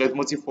largest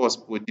electromotive force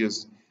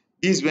produced?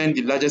 This is when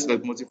the largest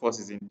electromotive force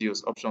is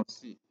induced. Option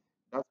C.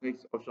 That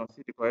makes option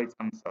C the correct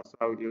answer. So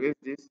I will erase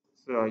this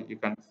so you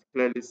can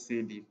clearly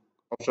see the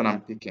option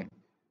I'm picking.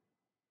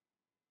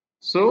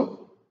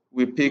 So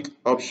we pick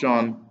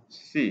option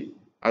C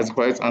as the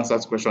correct answer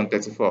to question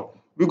 34.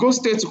 We go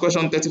straight to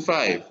question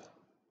 35.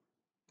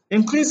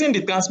 Increasing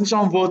the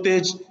transmission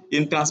voltage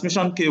in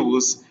transmission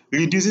cables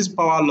reduces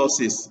power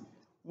losses.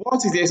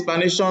 What is the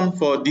explanation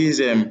for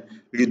this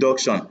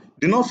reduction?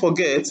 Do not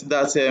forget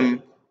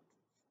that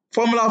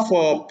formula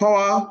for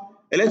power,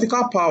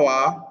 electrical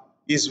power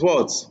is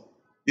what?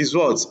 Is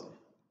what?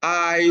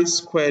 I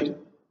squared,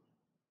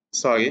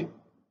 sorry.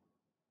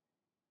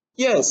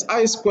 Yes,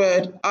 I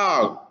squared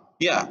R.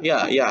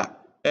 Yeah.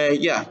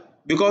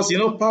 Because you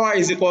know power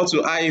is equal to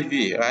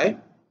IV, right?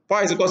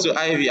 Power is equal to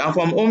IV, and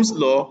from Ohm's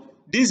law,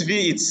 this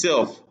V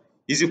itself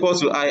is equal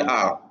to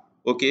IR.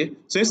 Okay,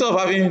 so instead of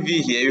having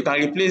V here, you can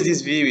replace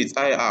this V with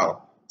IR.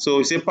 So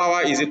you say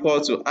power is equal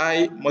to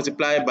I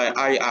multiplied by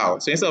IR.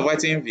 So instead of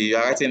writing V, you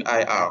are writing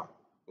IR.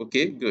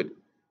 Okay, good.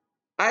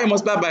 I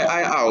multiplied by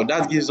IR,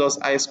 that gives us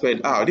I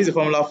squared R. This is the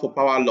formula for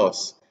power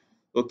loss.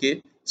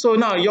 Okay, so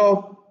now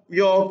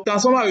your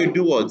transformer will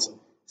do what?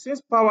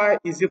 Since power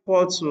is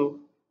equal to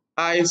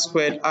I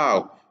squared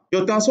R,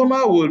 your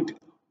transformer would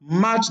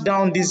match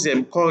down this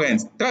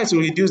current, try to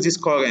reduce this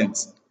current,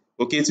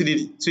 okay,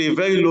 to a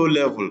very low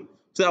level.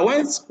 So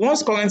that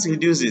once current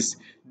reduces,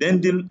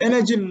 then the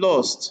energy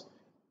lost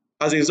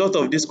as a result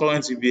of this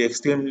current will be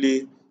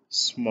extremely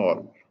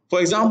small.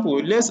 For example,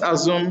 let's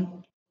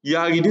assume you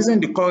are reducing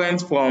the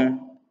current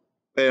from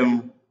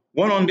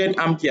 100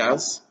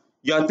 amperes,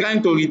 you are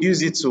trying to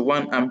reduce it to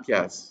 1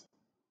 amperes.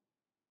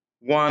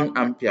 1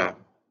 ampere.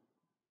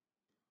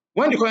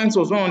 When the current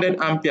was 100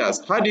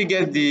 amperes, how do you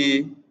get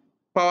the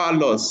power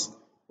loss?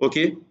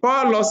 Okay,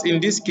 power loss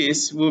in this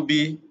case will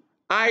be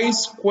I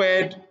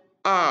squared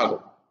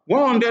R.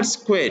 100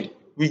 squared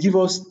will give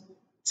us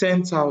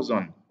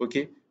 10,000.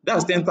 Okay,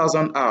 that's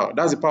 10,000 R.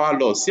 That's the power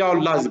loss. See how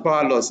large the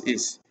power loss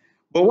is.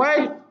 But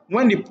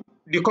when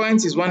the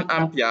current is 1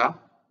 ampere,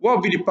 what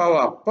will be the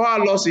power?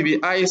 Power loss will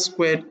be I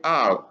squared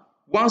R.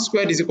 1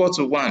 squared is equal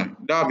to 1.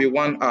 That will be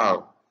 1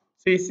 R.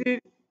 So you see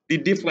the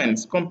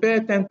difference.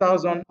 Compare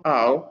 10,000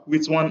 R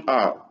with 1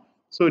 R.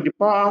 So the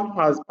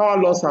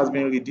power loss has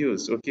been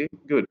reduced. Okay,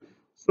 good.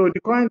 So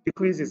the current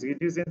decreases,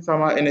 reducing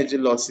thermal energy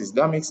losses.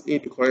 That makes A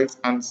the correct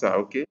answer.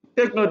 Okay.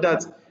 Take note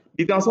that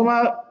the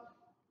transformer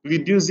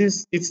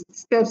reduces, it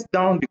steps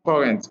down the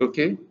current.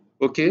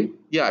 Okay,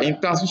 yeah, in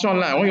transmission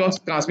line, when you want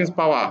to transmit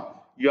power,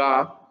 you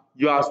are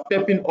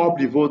stepping up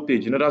the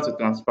voltage in order to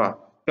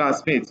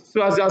transmit.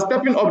 So as you are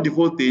stepping up the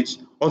voltage,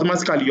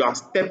 automatically you are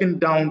stepping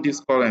down this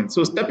current.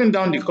 So stepping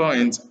down the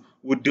current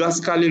would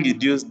drastically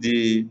reduce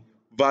the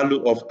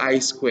value of I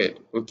squared.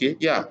 Okay,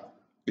 yeah,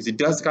 it will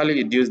drastically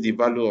reduce the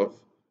value of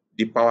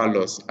the power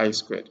loss I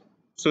squared.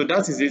 So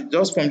that is it.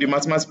 Just from the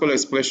mathematical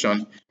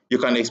expression, you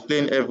can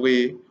explain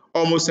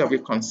almost every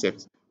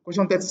concept.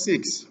 Question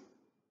 36.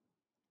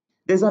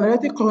 There's an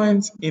electric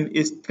current in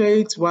a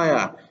straight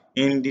wire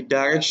in the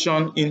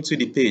direction into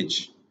the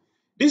page.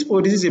 This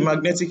produces a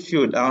magnetic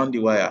field around the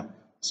wire.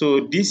 So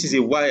this is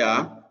a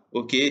wire,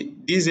 okay?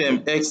 This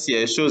X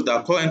here shows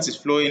that current is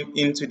flowing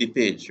into the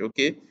page,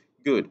 okay?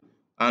 Good.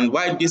 And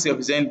why this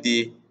represents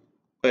the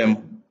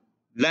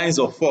lines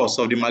of force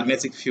of the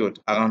magnetic field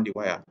around the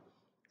wire.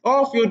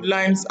 All field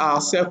lines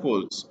are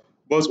circles,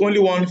 but only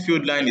one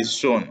field line is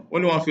shown.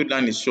 Only one field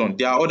line is shown.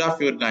 There are other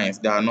field lines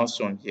that are not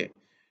shown here.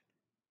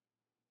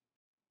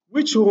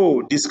 Which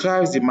rule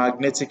describes the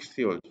magnetic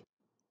field?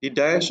 The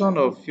direction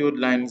of field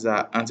lines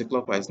are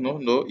anticlockwise.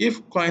 No.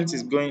 If current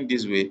is going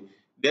this way,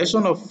 the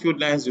direction of field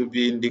lines will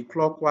be in the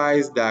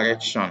clockwise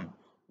direction.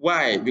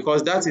 Why?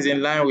 Because that is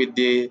in line with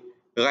the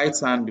right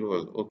hand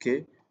rule,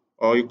 okay?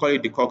 Or you call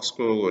it the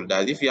corkscrew rule.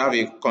 That if you have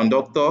a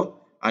conductor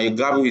and you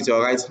grab it with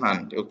your right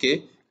hand,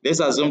 okay? Let's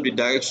assume the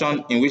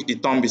direction in which the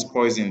thumb is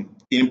pointing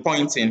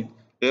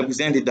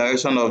represents the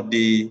direction of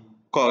the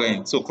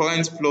current. So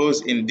current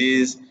flows in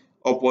this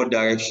upward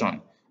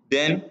direction.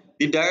 Then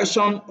the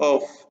direction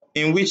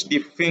in which the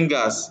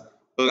fingers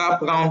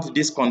wrap around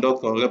this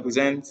conductor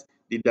represents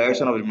the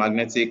direction of the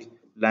magnetic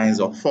lines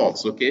of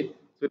force. Okay,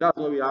 so that's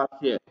what we have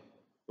here.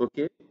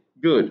 Okay,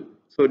 good.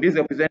 So this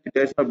represents the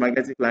direction of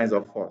magnetic lines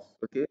of force.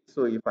 Okay,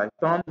 so if I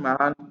turn my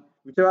hand,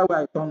 whichever way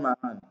I turn my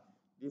hand,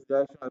 this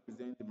direction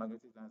represents the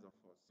magnetic lines of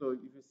force. So if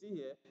you see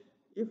here,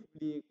 if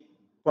the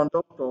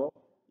conductor,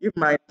 if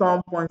my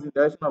thumb points in the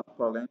direction of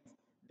current,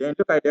 then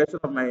look at the direction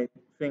of my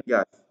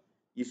fingers.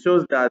 It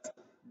shows that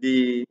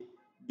the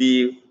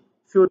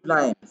field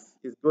lines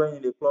is going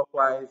in a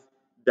clockwise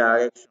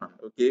direction.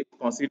 Okay,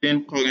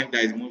 considering current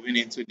that is moving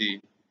into the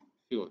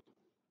field.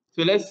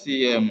 So let's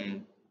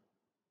see.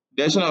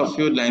 Direction of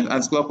field lines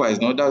anti-clockwise.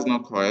 No, that's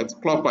not correct.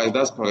 Clockwise,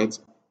 that's correct.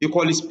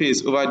 equally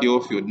spaced over the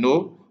whole field?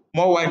 No,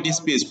 more widely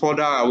spaced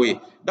further away.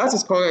 That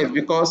is correct,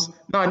 because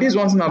now this is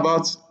one thing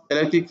about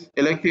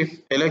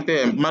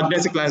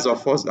magnetic lines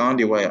of force around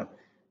the wire.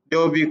 They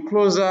will be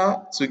closer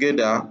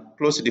together,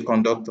 close to the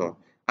conductor,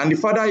 and the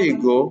further you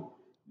go,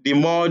 the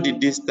more the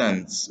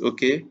distance.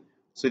 Okay,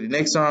 so the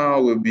next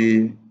one will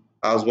be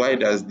as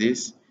wide as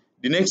this.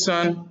 The next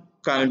one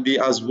can be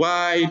as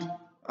wide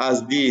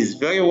as this,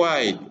 very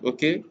wide.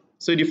 Okay,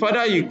 so the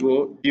further you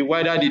go, the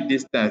wider the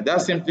distance.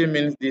 That simply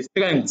means the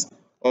strength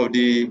of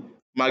the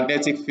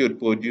magnetic field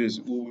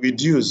produced will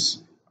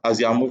reduce as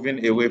you are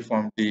moving away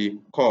from the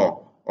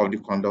core of the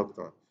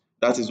conductor.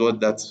 That is what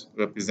that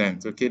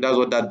represents. Okay, that's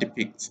what that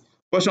depicts.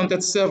 Question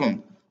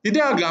 37. The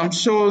diagram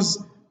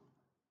shows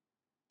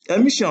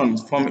emission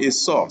from a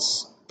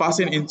source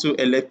passing into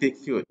electric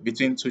field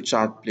between two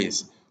charged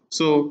plates.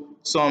 So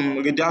some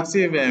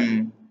radioactive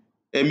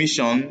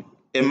emission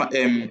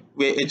were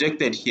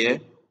ejected here.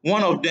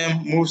 One of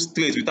them moves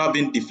straight without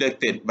being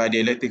deflected by the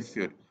electric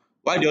field,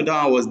 while the other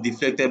one was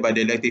deflected by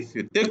the electric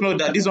field. Take note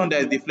that this one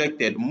that is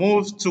deflected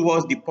moves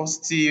towards the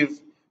positive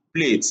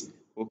plate.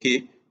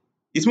 Okay,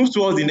 it moves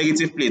towards the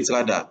negative plate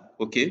rather.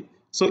 Okay,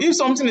 so if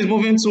something is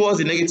moving towards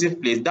the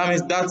negative plate, that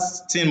means that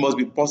thing must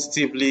be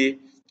positively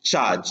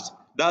charged.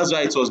 That's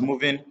why it was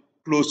moving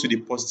close to the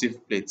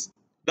positive plate.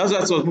 That's why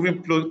it was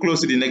moving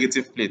close to the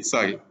negative plate.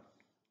 Sorry.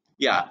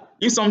 Yeah,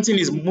 if something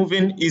is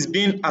moving, is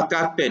being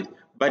attracted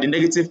by the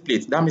negative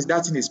plate, that means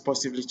that thing is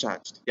positively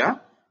charged. Yeah,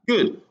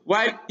 good.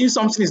 While if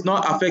something is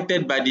not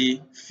affected by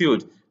the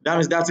field, that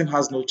means that thing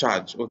has no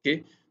charge.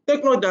 Okay,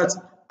 take note that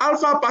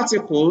alpha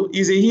particle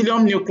is a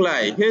helium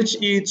nuclei,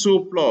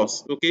 He2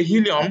 plus. Okay,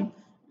 helium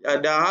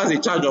that has a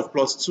charge of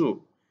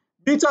 +2.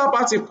 Beta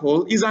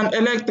particle is an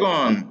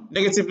electron,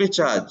 negatively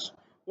charged,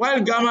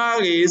 while gamma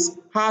rays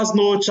has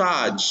no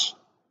charge.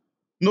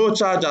 No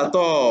charge at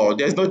all.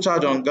 There's no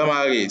charge on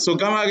gamma rays. So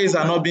gamma rays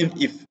are not being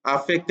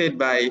affected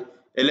by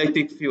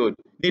electric field.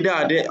 Neither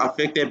are they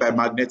affected by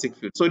magnetic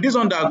field. So this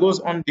one that goes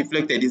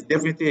undeflected is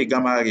definitely a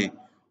gamma ray.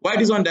 While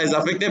this one that is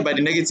affected by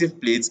the negative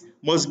plate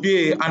must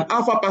be an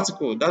alpha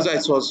particle. That's why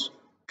it was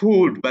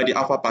pulled by the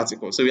alpha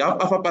particle. So we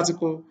have alpha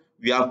particle,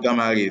 we have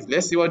gamma rays.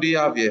 Let's see what do you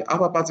have here.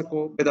 Alpha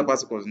particle, beta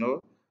particles,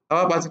 no.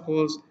 Alpha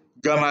particles,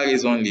 gamma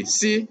rays only.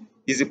 C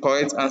is the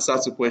correct answer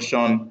to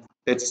question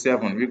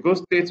 37. We go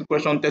straight to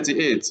question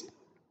 38.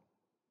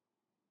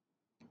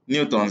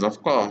 Newtons, of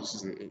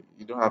course.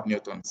 You don't have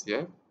newtons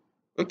here.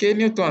 Okay,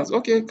 newtons.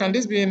 Okay, can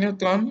this be a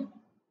neutron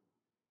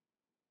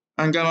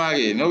and gamma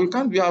ray? No, we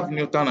can't have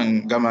Newton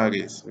and gamma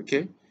rays.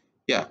 Okay,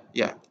 yeah.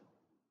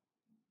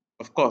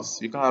 Of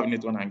course, you can't have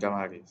Newton and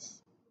gamma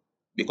rays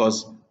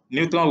because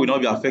Newton will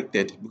not be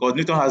affected because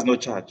Newton has no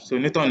charge. So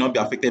Newton will not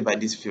be affected by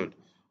this field.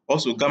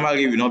 Also, gamma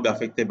ray will not be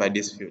affected by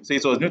this field. So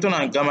it was Newton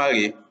and gamma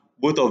ray,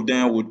 both of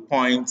them would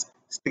point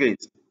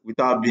straight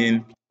without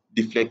being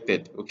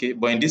deflected. Okay,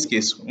 but in this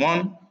case,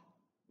 one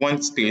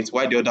went straight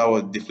while the other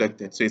was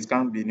deflected. So it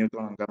can't be Newton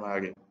and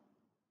gamma ray.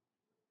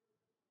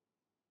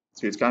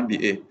 So it can't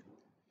be A.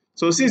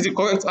 So C is the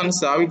correct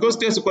answer. We go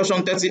straight to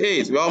question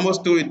 38. We're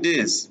almost through with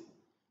this.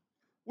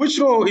 Which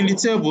row in the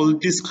table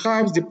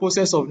describes the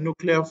process of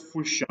nuclear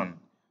fusion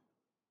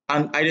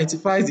and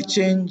identifies the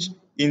change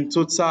in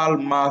total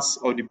mass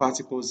of the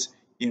particles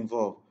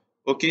involved?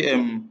 Okay,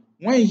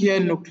 when you hear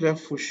nuclear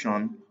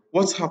fusion,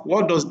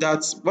 what does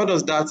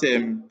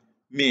that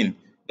mean?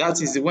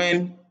 That is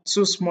when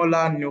two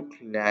smaller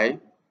nuclei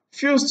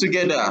fuse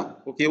together.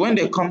 Okay, when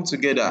they come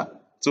together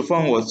to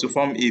form what? To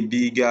form a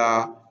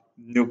bigger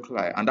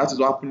nuclei, and that is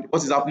what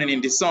is happening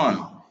in the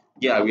sun.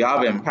 Yeah, we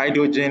have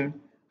hydrogen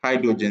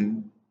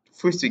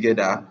fuse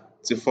together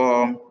to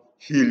form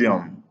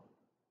helium.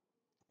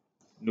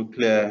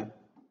 Nuclear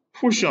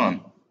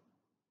fusion.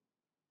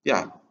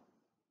 Yeah.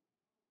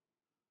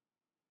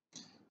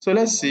 So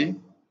let's see.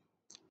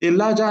 A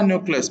larger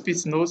nucleus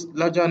splits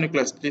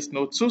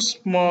node, two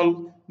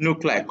small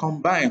nuclei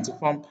combine to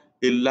form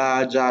a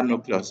larger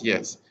nucleus.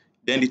 Yes.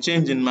 Then the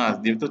change in mass,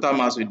 the total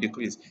mass will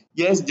decrease.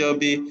 Yes, there will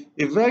be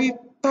a very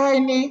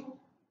tiny,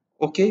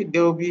 okay,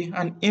 there will be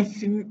an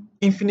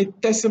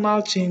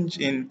infinitesimal change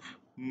in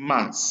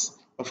mass,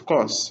 of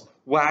course.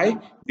 Why?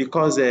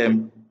 Because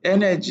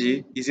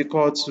energy is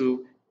equal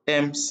to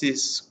mc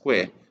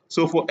square.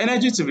 So for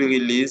energy to be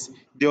released,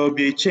 there will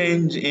be a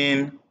change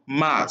in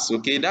mass.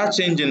 Okay, that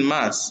change in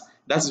mass,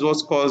 that is what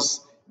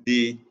causes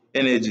the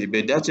energy,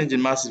 but that change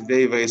in mass is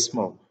very, very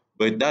small.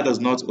 But that does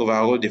not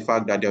overrule the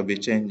fact that there will be a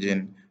change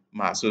in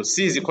mass. So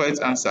C is the correct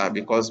answer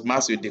because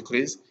mass will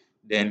decrease.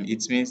 Then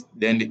it means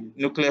the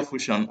nuclear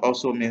fusion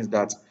also means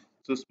that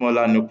two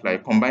smaller nuclei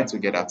combine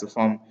together to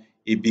form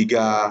a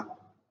bigger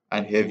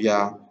and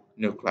heavier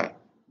nuclei.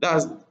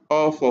 That's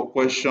all for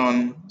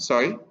question,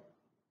 sorry.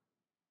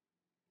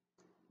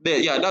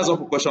 That's all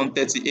for question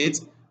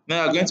 38.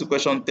 Now we're going to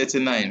question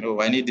 39.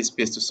 Oh, I need this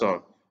space to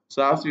solve.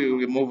 So I have to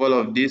remove all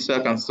of this so I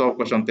can solve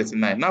question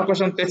 39. Now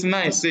question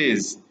 39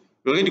 says,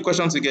 we'll read the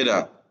question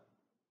together.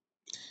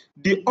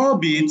 The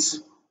orbit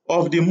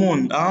of the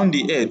moon around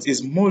the earth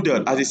is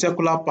modeled as a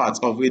circular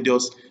path of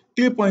radius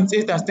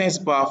 3.8 times 10 to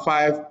the power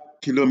 5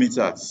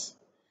 kilometers.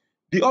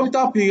 The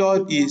orbital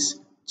period is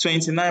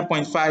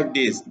 29.5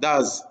 days.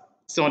 That's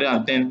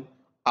 710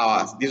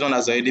 hours. This one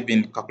has already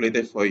been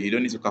calculated for you. You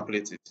don't need to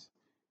calculate it.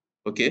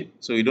 Okay,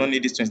 so you don't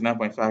need this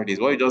 29.5 days.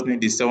 What you just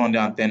need is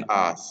 710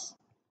 hours.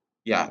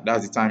 Yeah,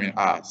 that's the time in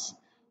hours.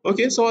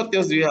 Okay, so what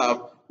else do we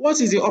have? What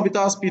is the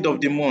orbital speed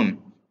of the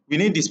moon? We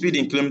need the speed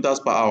in kilometers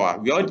per hour.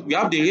 We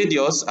have the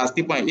radius as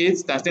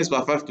 3.8 times 10 to the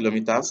power 5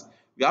 kilometers.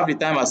 We have the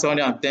time as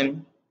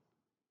 710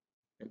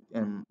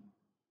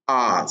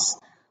 hours.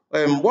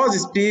 What's the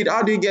speed?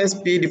 How do you get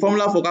speed? The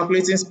formula for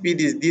calculating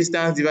speed is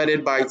distance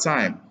divided by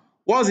time.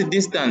 What's the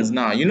distance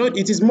now? You know,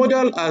 it is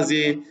modeled as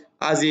a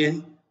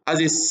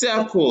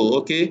circle,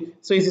 okay?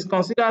 So it is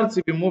considered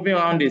to be moving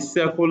around a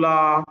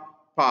circular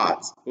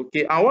path,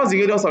 okay? And what's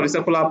the radius of the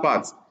circular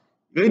path?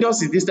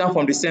 Radius is distance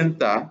from the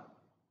center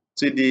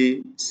to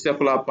the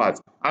circular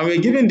path. And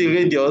we're given the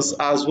radius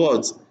as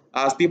what?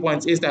 As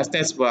 3.8 times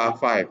 10 to the power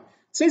 5.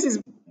 Since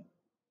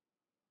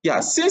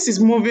it's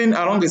moving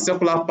along a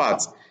circular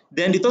path,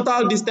 then the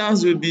total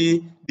distance will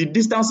be the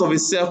distance of a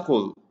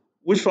circle,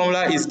 which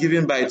formula is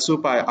given by 2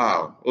 pi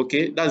r.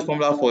 Okay, that's the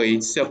formula for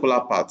a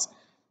circular path.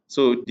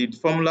 So the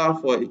formula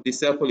for the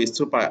circle is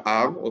 2 pi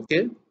r.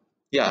 Okay,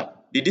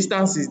 the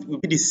distance will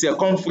be the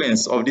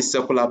circumference of this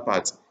circular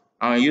path,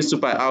 and we use 2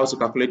 pi r to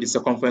calculate the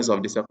circumference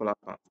of the circular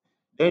path.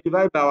 Then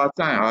divide by our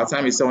time. Our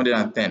time is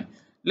 710.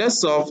 Let's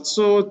solve.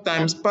 So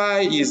times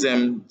pi is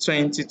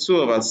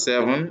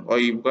 22/7, or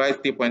you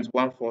write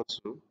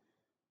 3.142,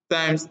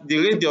 times the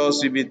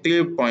radius will be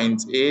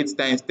 3.8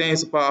 times 10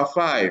 to the power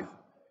 5.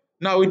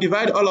 Now we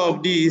divide all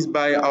of these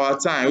by our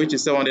time, which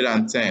is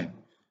 710.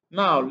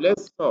 Now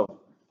let's solve.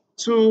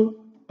 2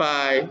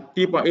 pi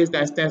 3.8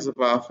 times 10 to the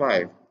power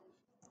 5.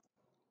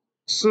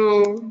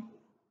 So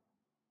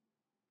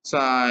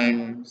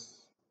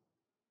times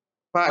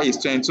pi is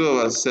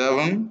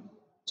 22/7.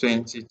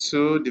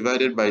 22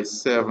 divided by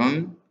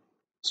 7,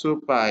 2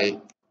 pi.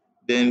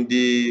 Then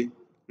the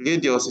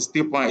radius is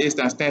 3.8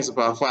 times 10 to the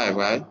power 5,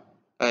 right?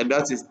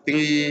 That is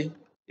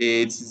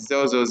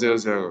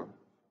 380,000.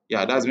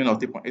 Yeah, that's the meaning of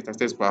 3.8 times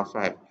 10 to the power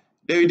 5.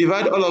 Then we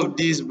divide all of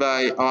these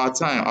by our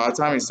time. Our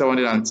time is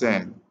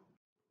 710.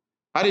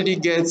 How did you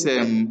get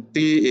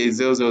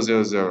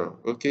 380,000?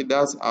 Okay,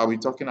 that's how we're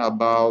talking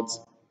about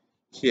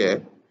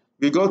here.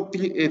 We got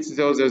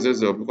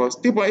 380,000 because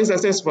 3.8 times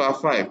 10 to the power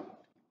 5.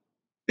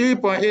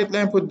 3.8,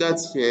 let me put that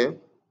here.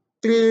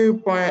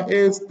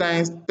 3.8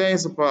 times 10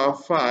 to the power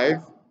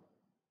 5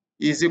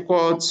 is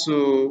equal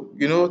to,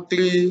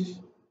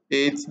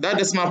 3.8. That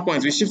decimal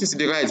point, we shift it to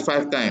the right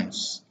 5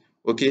 times.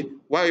 Okay,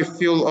 why we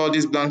fill all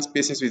these blank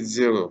spaces with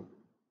 0?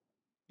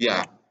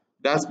 Yeah,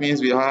 that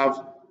means we have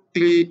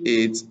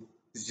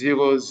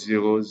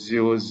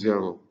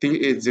 380000.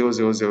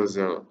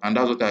 380000, and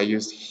that's what I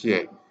used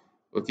here.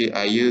 Okay,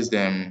 I used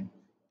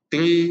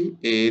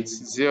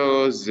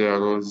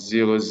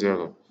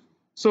 380000.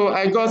 So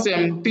I got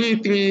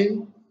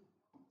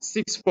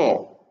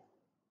 3364.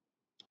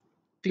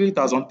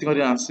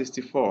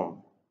 3364.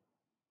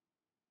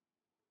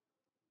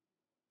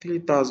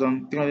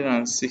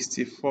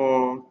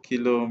 3364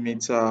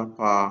 kilometer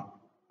per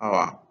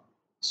hour.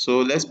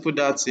 So let's put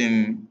that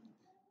in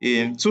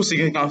two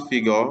significant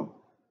figure,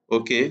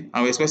 okay,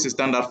 and we express in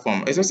standard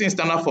form. Expressing in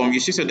standard form, you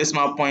shift your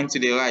decimal point to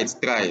the right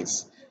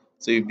thrice.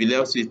 So you'll be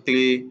left with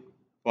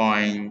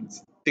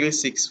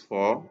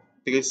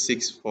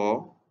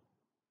 3.364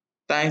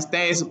 times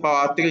 10 to the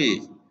power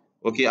 3.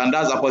 Okay, and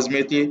that's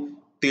approximately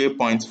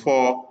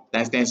 3.4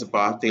 times 10 to the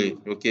power 3.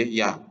 Okay,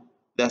 yeah,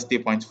 that's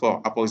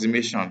 3.4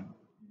 approximation.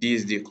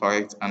 This is the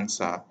correct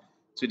answer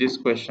to this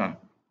question.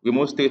 We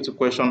move straight to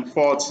question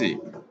 40.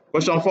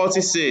 Question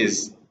 40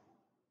 says,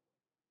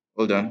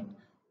 hold on.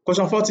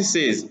 Question 40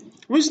 says,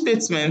 which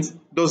statement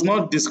does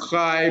not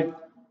describe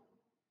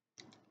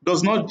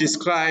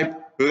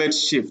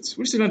redshift?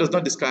 Which statement does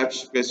not describe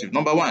redshift?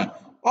 Number 1,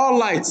 all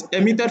light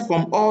emitted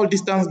from all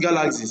distant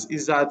galaxies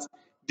is at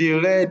the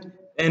red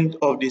end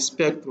of the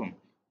spectrum.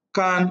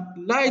 Can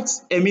light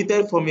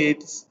emitted from a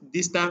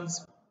distant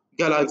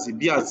galaxy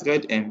be at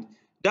red end?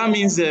 That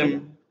means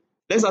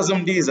let's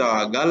assume this is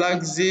our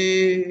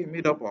galaxy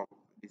made up of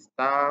the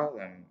stars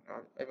and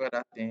every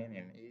other thing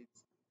in it.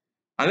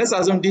 And let's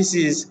assume this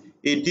is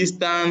a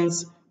distant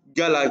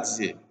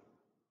galaxy.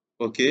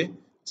 Okay,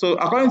 so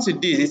according to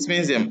this, it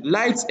means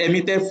light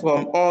emitted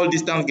from all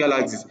distant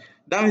galaxies.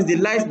 That means the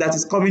light that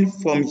is coming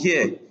from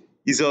here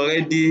is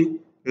already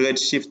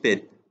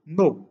redshifted.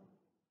 No,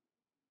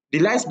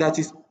 the light that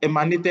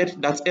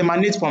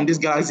emanates from this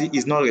galaxy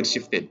is not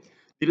redshifted.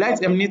 The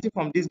light emanating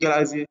from this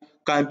galaxy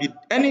can be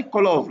any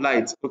color of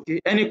light, okay,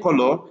 any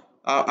color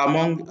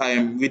among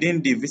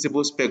within the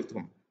visible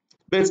spectrum.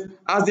 But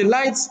as the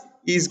light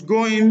is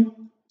going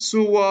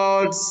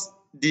towards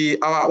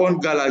our own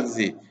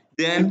galaxy,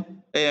 then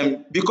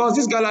because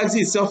this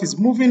galaxy itself is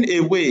moving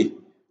away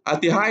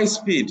at a high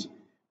speed,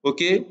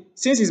 okay,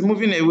 since it's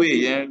moving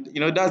away,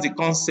 that's the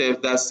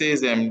concept that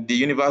says the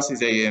universe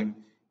is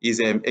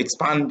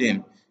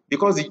expanding,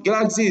 because the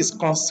galaxy is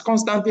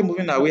constantly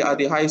moving away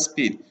at a high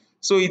speed.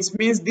 So it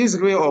means this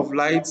ray of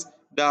light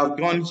that have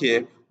gone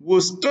here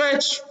will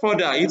stretch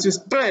further. It will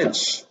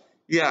stretch.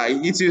 Yeah,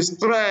 it will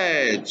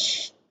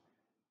stretch.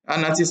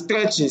 And as it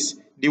stretches,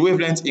 the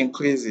wavelength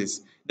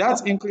increases.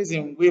 That increase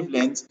in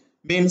wavelength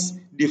means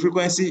the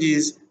frequency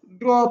is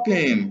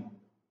dropping.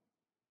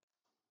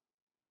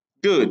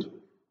 Good.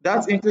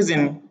 That increase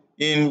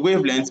in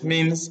wavelength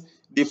means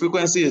the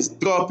frequency is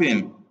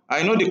dropping.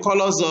 I know the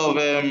colors of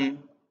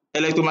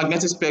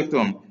electromagnetic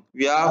spectrum.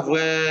 We have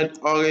red,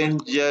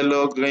 orange,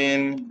 yellow,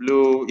 green,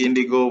 blue,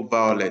 indigo,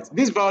 violet.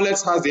 This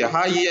violet has the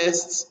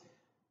highest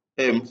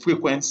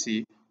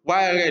frequency,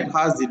 while red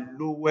has the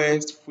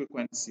lowest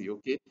frequency.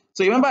 Okay,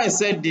 so remember I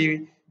said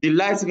the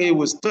light ray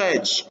will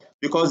stretch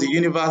because the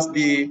universe,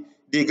 the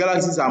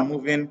galaxies are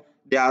moving.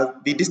 They are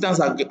the distance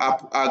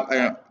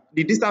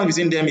the distance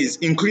between them is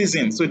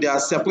increasing, so they are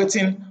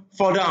separating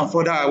further and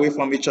further away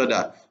from each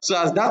other. So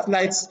as that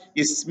light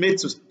is made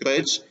to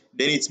stretch,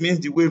 then it means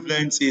the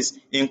wavelength is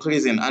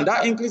increasing, and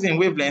that increase in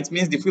wavelength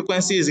means the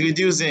frequency is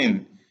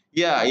reducing.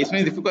 Yeah, it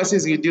means the frequency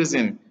is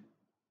reducing.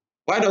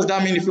 Why does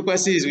that mean the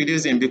frequency is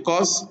reducing?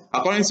 Because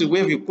according to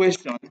wave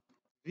equation,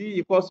 V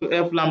equals to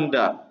F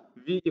lambda,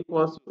 V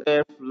equals to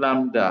F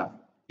lambda.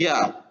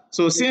 Yeah,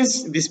 so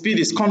since the speed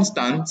is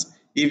constant,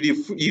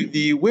 if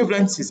the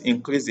wavelength is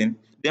increasing,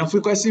 then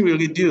frequency will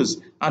reduce.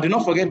 And do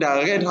not forget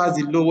that red has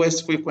the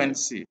lowest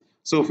frequency.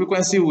 So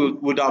frequency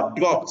would have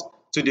dropped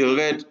to the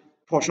red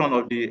portion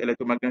of the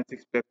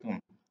electromagnetic spectrum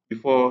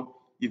before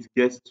it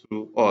gets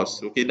to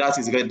us. Okay, that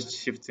is red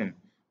shifting.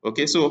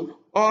 Okay, so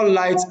all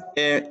light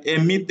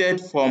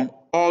emitted from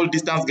all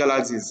distant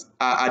galaxies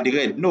are at the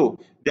red. No,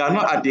 they are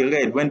not at the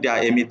red when they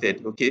are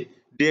emitted. Okay,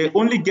 they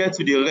only get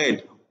to the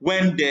red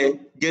when they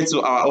get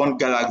to our own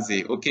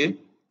galaxy. Okay,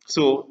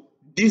 so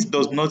this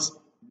does not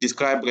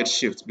describe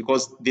redshift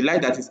because the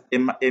light that is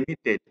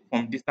emitted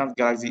from distant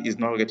galaxy is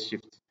not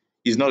redshift.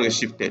 Is not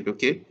redshifted.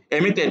 Okay,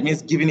 emitted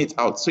means giving it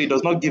out, so it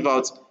does not give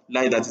out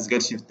light that is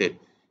redshifted.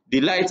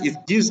 The light,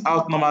 it gives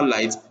out normal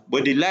light,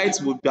 but the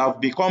light would have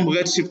become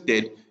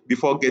redshifted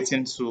before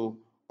getting to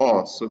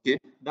us. Okay,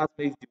 that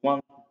makes the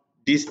one,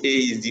 this A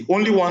is the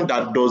only one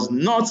that does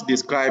not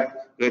describe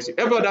redshift.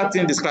 Every other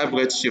thing describes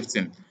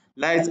redshifting.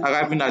 Light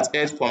arriving at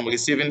Earth from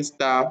receding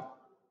star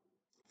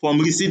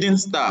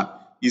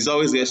is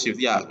always redshift.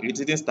 Yeah,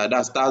 receding star,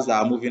 that stars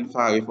that are moving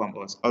far away from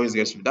us, always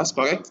redshift. That's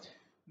correct.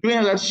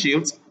 During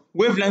redshift,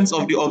 wavelength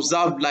of the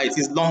observed light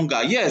is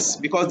longer. Yes,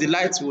 because the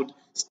light would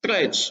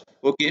stretch.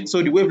 Okay,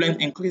 so the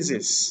wavelength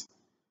increases.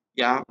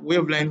 Yeah,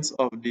 wavelength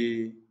of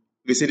the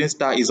receding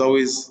star is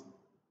always,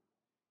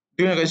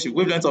 during redshift,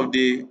 wavelength of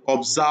the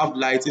observed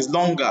light is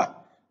longer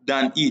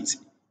than it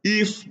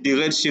if the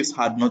redshift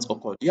had not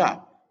occurred. Yeah,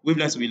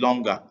 wavelength will be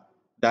longer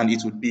than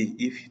it would be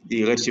if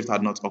the redshift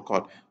had not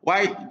occurred.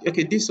 Why?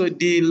 Okay, this, so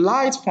the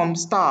light from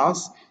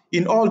stars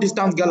in all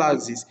distant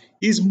galaxies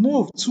is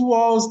moved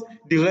towards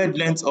the red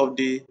length of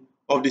the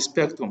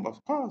spectrum.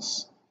 Of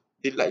course,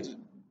 the light,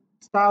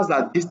 stars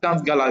are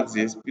distant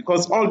galaxies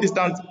because all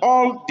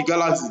the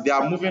galaxies, they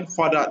are moving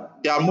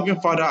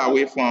further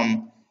away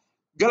from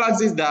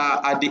galaxies that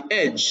are at the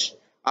edge,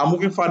 are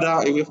moving further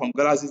away from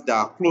galaxies that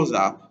are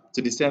closer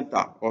to the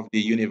center of the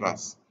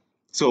universe.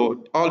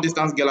 So all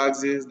distant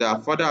galaxies that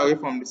are further away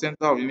from the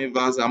center of the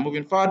universe are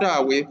moving further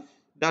away.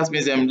 That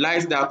means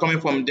lights that are coming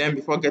from them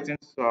before getting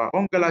to our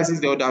own galaxies,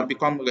 they would have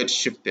become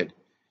redshifted.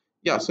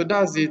 Yeah, so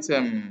that's it.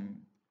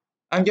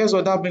 And guess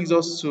what? That brings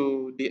us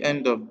to the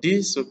end of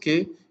this.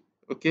 Okay,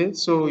 okay.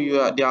 So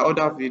there are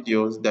other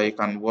videos that you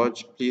can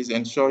watch. Please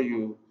ensure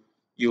you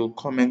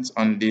comment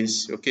on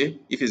this. Okay,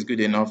 if it's good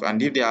enough,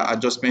 and if there are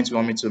adjustments you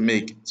want me to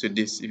make to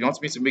this. If you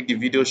want me to make the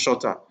video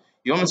shorter,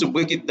 you want me to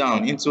break it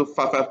down into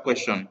five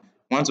questions,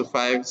 1 to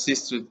 5,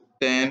 6 to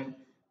 10,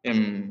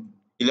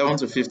 11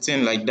 to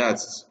 15, like that.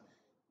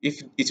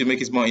 If it will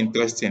make it more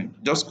interesting,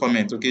 just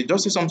comment. Okay,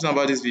 just say something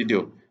about this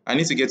video. I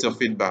need to get your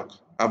feedback.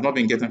 I've not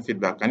been getting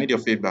feedback. I need your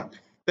feedback.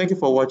 Thank you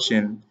for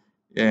watching.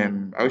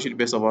 I wish you the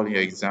best of all in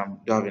your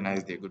exam. Do have a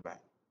nice day. Goodbye.